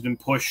Kross has been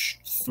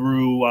pushed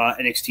through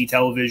NXT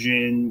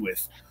television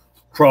with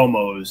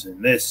promos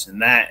and this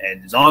and that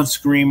and his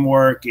on-screen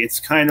work.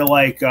 It's kind of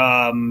like,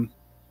 how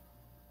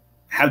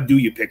do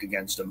you pick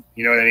against him?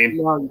 You know what I mean?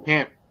 No, you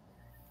can't.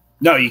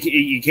 No,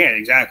 you can't,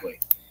 exactly.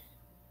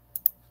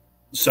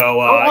 So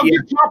I'll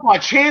give Ciampa a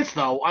chance,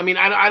 though. I mean,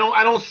 I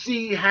don't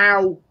see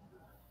how.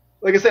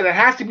 Like I said, it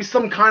has to be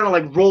some kind of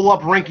like roll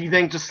up rinky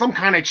thing, just some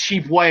kind of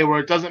cheap way where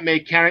it doesn't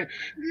make Karrion.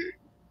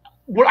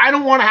 What I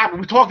don't want to happen.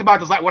 We talked about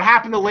this. Like what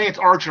happened to Lance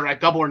Archer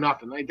at Double or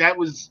Nothing. Like that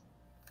was.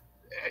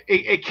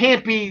 It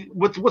can't be.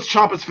 What's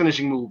Ciampa's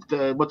finishing move?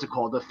 What's it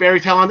called? The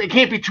fairy tale ending. It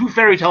can't be 2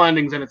 fairy tale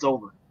endings and it's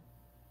over.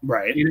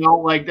 Right. You know,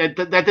 like that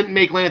didn't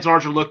make Lance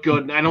Archer look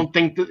good. And I don't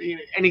think that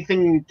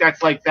anything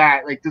that's like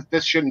that, like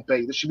this shouldn't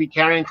be. This should be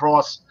Karrion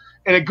Kross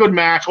in a good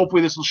match.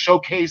 Hopefully this will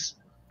showcase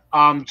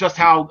just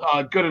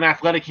how good and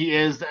athletic he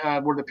is,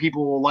 where the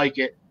people will like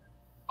it.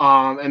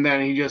 And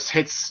then he just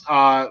hits,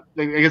 I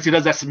guess he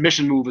does that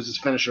submission move as his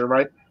finisher,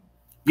 right?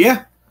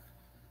 Yeah.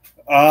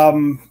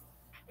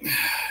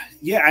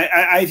 Yeah,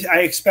 I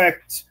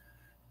expect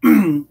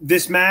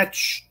this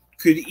match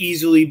could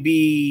easily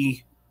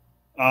be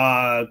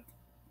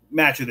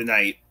match of the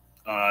night,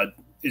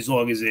 as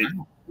long as it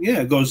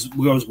goes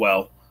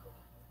well.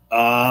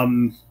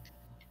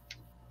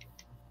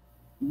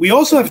 We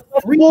also have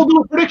we'll do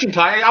a prediction,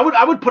 Ty.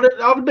 I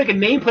would make a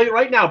nameplate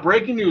right now.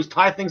 Breaking news: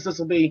 Ty thinks this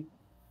will be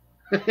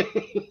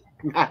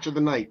match of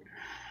the night.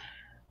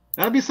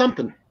 That'd be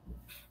something.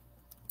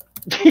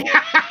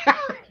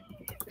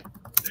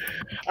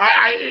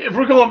 If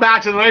we're going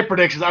match of the night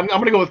predictions, I'm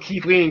going to go with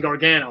Keith Lee and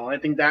Gargano. I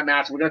think that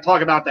match. We're going to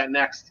talk about that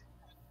next.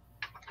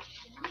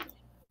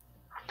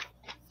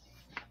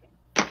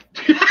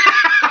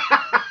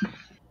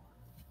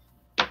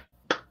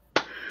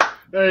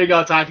 There you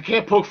go, Ty. If you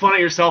can't poke fun at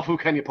yourself, who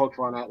can you poke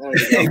fun at? There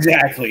you go.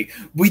 Exactly.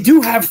 We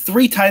do have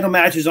 3 title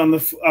matches on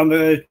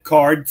the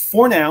card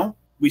for now.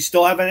 We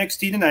still have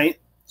NXT tonight.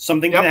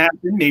 Something can happen.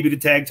 Maybe the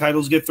tag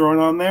titles get thrown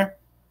on there.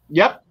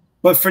 Yep.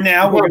 But for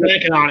now, we're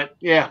banking on it.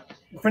 Yeah.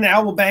 For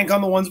now, we'll bank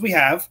on the ones we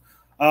have.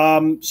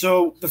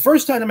 So the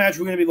first title match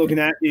we're going to be looking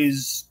at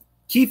is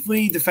Keith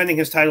Lee defending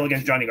his title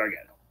against Johnny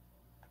Gargano.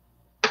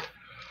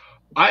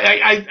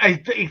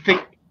 I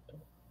think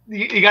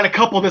you got a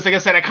couple of this. Like I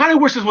said, I kind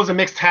of wish this was a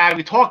mixed tag.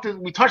 We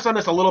touched on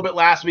this a little bit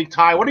last week.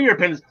 Ty, what are your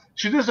opinions?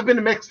 Should this have been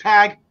a mixed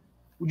tag?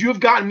 Would you have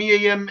gotten Mia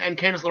Yim and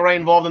Candice LeRae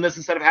involved in this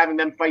instead of having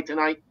them fight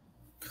tonight?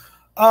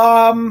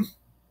 No.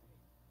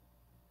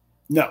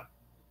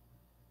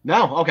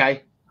 No.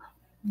 Okay.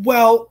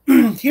 Well,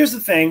 here's the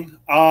thing.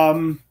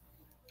 I'm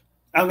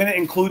going to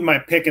include my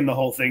pick in the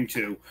whole thing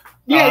too.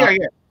 Yeah.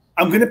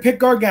 I'm going to pick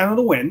Gargano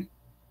to win.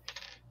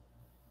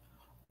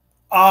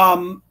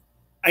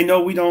 I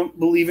know we don't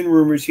believe in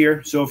rumors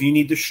here, so if you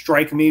need to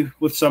strike me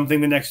with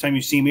something the next time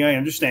you see me, I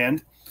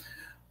understand.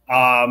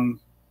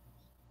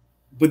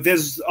 But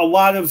there's a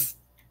lot of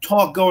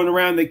talk going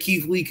around that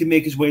Keith Lee can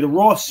make his way to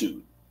Raw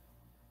soon.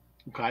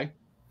 Okay.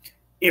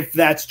 If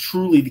that's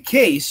truly the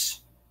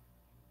case,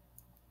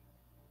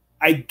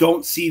 I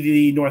don't see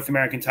the North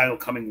American title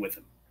coming with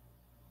him.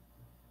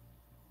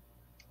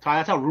 Ty,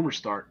 that's how rumors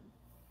start.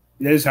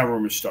 That is how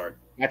rumors start.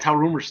 That's how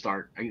rumors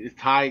start.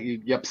 Ty,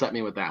 you upset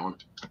me with that one.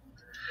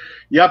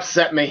 You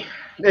upset me.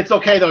 It's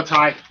okay though,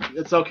 Ty.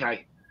 It's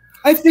okay.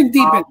 I think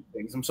deep into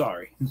things. I'm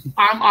sorry.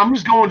 I'm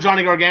just going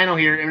Johnny Gargano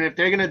here, and if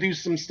they're gonna do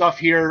some stuff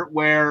here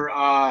where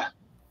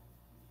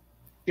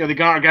the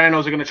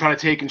Garganos are gonna try to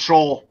take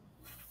control,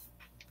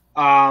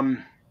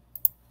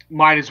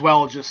 might as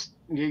well just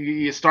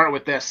you start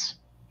with this.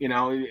 And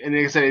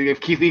like I said,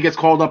 if Keith Lee gets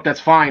called up, that's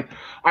fine.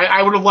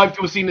 I would have liked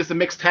to have seen this a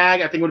mixed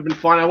tag. I think it would have been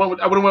fun. I would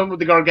have went with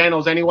the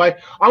Garganos anyway.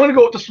 I'm going to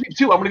go with the sweep,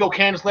 too. I'm going to go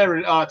Candice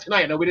LeRae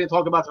tonight. I know we didn't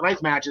talk about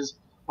tonight's matches.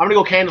 I'm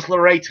going to go Candice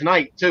LeRae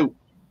tonight, too.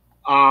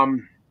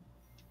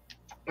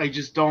 I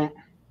just don't.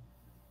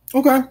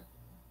 Okay.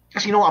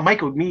 Actually, I might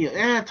go with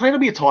Mia. Tonight will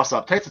be a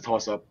toss-up. Tonight's a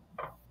toss-up.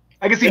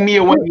 I can see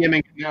Mia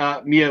winning.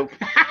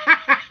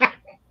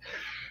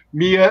 Mia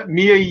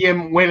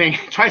Yim winning.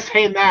 Try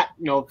saying that,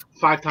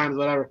 5 times,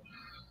 whatever.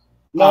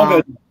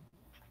 Mia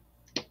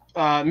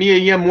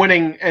Yim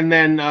winning and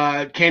then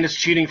Candice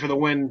cheating for the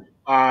win.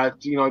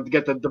 To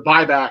get the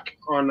buyback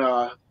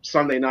on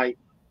Sunday night.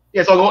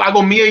 Yeah, so I'll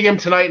go Mia Yim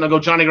tonight, and I'll go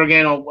Johnny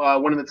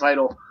Gargano winning the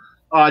title.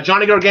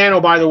 Johnny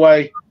Gargano, by the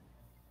way,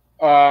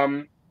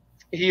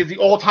 He is the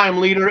all-time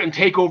leader in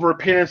TakeOver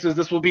appearances.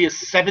 This will be his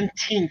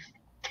 17th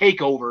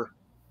TakeOver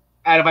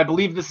out of, I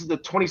believe this is the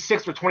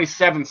 26th or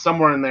 27th,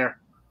 somewhere in there.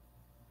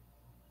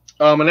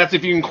 And that's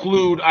if you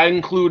include, I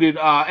included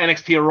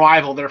NXT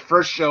Arrival, their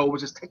first show,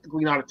 which is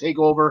technically not a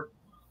TakeOver,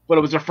 but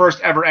it was their first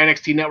ever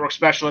NXT Network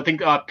special. I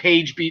think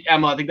Paige beat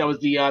Emma. I think that was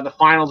the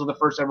finals of the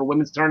first ever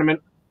women's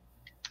tournament.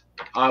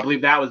 I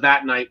believe that was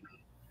that night.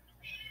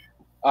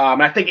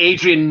 I think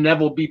Adrian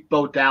Neville beat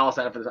Bo Dallas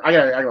after this. I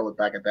gotta look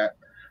back at that.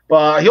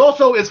 But he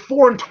also is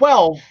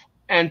 4-12,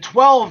 and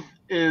 12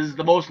 is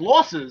the most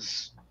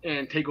losses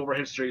in TakeOver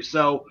history.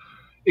 So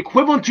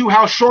equivalent to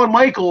how Shawn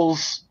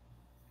Michaels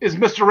is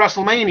Mr.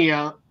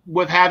 WrestleMania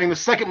with having the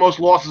second most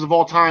losses of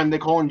all time. They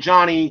call him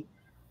Johnny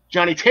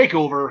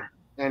TakeOver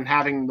and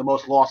having the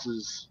most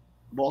losses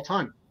of all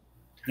time.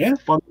 Yeah.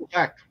 Fun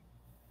fact.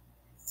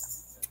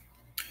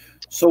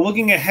 So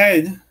looking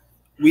ahead,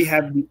 we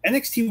have the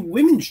NXT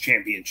Women's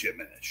Championship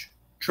match.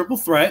 Triple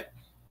threat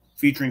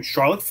featuring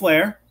Charlotte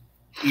Flair,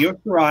 Io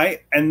Shirai,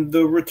 and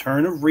the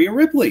return of Rhea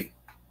Ripley.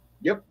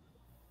 Yep.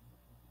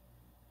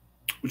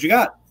 What you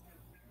got?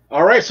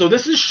 All right, so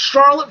this is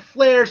Charlotte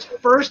Flair's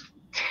first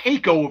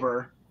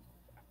TakeOver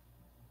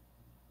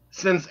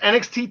since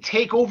NXT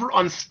TakeOver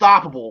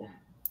Unstoppable,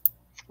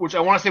 which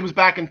I want to say was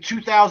back in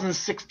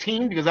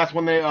 2016 because that's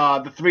when they,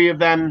 the three of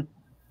them,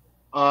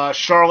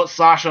 Charlotte,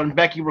 Sasha, and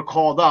Becky, were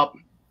called up.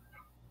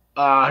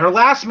 Her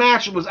last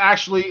match was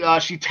actually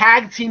she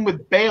tag teamed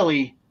with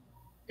Bayley,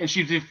 and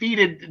she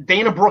defeated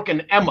Dana Brooke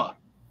and Emma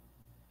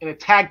in a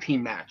tag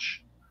team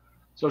match.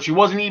 So she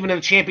wasn't even in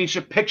the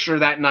championship picture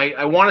that night.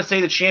 I want to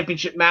say the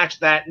championship match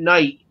that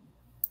night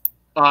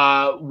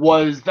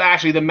was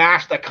actually the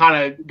match that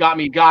kind of got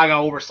me gaga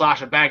over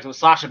Sasha Banks. It was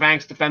Sasha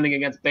Banks defending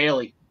against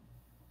Bayley,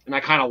 and I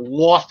kind of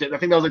lost it. I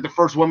think that was like the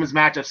first women's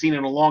match I've seen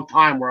in a long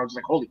time where I was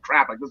like, holy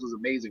crap, like this was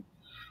amazing.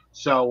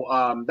 So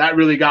that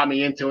really got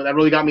me into it. That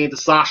really got me into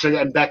Sasha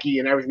and Becky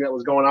and everything that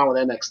was going on with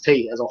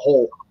NXT as a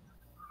whole.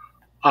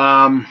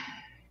 Fun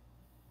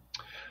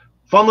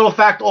little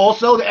fact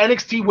also, the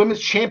NXT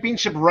Women's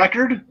Championship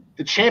record,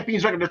 the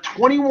champions record, are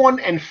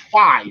 21-5.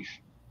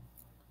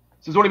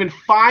 So there's only been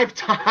 5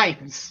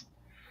 times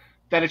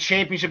that a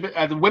championship,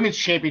 the women's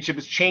championship,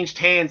 has changed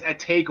hands at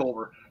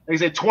TakeOver. Like I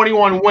said,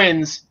 21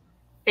 wins,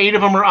 8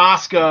 of them are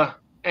Asuka,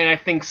 and I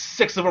think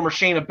 6 of them are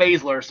Shayna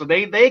Baszler. So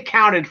they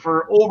accounted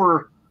for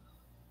over,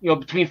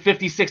 between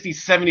 50, 60,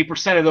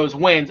 70% of those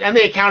wins, and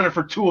they accounted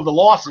for 2 of the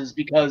losses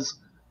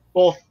because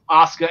both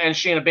Asuka and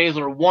Shayna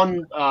Baszler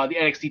won the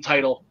NXT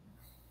title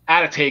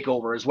at a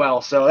TakeOver as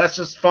well. So that's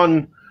just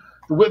fun.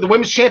 The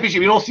women's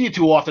championship, you don't see it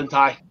too often,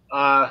 Ty.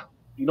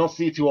 You don't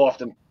see it too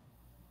often.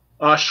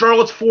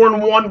 Charlotte's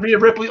 4-1. Rhea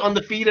Ripley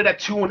undefeated at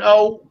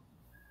 2-0,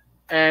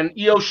 and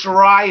Io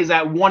Shirai is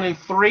at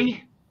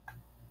 1-3.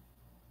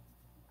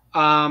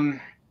 I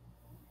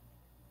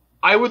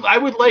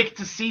would like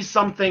to see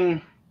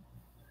something.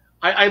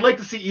 I'd like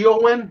to see Io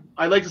win.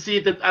 I'd like to see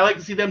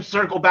them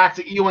circle back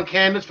to Io and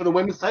Candice for the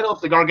women's title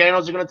if the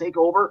Garganos are going to take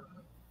over.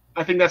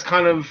 I think that's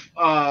kind of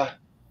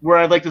where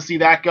I'd like to see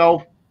that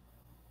go.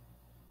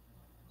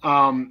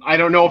 I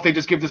don't know if they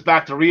just give this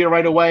back to Rhea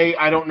right away.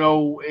 I don't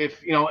know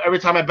if, every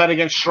time I bet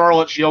against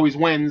Charlotte, she always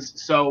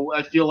wins. So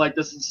I feel like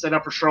this is set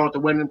up for Charlotte to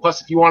win. And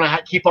plus, if you want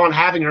to keep on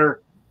having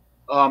her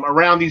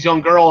around these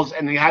young girls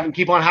and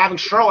keep on having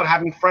Charlotte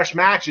having fresh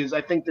matches,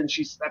 I think that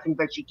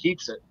she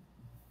keeps it.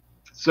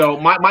 So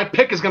my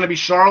pick is going to be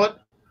Charlotte.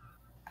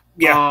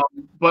 Yeah.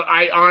 But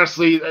I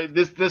honestly,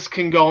 this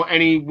can go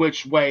any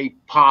which way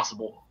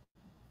possible.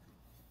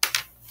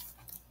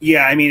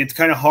 Yeah, I mean, it's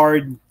kind of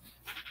hard.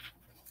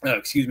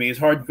 It's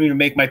hard for me to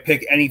make my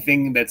pick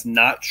anything that's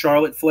not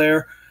Charlotte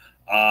Flair.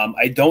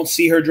 I don't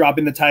see her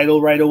dropping the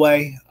title right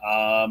away,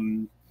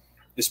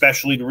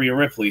 especially to Rhea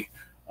Ripley.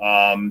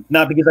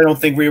 Not because I don't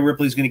think Rhea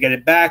Ripley is going to get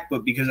it back,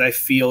 but because I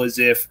feel as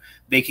if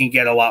they can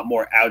get a lot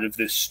more out of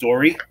this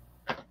story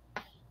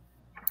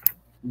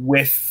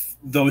with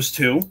those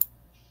two.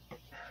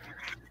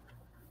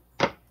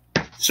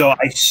 So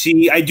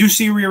I do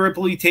see Rhea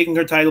Ripley taking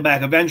her title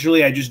back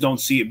eventually. I just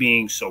don't see it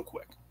being so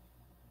quick.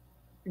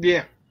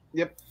 Yeah.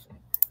 Yep.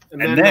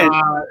 And then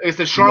it's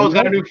the Charlotte's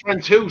got a new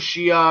friend too.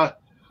 She I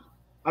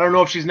don't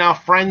know if she's now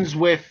friends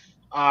with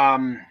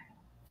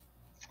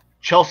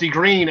Chelsea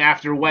Green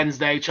after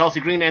Wednesday. Chelsea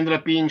Green ended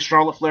up being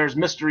Charlotte Flair's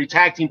mystery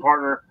tag team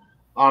partner.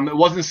 It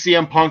wasn't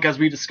CM Punk, as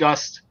we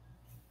discussed.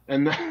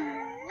 And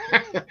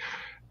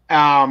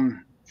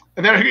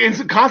and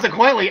then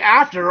consequently,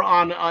 after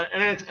on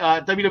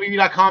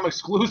WWE.com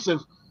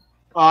exclusive,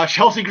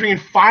 Chelsea Green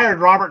fired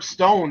Robert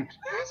Stone.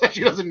 Said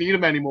she doesn't need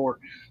him anymore.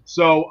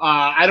 So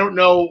I don't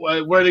know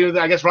where they're going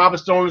to. I guess Robert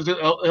Stone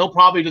he'll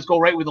probably just go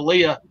right with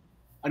Aaliyah.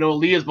 I know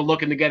Aaliyah's been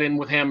looking to get in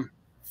with him.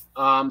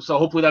 So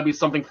hopefully that'll be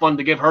something fun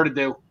to give her to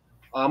do.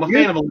 I'm a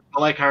fan of Aaliyah. I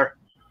like her.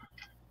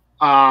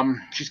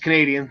 She's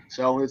Canadian,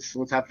 so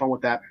let's have fun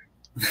with that.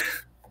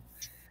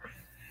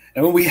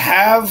 And when we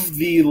have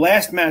the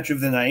last match of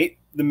the night,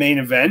 the main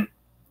event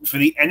for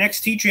the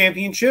NXT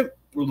Championship,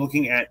 we're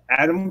looking at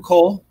Adam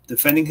Cole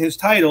defending his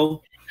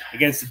title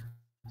against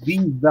the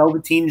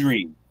Velveteen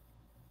Dream.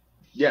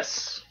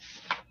 Yes.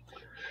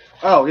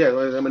 Oh yeah,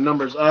 I'm in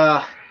numbers.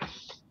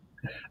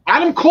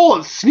 Adam Cole,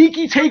 a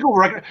sneaky takeover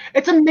record.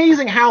 It's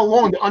amazing how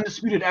long the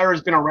Undisputed Era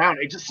has been around.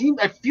 It just seems.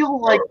 I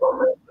feel like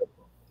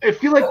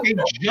they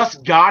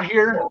just got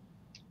here,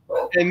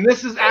 and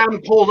this is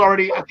Adam Cole's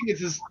already. I think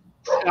it's his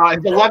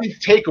 11th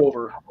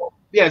takeover.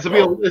 Yeah, it's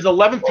his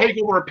 11th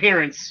takeover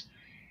appearance.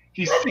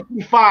 He's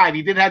 65.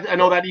 He did have. I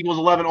know that equals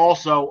 11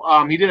 also.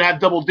 He did have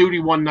double duty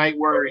one night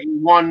where he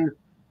won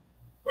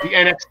the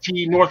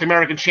NXT North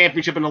American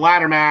Championship in the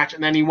ladder match,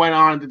 and then he went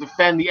on to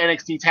defend the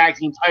NXT Tag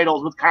Team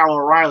titles with Karl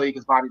O'Reilly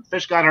because Bobby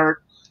Fish got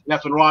hurt, and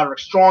that's when Roderick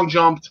Strong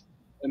jumped,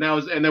 and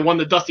they won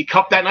the Dusty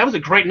Cup that night. It was a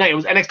great night. It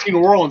was NXT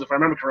New Orleans, if I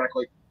remember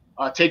correctly.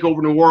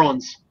 Takeover New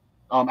Orleans.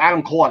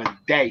 Adam Cole had a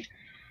day,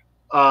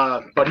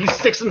 but he's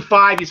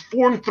 6-5. He's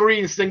 4-3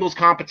 in singles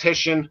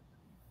competition.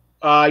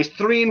 He's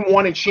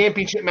 3-1 in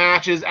championship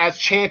matches as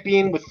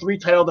champion with 3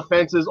 title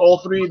defenses. All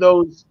 3 of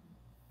those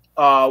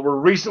were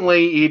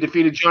recently. He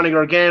defeated Johnny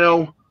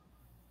Gargano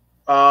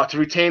to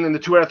retain in the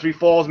 2 out of 3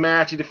 falls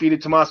match. He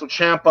defeated Tommaso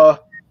Ciampa.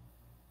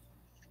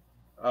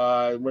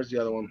 Where's the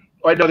other one?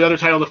 Oh, no, the other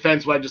title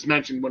defense, what I just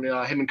mentioned, when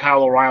him and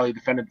Kyle O'Reilly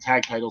defended the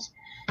tag titles.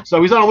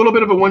 So he's on a little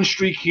bit of a win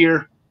streak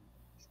here.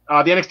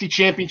 The NXT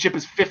Championship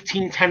is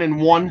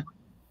 15-10-1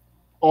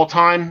 all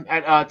time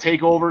at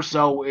TakeOver.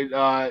 So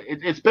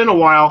it's been a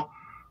while.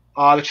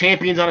 The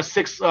champion's on a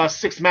six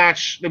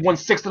match. They've won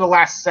 6 of the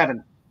last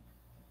 7.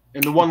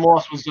 And the one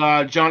loss was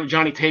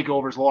Johnny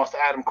Takeover's loss to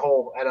Adam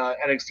Cole at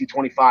NXT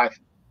 25.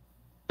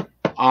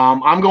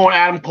 I'm going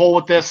Adam Cole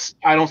with this.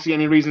 I don't see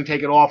any reason to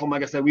take it off him.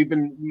 Like I said,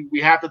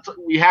 we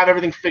have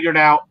everything figured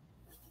out.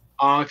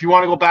 If you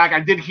want to go back, I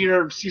did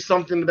see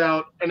something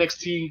about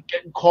NXT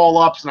getting call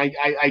ups, and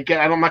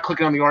I'm not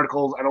clicking on the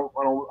articles. I don't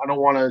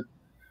want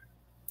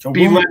to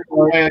be led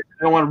away. I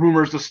don't want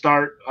rumors to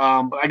start.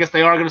 But I guess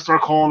they are going to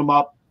start calling them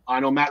up. I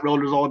know Matt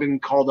Riddler's all been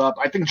called up.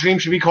 I think Dream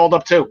should be called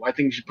up too. I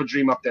think you should put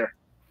Dream up there.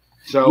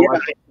 So yeah. I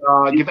think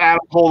give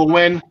Adam Cole a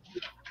win.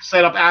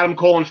 Set up Adam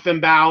Cole and Finn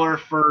Balor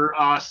for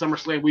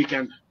SummerSlam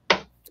weekend.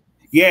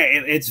 Yeah,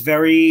 it's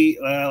very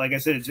like I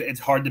said, it's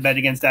hard to bet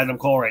against Adam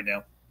Cole right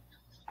now,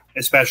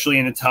 especially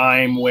in a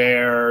time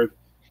where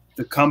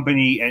the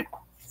company and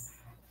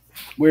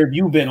where have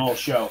you been all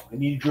show? I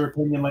needed your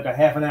opinion like a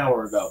half an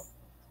hour ago.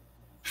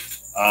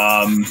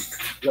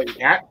 Like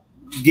that?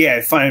 Yeah,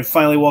 I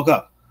finally woke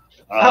up.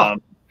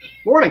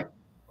 Morning.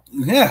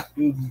 Yeah,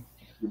 you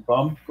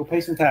bum. Go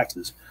pay some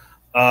taxes.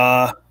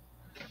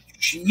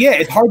 Yeah,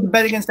 it's hard to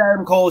bet against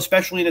Adam Cole,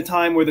 especially in a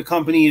time where the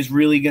company is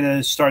really going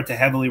to start to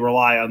heavily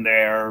rely on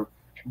their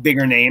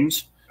bigger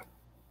names.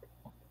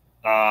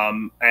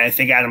 And I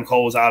think Adam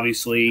Cole is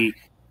obviously,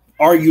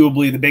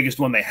 arguably, the biggest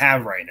one they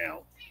have right now.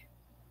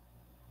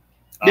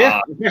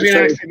 Yeah,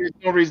 there's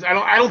no reason.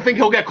 I don't think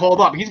he'll get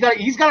called up. He's got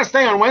to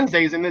stay on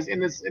Wednesdays in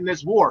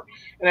this war.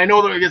 And I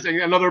know there's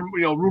another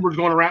rumors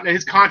going around.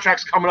 His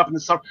contract's coming up in the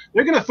summer.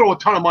 They're going to throw a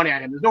ton of money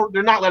at him.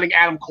 They're not letting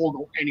Adam Cole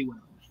go anywhere.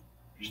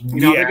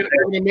 They're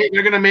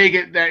going to make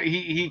it that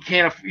he's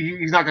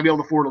not going to be able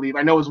to afford to leave.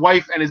 I know his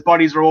wife and his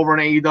buddies are over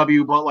in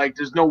AEW, but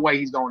there's no way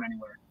he's going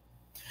anywhere.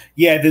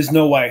 Yeah, there's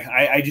no way.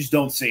 I just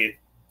don't see it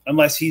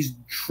unless he's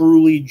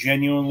truly,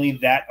 genuinely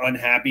that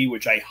unhappy,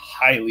 which I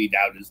highly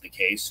doubt is the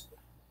case.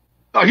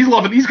 Oh,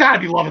 he's got to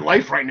be loving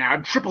life right now.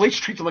 Triple H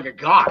treats him like a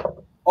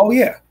god. Oh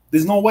yeah,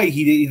 there's no way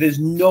there's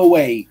no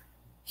way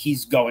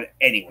he's going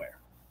anywhere.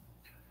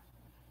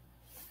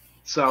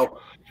 So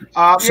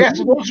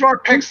those are our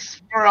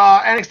picks for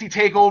NXT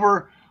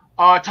TakeOver.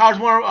 Taj,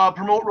 want to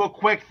promote real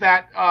quick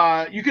that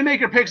you can make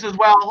your picks as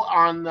well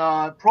on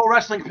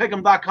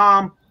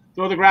ProWrestlingPick'em.com.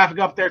 Throw the graphic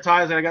up there,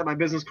 Taj, and I got my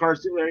business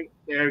cards too.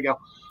 There we go.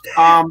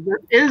 There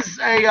is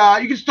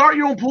you can start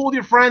your own pool with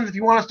your friends if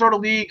you want to start a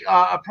league,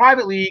 a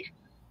private league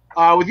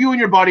with you and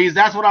your buddies.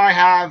 That's what I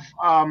have.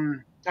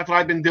 That's what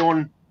I've been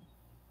doing.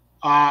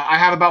 I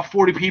have about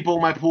 40 people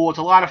in my pool. It's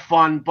a lot of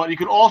fun, but you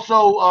can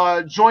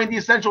also join the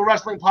Essential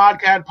Wrestling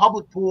Podcast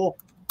public pool.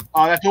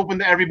 That's open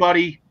to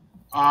everybody.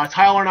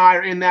 Tyler and I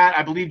are in that.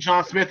 I believe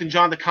John Smith and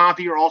John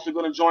DeConti are also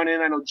going to join in.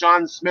 I know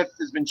John Smith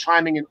has been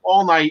chiming in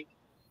all night,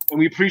 and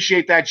we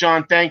appreciate that,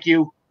 John. Thank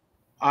you.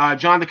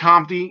 John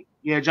DeConti.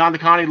 Yeah, John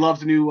DeConti loves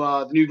the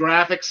new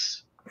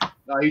graphics.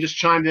 He just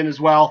chimed in as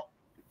well.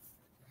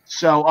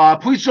 So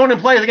please join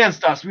and play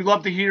against us. We'd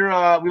love to hear.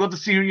 We'd love to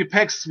see who you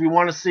picks. We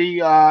want to see.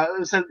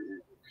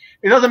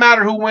 It doesn't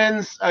matter who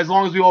wins as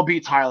long as we all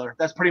beat Tyler.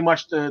 That's pretty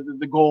much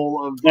the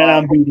goal of. And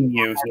I'm beating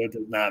you, so it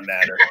does not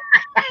matter.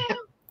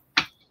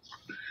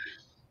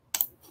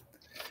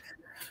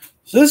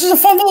 So this is a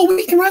fun little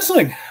week in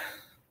wrestling.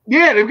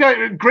 Yeah, they've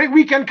got a great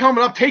weekend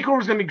coming up.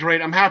 Takeover's going to be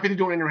great. I'm happy to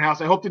do it in your house.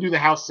 I hope to do the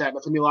house set.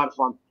 That's going to be a lot of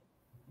fun.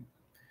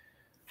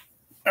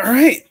 All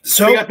right.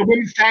 So we got the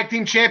women's tag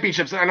team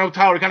championships. I know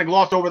Tyler kind of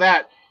glossed over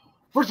that.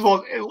 First of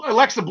all,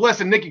 Alexa Bliss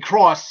and Nikki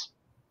Cross,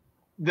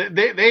 they've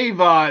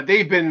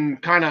been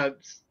kind of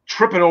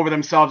tripping over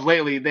themselves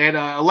lately. They had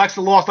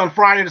Alexa lost on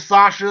Friday to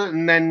Sasha,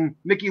 and then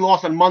Nikki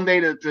lost on Monday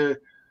to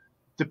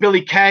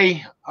Billie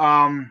Kay.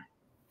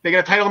 They got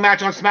a title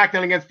match on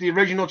SmackDown against the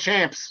original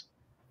champs.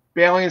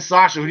 Bayley and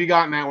Sasha. Who do you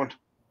got in that one?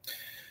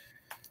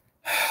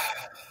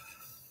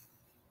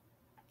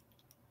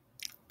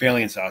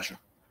 Bayley and Sasha.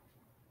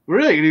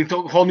 Really? You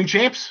whole new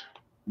champs?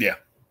 Yeah.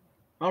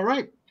 All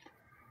right.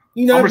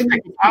 You know,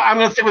 I'm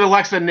going to stick with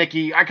Alexa and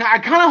Nikki. I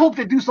kind of hope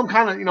they do some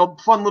kind of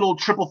fun little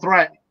triple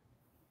threat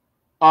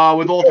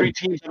with all three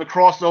teams have a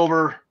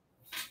crossover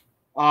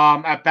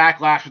at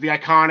Backlash with the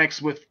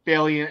Iconics, with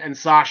Bayley and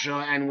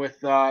Sasha, and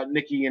with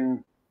Nikki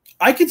and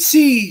I could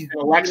see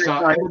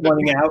Alexa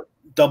running out,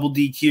 double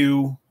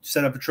DQ,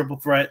 set up a triple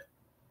threat.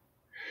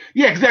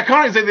 Yeah, because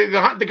the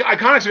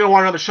Iconics are going to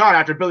want another shot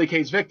after Billie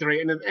Kay's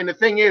victory. And the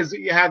thing is,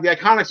 you have the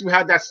Iconics who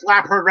had that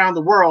slap heard around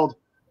the world,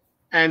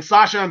 and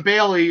Sasha and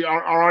Bayley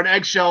are on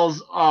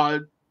eggshells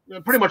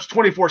pretty much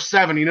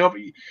 24/7.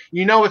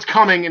 You know it's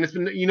coming, and it's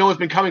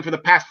been coming for the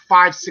past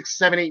 5, 6,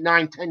 7, 8,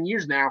 9, 10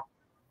 years now.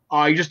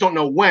 You just don't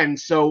know when.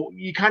 So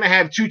you kind of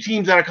have two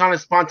teams that are kind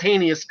of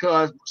spontaneous,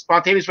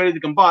 ready to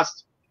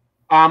combust.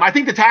 I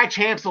think the tag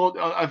champs will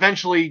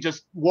eventually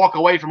just walk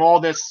away from all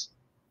this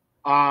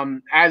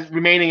as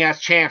remaining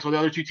as champs, or the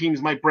other two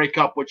teams might break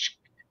up, which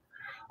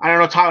I don't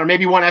know, Tyler,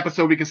 maybe one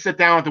episode we can sit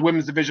down with the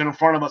women's division in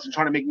front of us and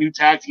try to make new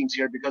tag teams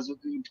here, because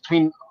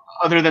between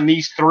other than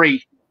these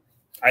three,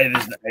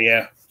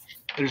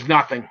 there's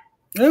nothing.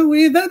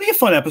 That'd be a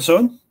fun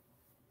episode.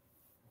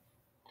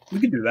 We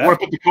could do that. I want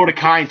to put Dakota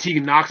Kai and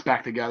Tegan Knox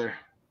back together.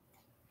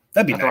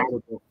 That'd be nice.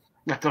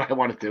 That's what I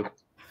want to do.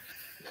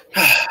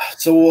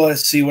 So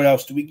let's see, what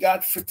else do we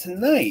got for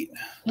tonight?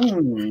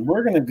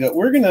 We're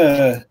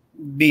gonna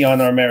be on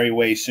our merry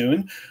way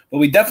soon, but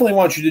we definitely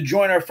want you to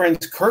join our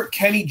friends Kurt,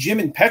 Kenny, Jim,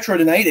 and Petro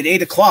tonight at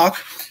 8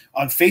 o'clock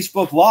on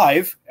Facebook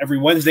Live every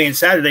Wednesday and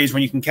Saturdays,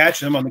 when you can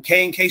catch them on the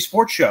K&K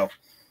Sports Show.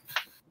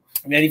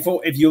 And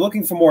if you're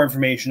looking for more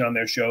information on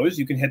their shows,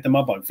 you can hit them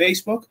up on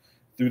Facebook,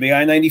 through the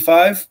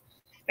I-95,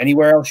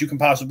 anywhere else you can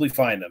possibly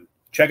find them.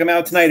 Check them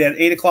out tonight at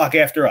 8 o'clock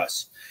after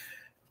us.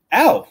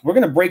 Al, we're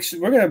gonna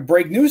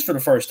break news for the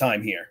first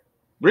time here.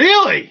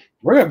 Really?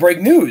 We're gonna break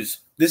news.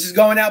 This is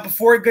going out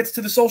before it gets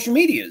to the social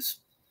medias.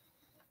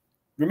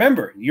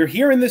 Remember, you're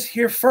hearing this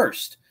here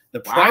first.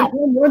 The Prime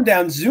Time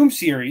Rundown Zoom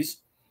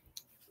series,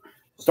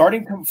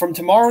 starting from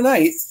tomorrow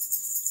night,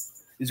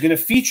 is going to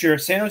feature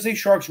San Jose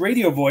Sharks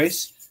radio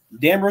voice,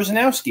 Dan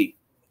Rosanowski.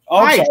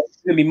 Oh, nice. Sorry.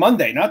 It's going to be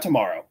Monday, not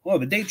tomorrow. Oh,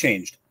 the date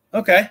changed.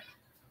 Okay.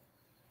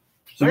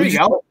 So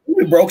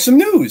we broke some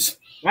news.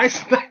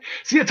 Nice.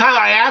 See, Tyler,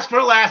 I asked for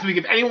it last week.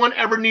 If anyone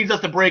ever needs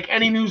us to break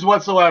any news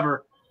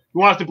whatsoever, you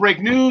want us to break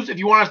news, if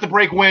you want us to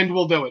break wind,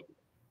 we'll do it.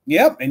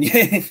 Yep. And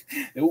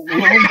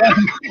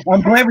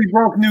I'm glad we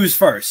broke news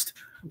first.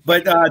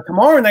 But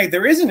tomorrow night,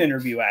 there is an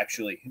interview,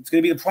 actually. It's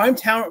going to be the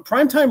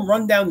Primetime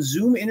Rundown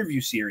Zoom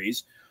interview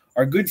series.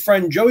 Our good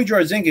friend Joey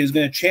Jarzinka is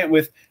going to chat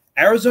with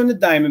Arizona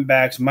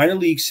Diamondbacks minor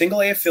league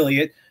single-A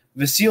affiliate,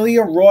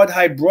 Vasilia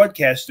Rawhide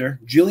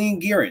broadcaster,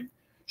 Jillian Gearin.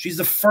 She's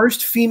the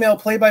first female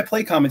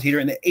play-by-play commentator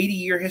in the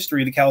 80-year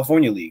history of the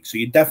California League. So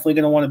you're definitely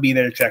going to want to be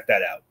there to check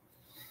that out.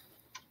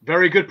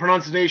 Very good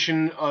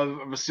pronunciation of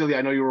Vasilia.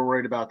 I know you were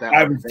worried about that.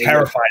 I was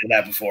terrified of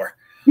that before.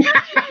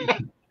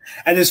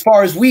 And as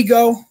far as we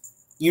go,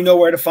 you know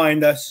where to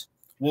find us.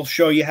 We'll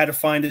show you how to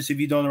find us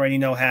if you don't already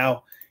know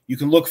how. You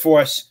can look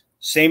for us,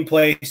 same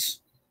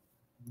place,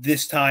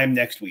 this time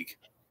next week.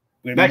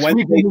 Next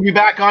week we'll be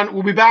back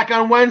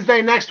on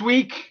Wednesday next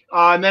week,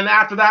 and then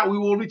after that we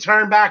will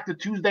return back to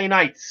Tuesday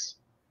nights.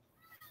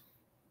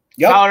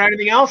 Yep. Tyler,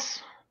 anything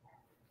else?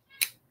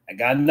 I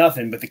got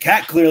nothing, but the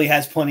cat clearly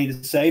has plenty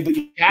to say. But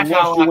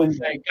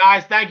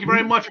guys, thank you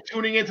very much for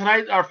tuning in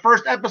tonight. Our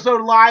first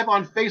episode live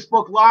on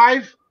Facebook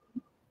Live.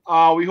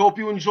 We hope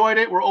you enjoyed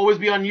it. We'll always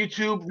be on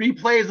YouTube.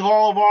 Replays of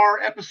all of our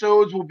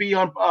episodes will be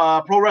on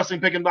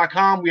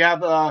ProWrestlingPick'em.com. We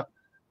have the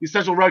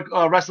Essential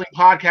Wrestling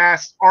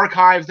Podcast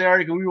archives there.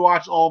 You can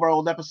rewatch all of our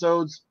old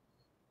episodes.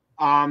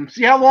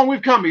 See how long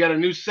we've come. We got a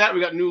new set.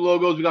 We got new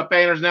logos. We got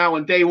banners now.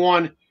 On day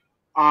one,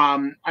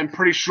 I'm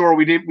pretty sure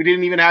we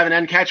didn't even have an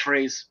end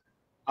catchphrase.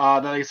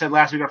 That, like I said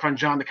last week, our friend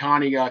John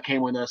DeConnie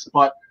came with us.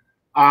 But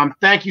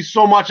thank you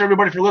so much,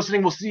 everybody, for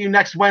listening. We'll see you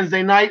next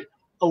Wednesday night.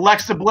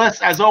 Alexa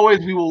Bliss, as always,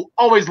 we will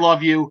always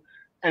love you,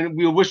 and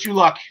we will wish you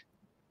luck.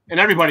 And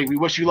everybody, we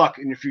wish you luck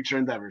in your future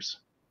endeavors.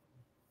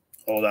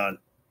 Hold on.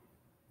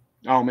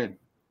 Oh, man.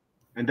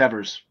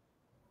 Endeavors.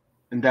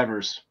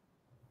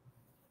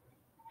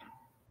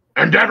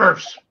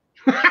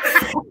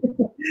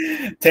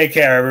 Take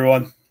care,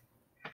 everyone.